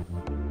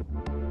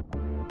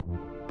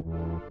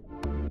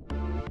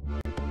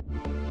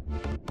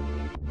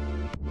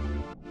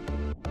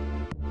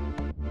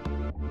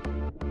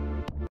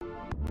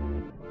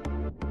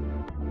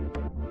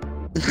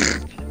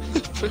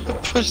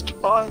 Pushed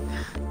on.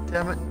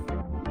 Damn it.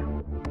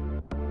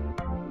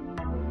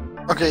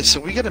 Okay, so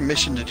we got a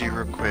mission to do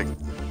real quick.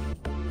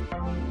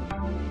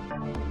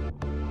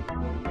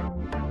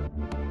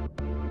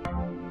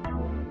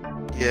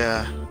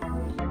 Yeah.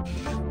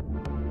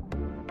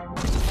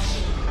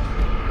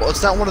 Well,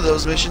 it's not one of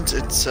those missions.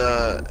 It's,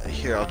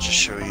 here, I'll just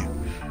show you.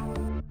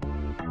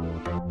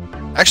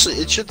 Actually,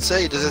 it should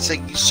say, does it say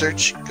you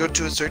search, go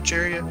to a search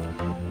area?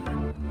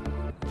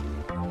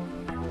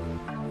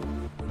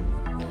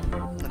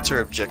 That's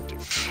our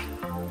objective.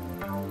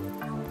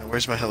 Now,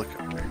 where's my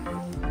helicopter?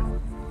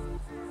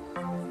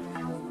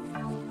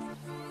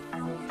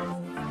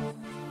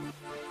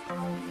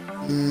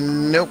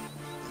 Nope.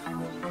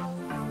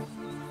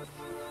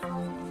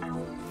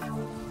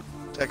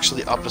 It's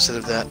actually opposite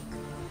of that.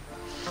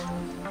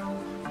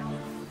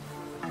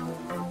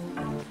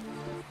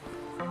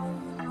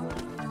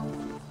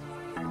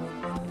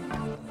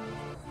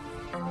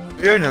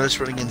 You already notice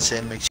running in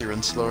sand makes you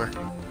run slower.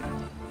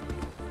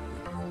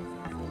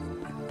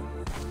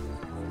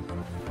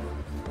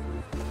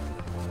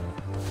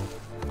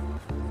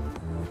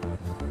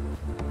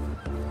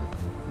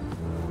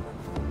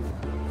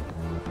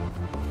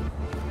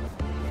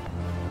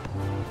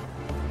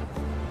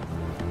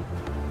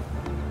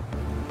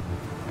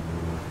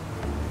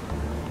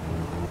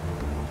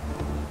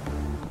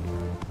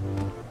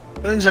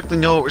 I don't exactly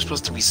know what we're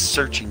supposed to be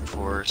searching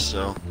for,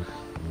 so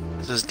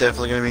this is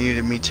definitely going to be new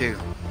to me too.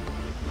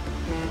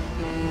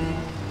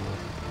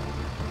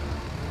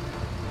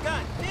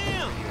 God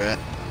damn! Where you at?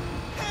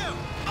 Hell!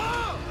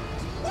 Oh!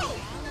 Whoa!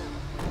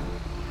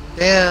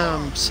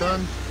 Damn,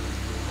 son.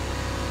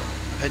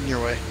 Heading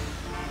your way.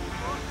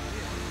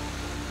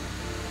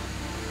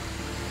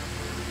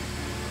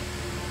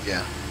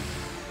 Yeah.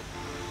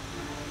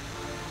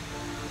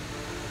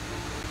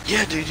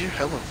 Yeah, dude, you're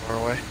hella far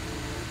away.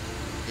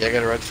 Yeah, I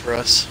got a ride for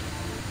us.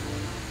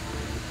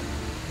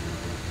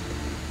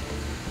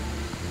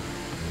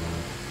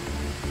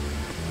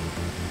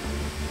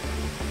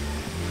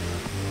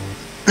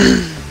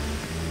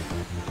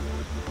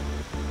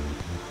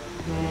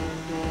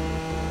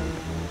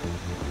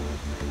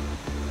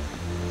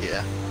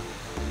 Yeah.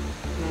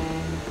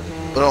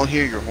 But I don't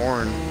hear your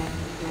horn.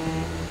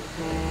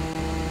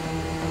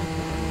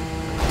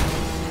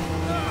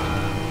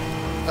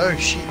 Oh,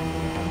 shit.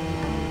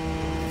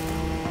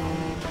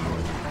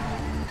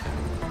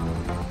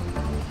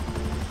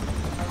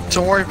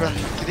 Don't worry about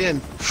it. Get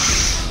in.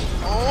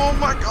 Oh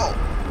my god.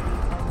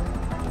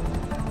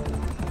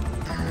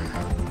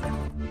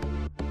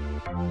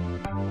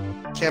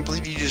 Can't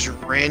believe you just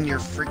ran your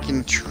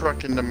freaking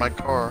truck into my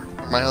car,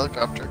 or my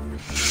helicopter.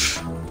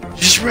 You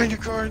just ran your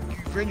car, you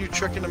ran your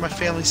truck into my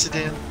family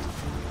sedan.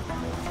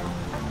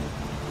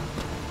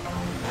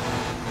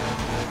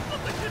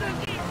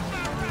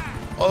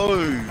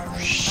 Oh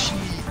shit.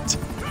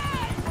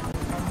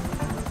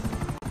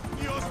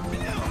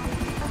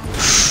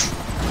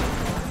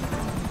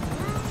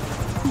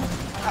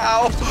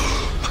 Ow!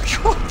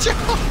 Watch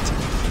out!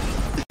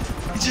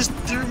 He just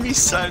threw me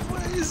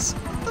sideways.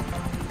 What the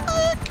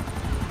fuck?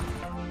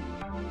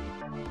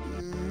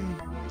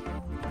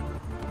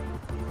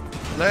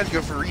 And I had to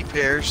go for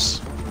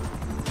repairs.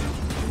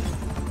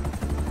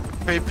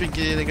 Hey,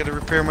 Pinky, I gotta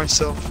repair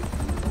myself.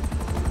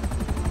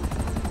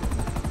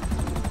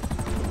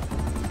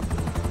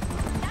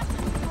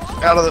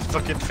 Out of the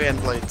fucking fan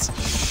blades.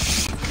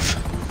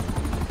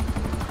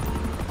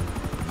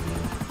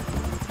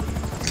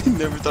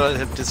 Never thought I'd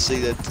have to say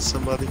that to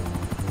somebody.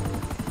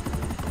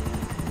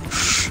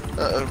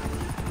 Uh-oh.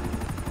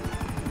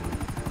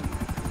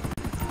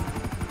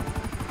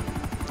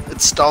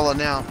 It's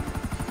stalling out.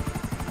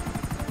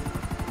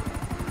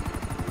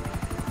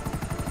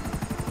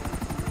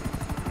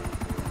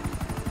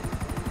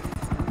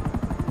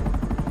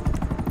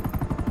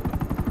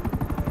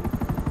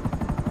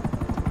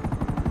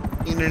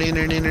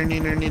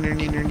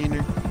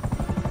 Neener.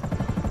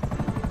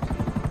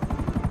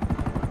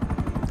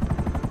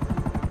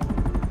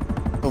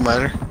 Don't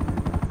matter.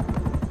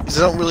 Because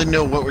I don't really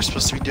know what we're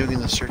supposed to be doing in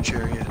the search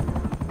area.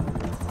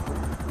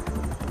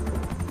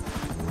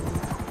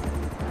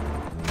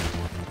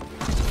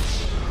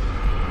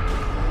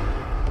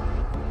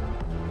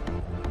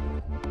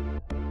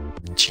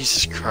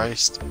 Jesus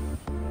Christ.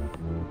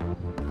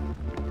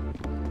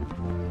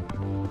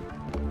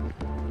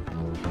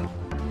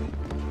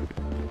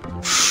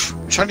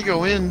 I'm trying to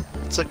go in.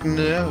 It's like,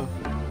 no.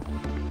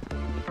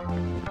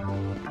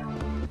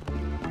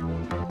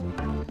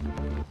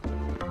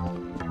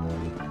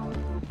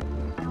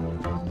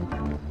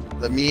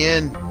 Let me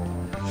in.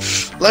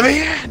 Let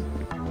me in!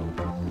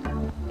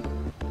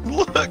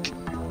 Look!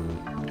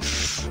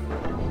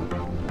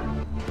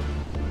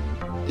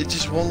 It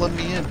just won't let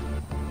me in.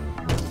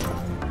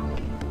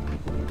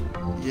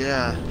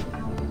 Yeah.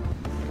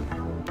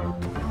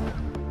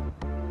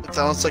 It's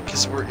almost like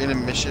because we're in a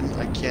mission,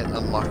 I can't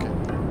unlock it.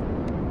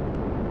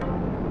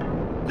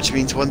 Which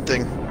means one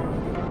thing.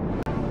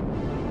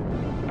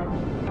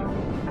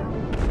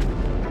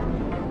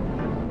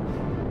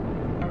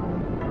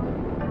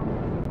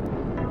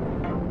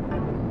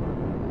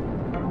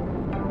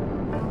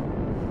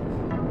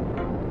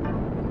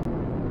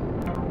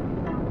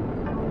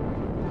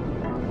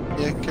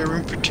 Yeah, got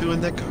room for two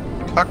in that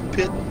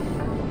cockpit.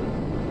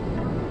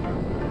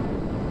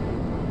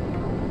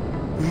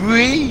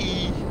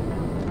 Whee!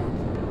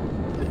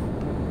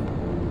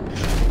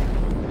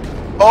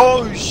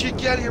 Oh shit,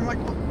 get out of here,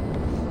 Michael!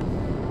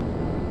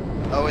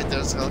 Oh wait,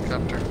 there's a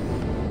helicopter.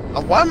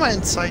 Why am I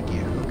inside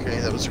you? Okay,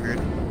 that was weird.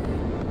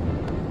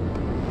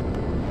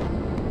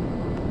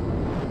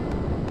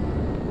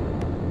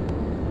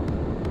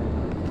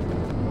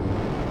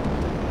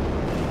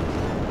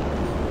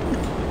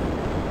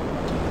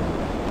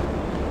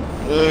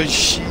 Oh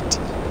shit.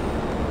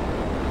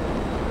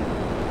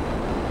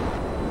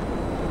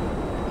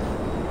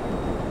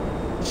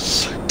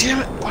 Damn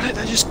it, why did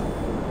I just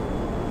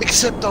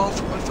accept all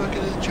for my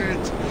fucking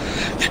insurance?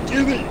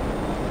 Damn it.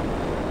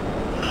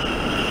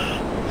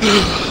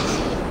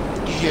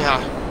 Yeah.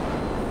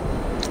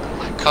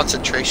 My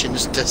concentration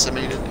is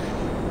decimated.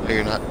 No,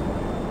 you're not.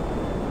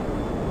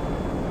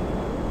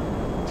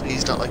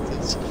 Please not like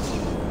this.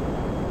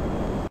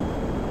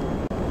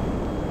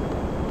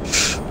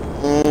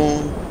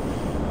 Oh.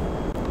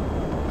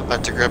 I'm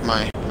about to grab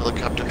my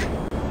helicopter.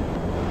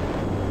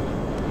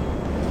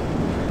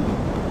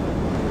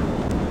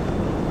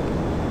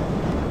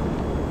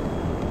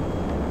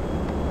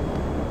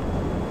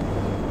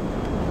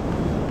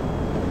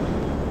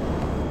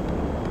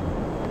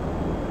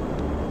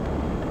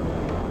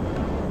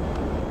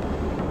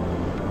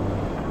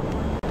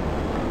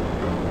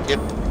 Yep.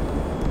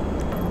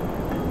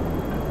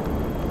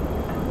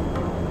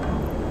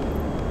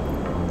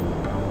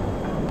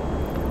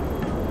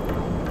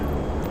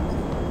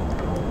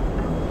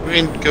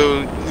 We're gonna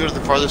go, you go to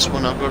the farthest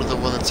one, I'll go to the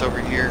one that's over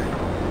here.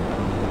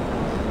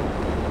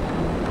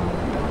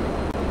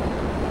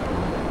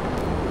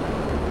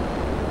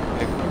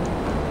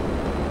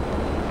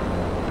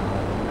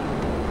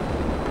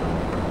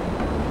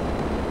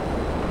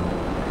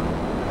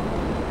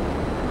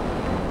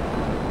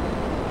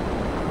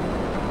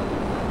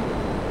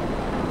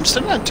 I'm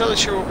still not entirely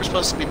sure what we're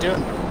supposed to be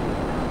doing.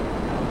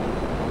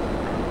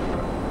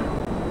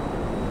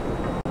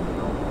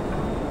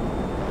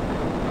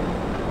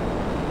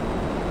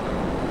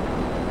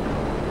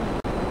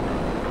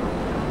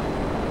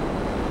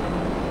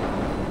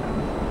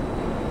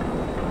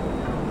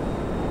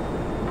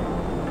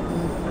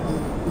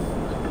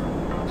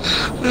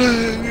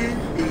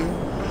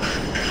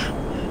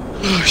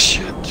 Oh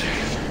shit.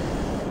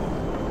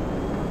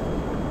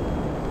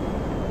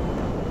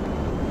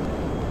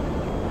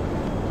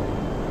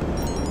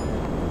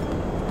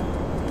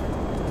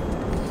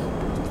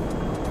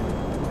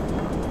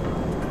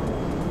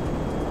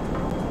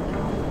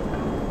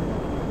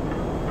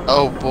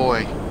 Oh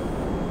boy.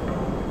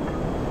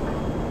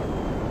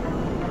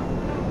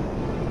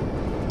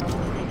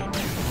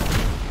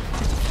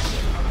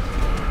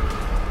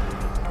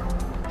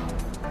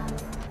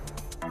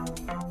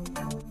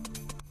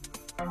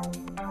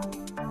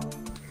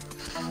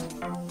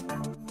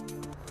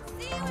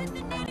 See you in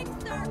the knitting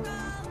circle!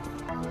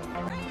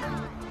 Right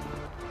on!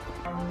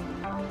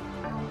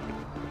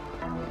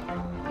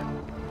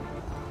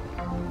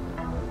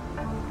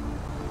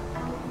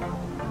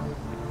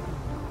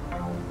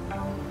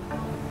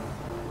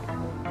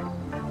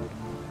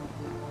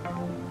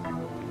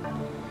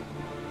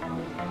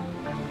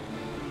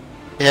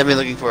 They have me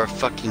looking for a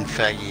fucking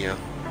faggio.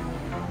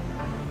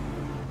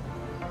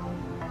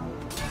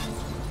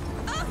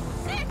 Oh,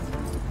 shit!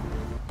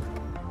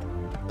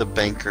 The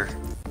banker.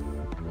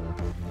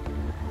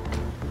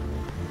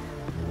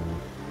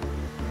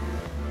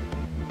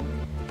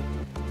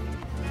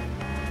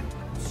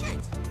 Shit!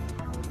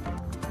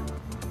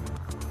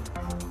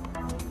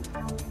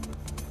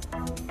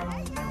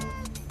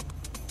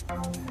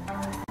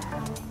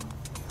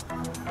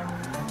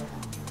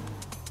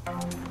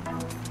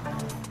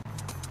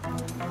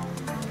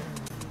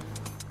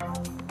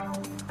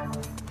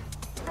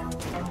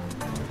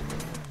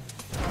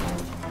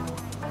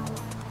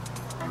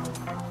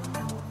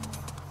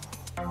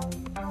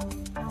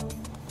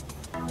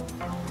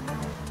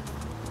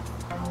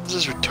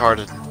 This is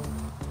retarded.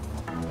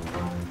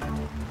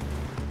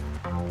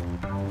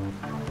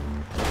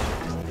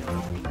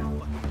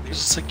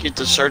 It's like you have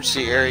to search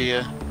the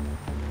area.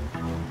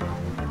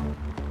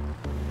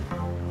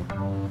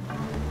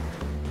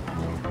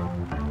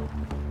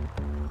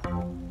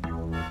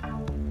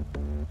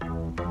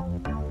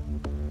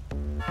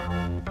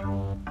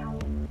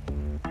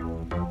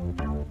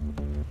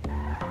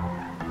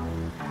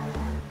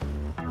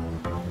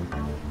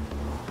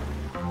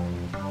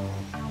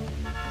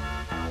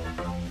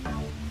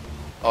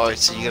 Oh,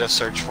 so you gotta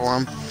search for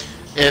them.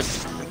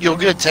 If You'll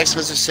get a text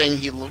message saying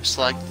he looks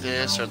like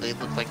this or they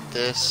look like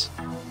this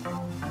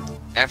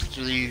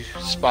after you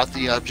spot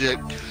the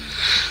object.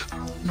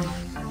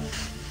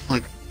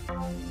 Like,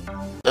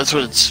 that's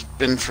what it's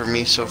been for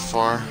me so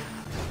far.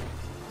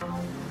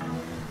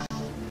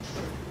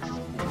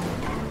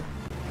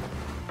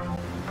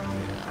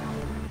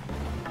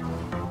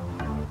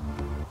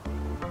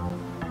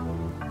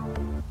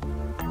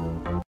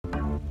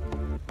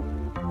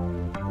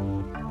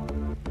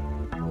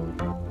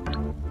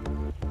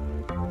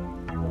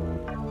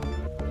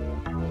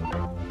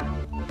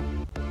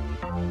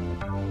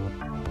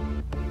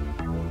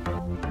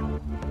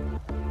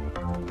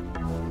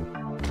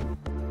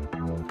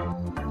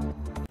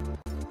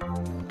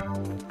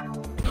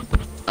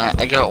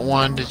 I got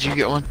one. Did you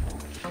get one?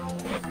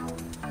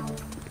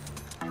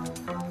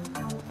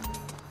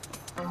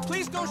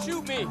 Please don't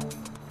shoot me.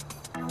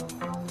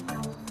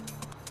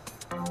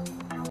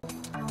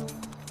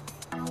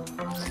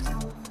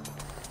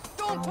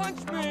 Don't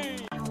punch me.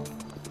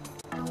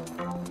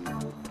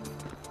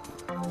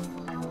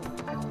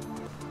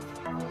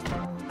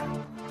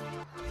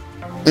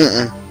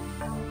 Mm-mm.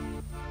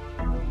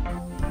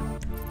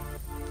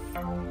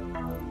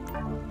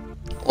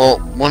 Well,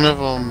 one of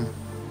them...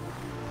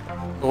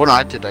 The one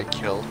I did, I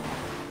killed.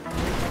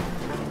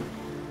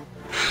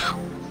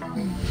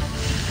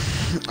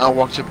 I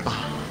walked up...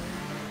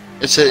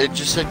 It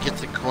just said get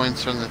the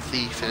coins from the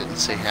thief. It didn't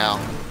say how.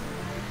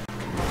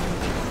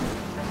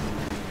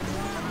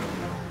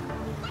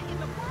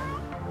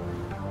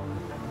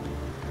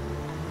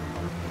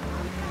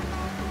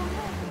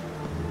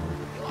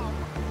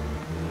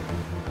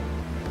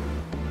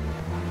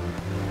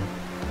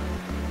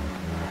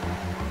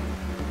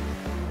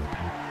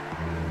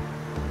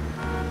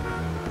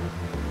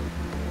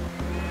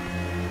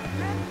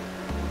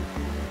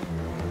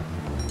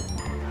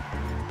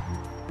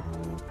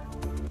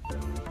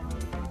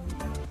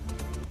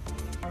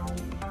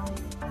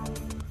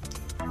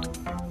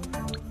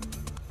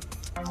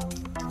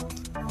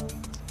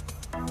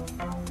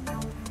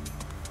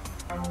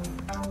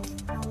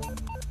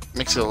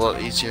 Makes it a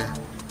lot easier.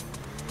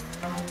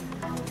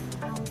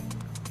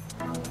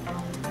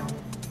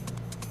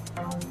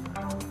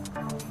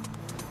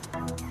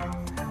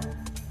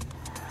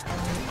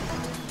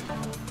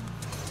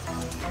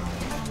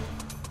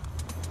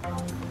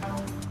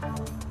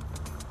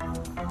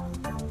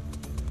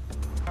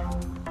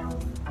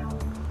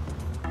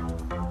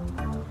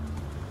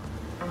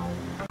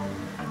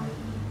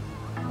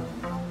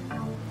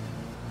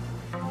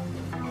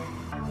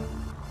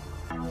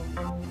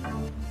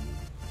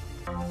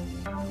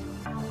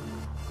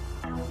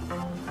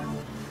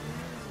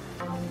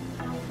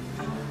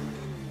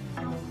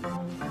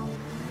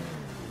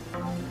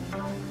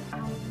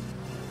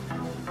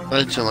 I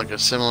mentioned like a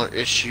similar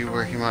issue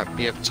where he might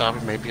be up top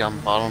and maybe on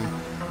bottom.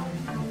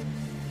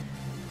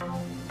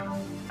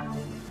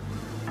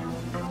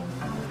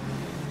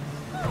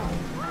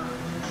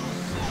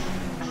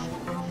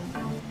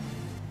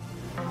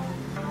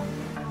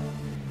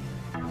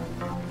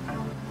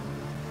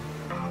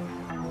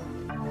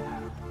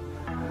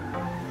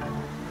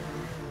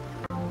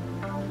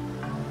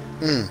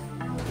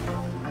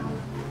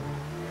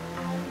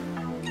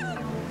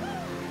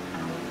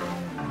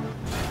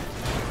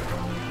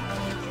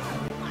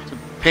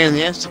 Pain in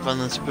the ass to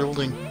find this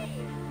building.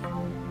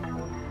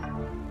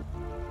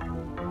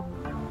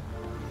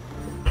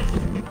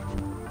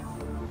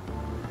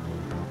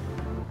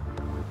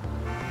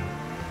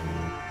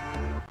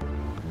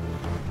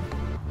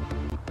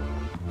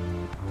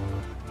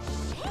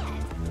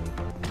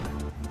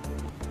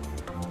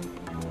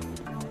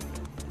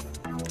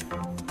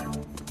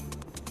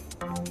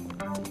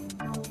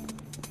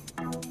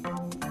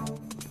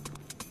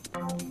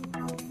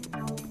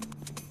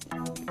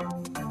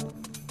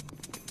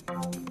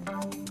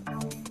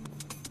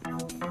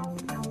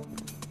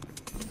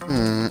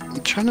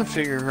 I'm trying to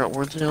figure out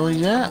where the hell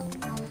he's at.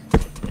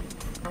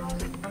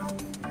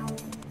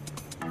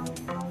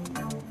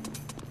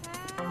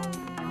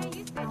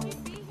 You said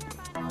you'd be here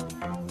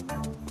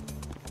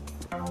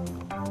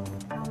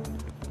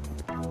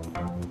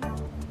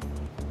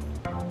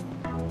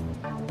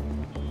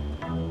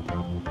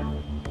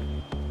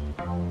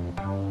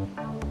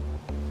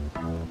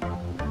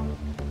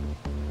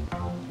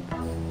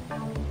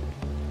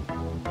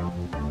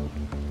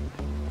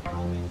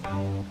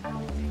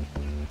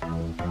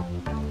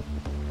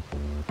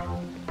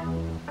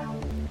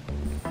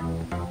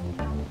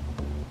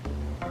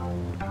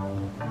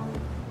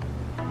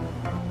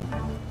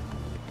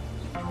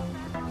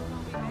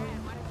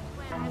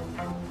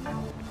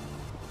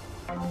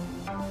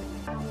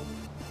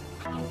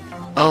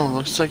Oh,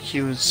 looks like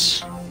he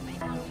was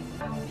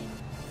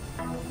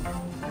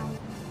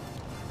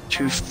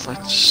two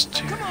flights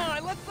too. Come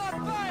on, let's not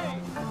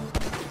fight.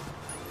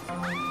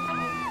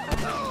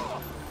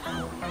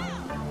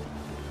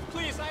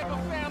 Please, I have a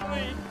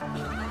family.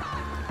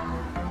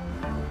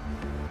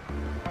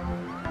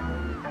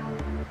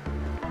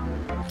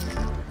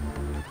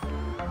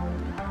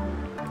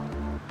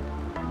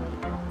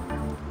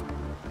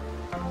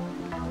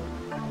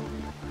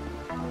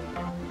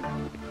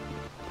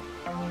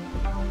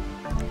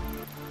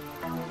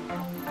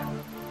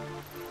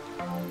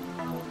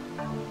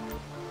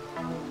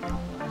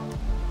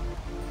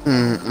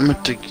 I'm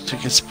gonna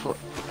take a spot,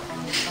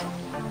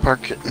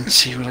 park it, and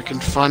see what I can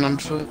find on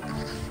foot.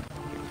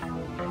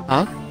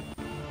 Huh?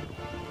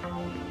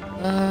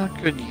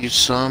 Could use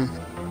some.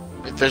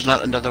 If there's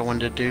not another one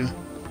to do.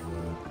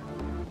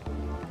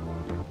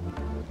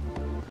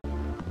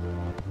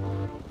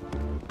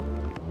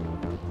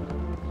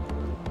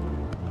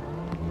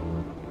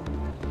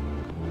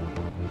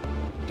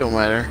 Don't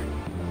matter.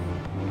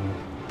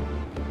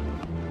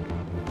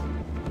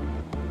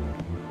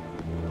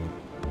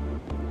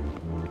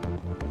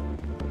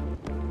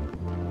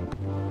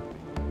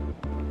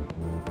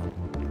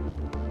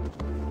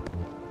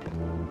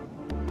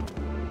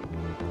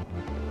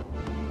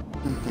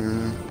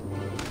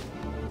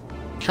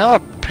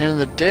 Kind of a pain in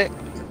the dick.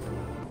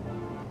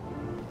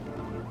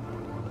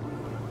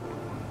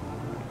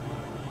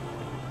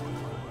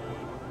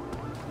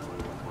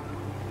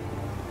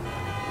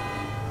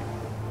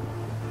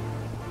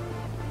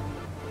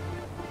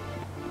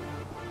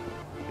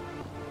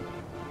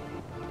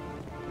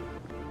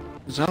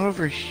 Is that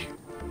over here?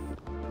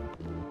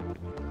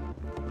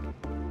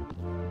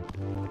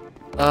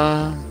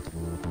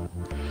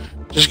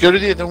 Just go to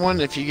the other one.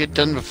 If you get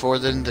done before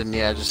then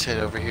yeah, just head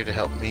over here to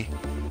help me.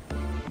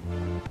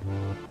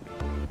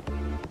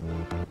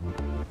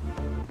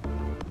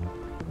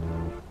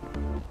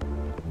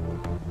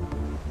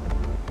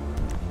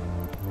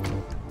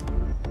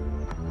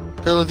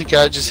 Apparently the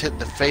guy just hit in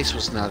the face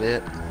was not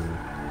it.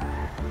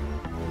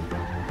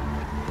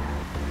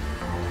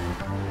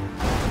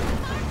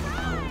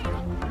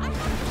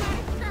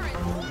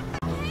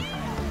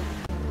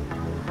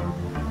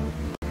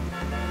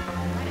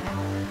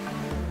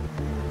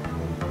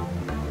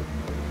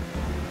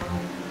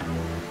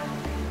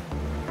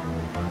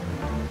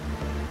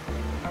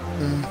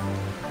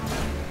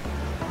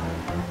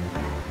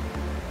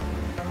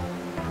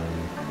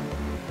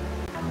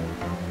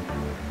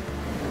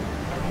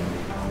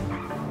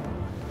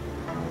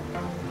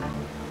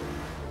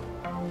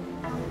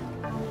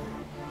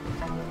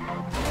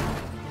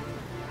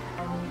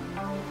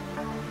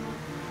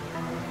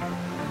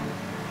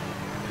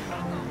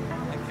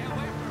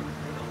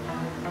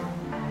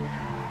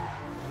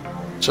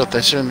 So if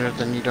they surrender,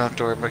 then you don't have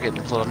to worry about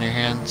getting blood on your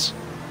hands.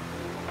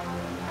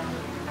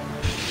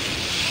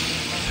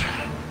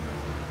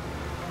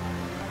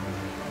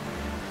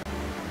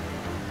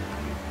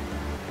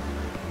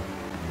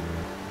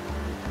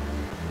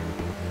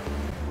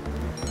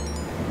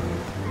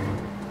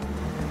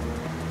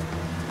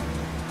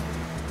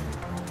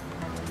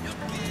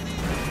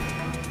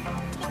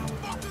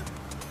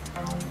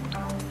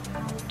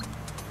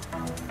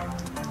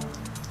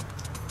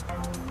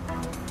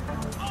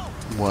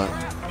 What?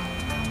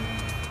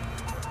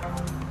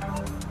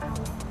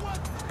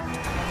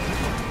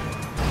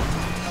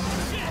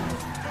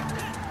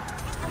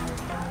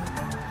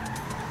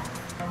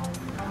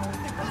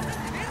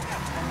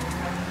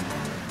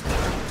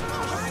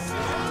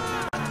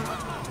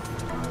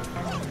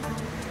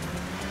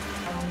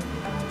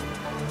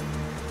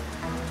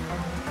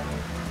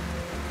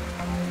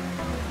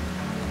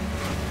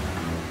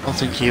 I don't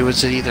think he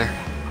was it either.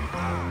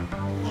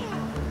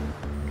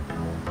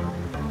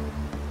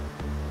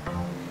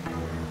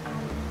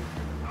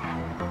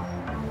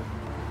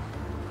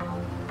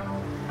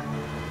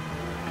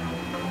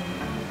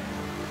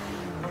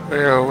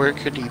 Where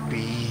could he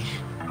be?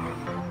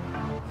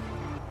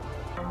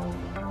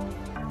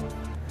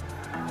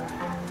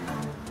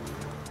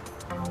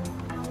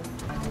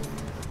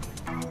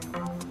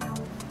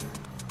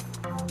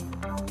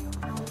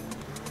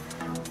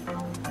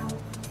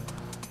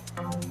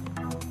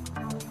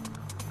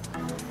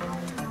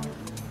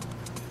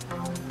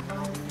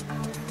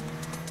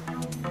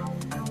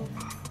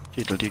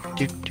 Diddle doo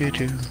doo doo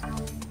doo.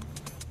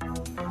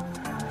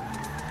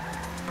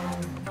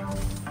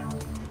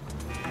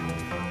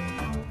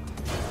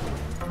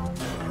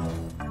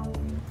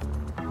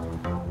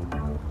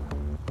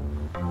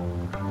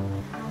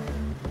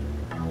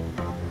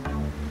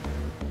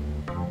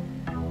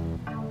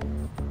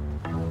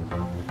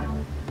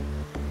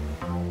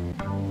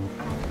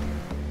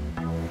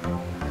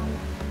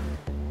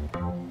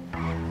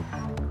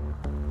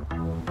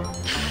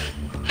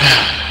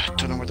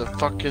 Don't know where the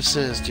fuck this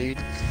is, dude.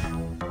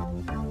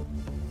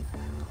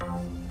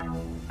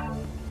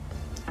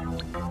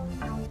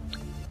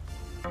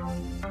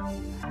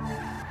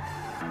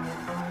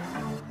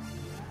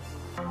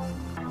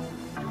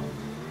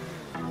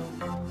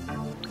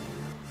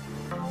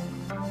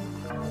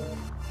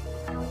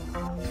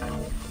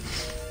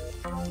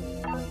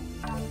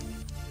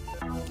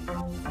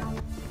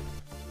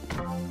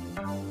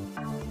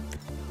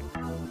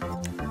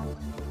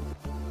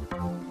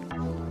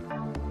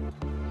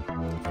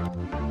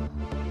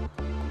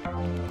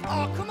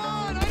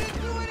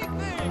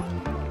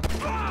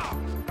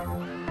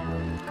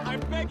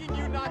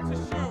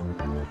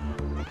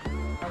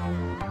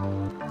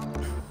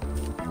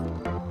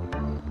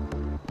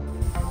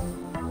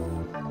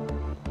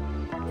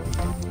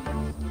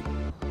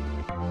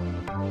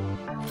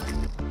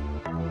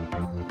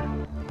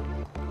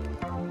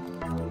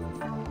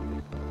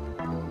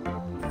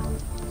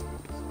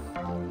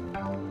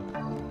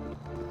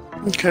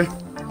 Okay.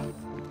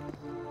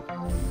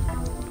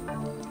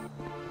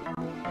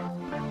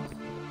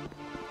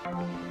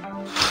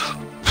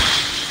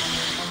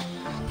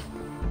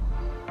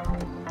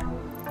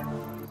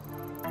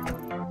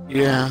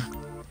 Yeah.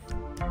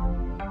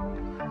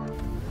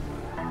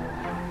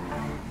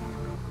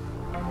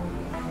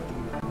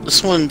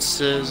 This one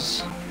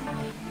says,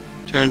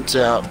 turns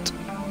out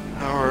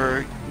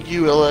our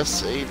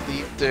ULSA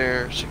leave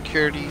their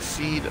security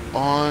feed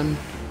on.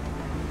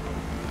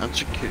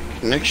 Unsecure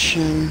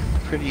connection,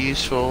 pretty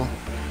useful.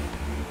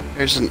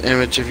 Here's an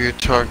image of your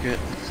target.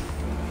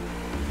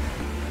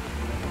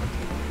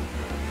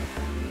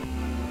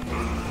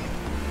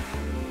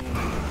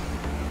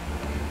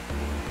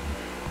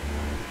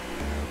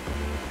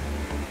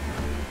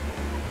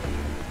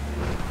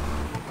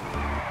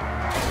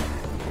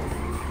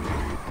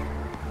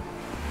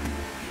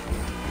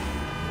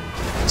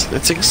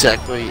 That's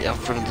exactly out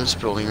front of this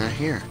building right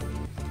here.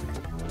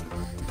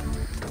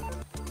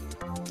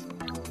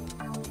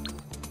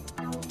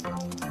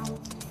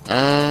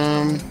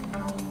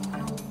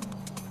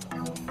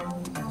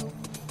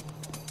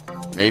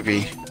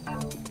 Maybe.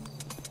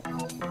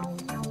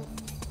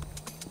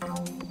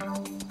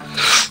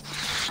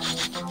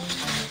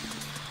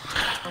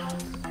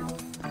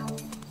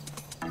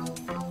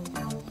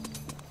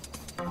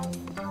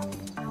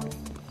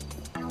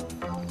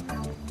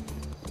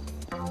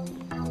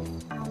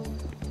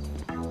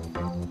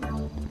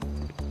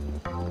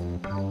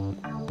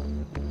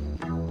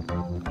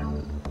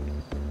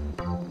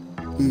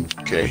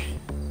 Okay.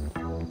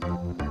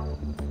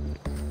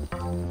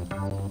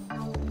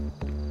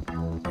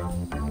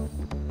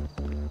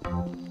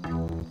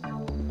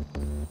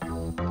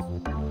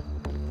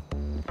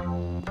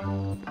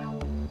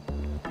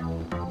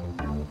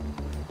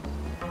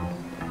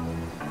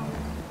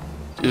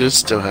 Dude, I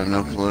still have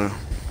no clue.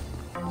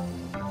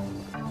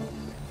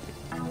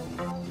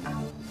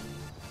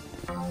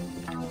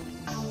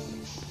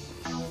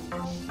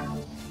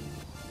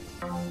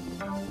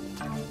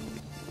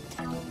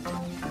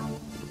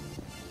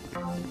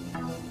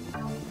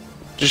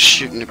 Just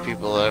shooting at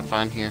people that I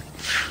find here.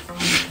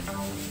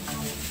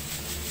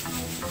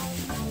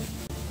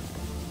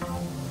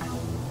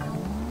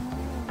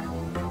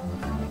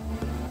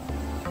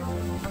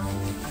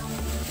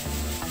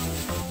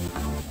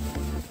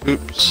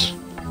 Oops.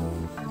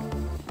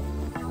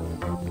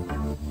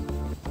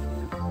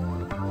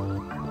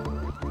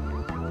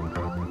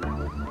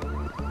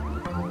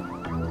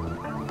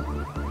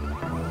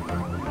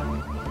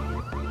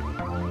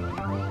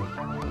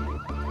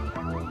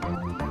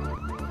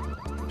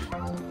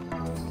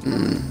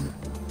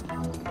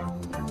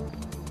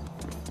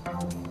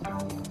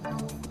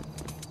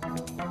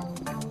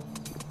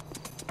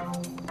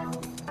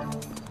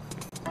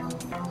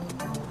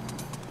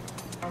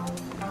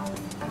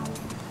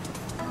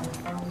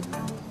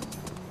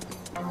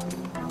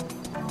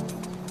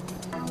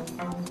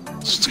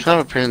 It's kind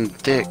of a pain in the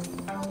dick.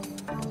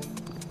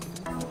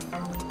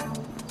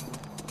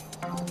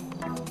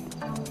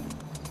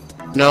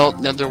 No,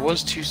 now there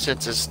was 2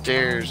 sets of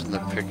stairs in the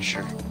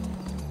picture.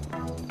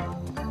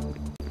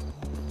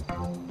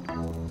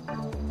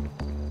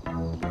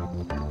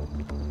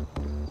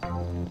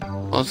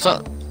 Well, it's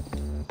not.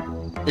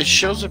 It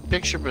shows a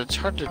picture, but it's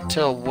hard to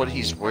tell what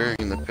he's wearing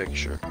in the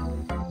picture.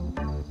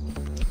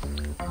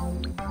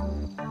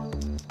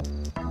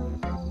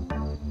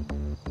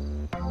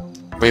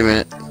 Wait a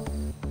minute.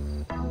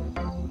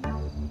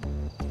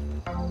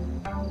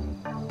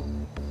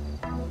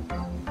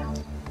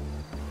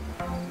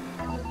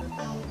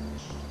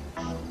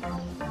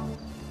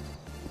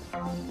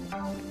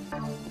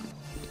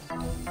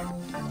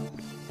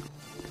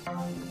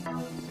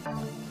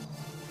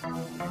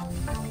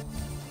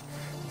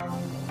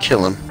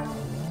 Kill him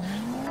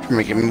for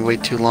making me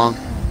wait too long.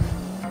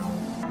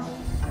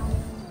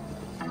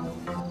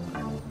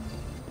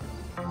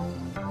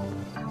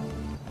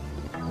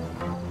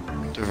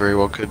 There very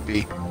well could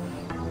be.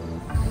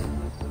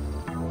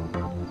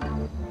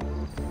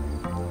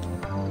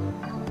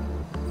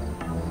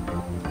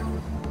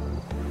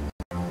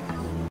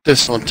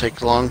 This won't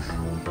take long.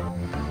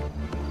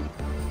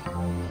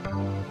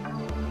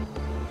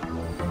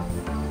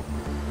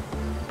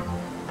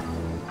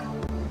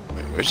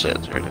 Wait, where's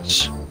that? There it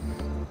is.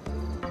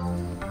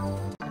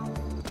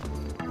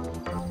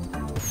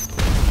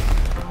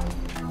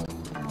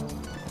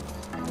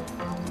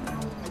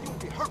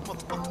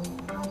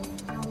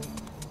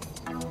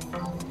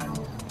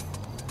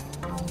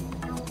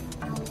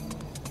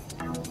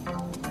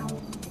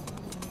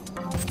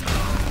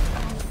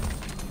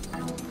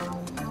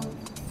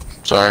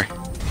 Sorry.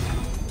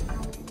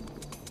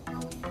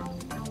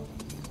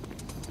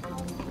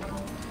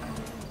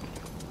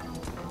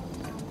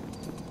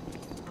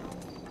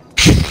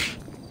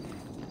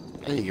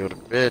 I need to go to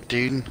bed,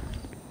 dude.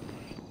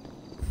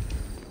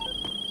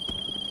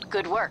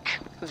 Good work.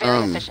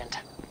 Very efficient.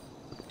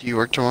 Do you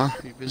work tomorrow?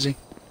 Are you busy?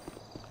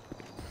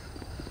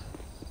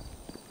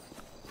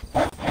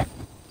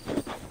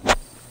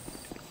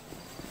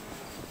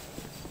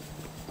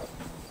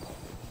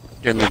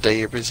 During the day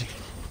you're busy?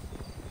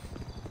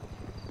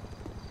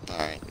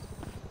 Alright.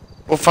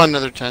 We'll find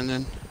another time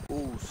then.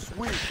 Ooh,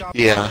 sweet.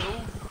 Yeah.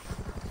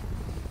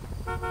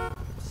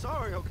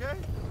 Sorry, okay?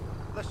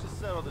 Let's just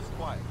settle this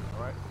quiet,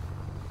 alright?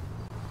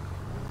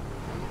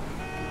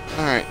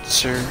 Alright,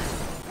 sir.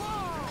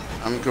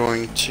 I'm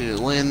going to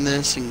land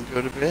this and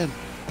go to bed.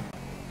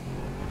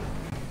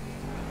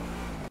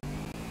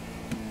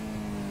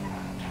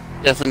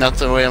 Definitely not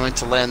the way I meant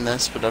to land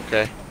this, but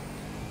okay.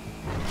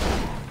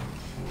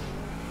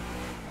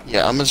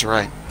 Yeah, Emma's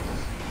right.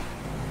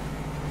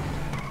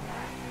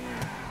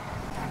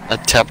 I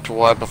tapped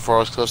Y before I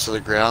was close to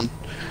the ground,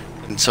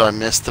 and so I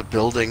missed the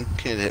building,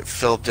 and it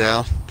fell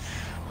down.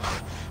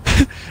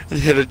 It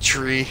hit a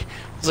tree.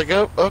 I was like,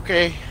 oh,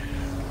 okay.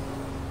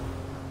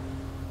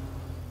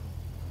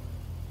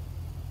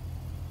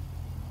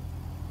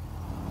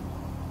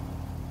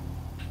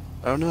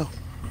 Oh no.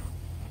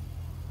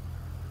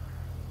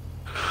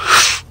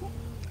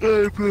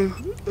 I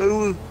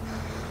will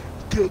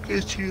talk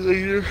to you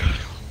later.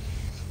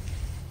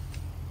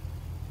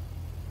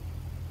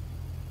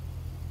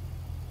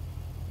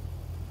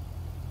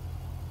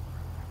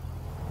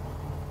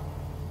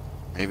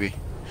 Maybe.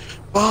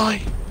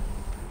 Bye.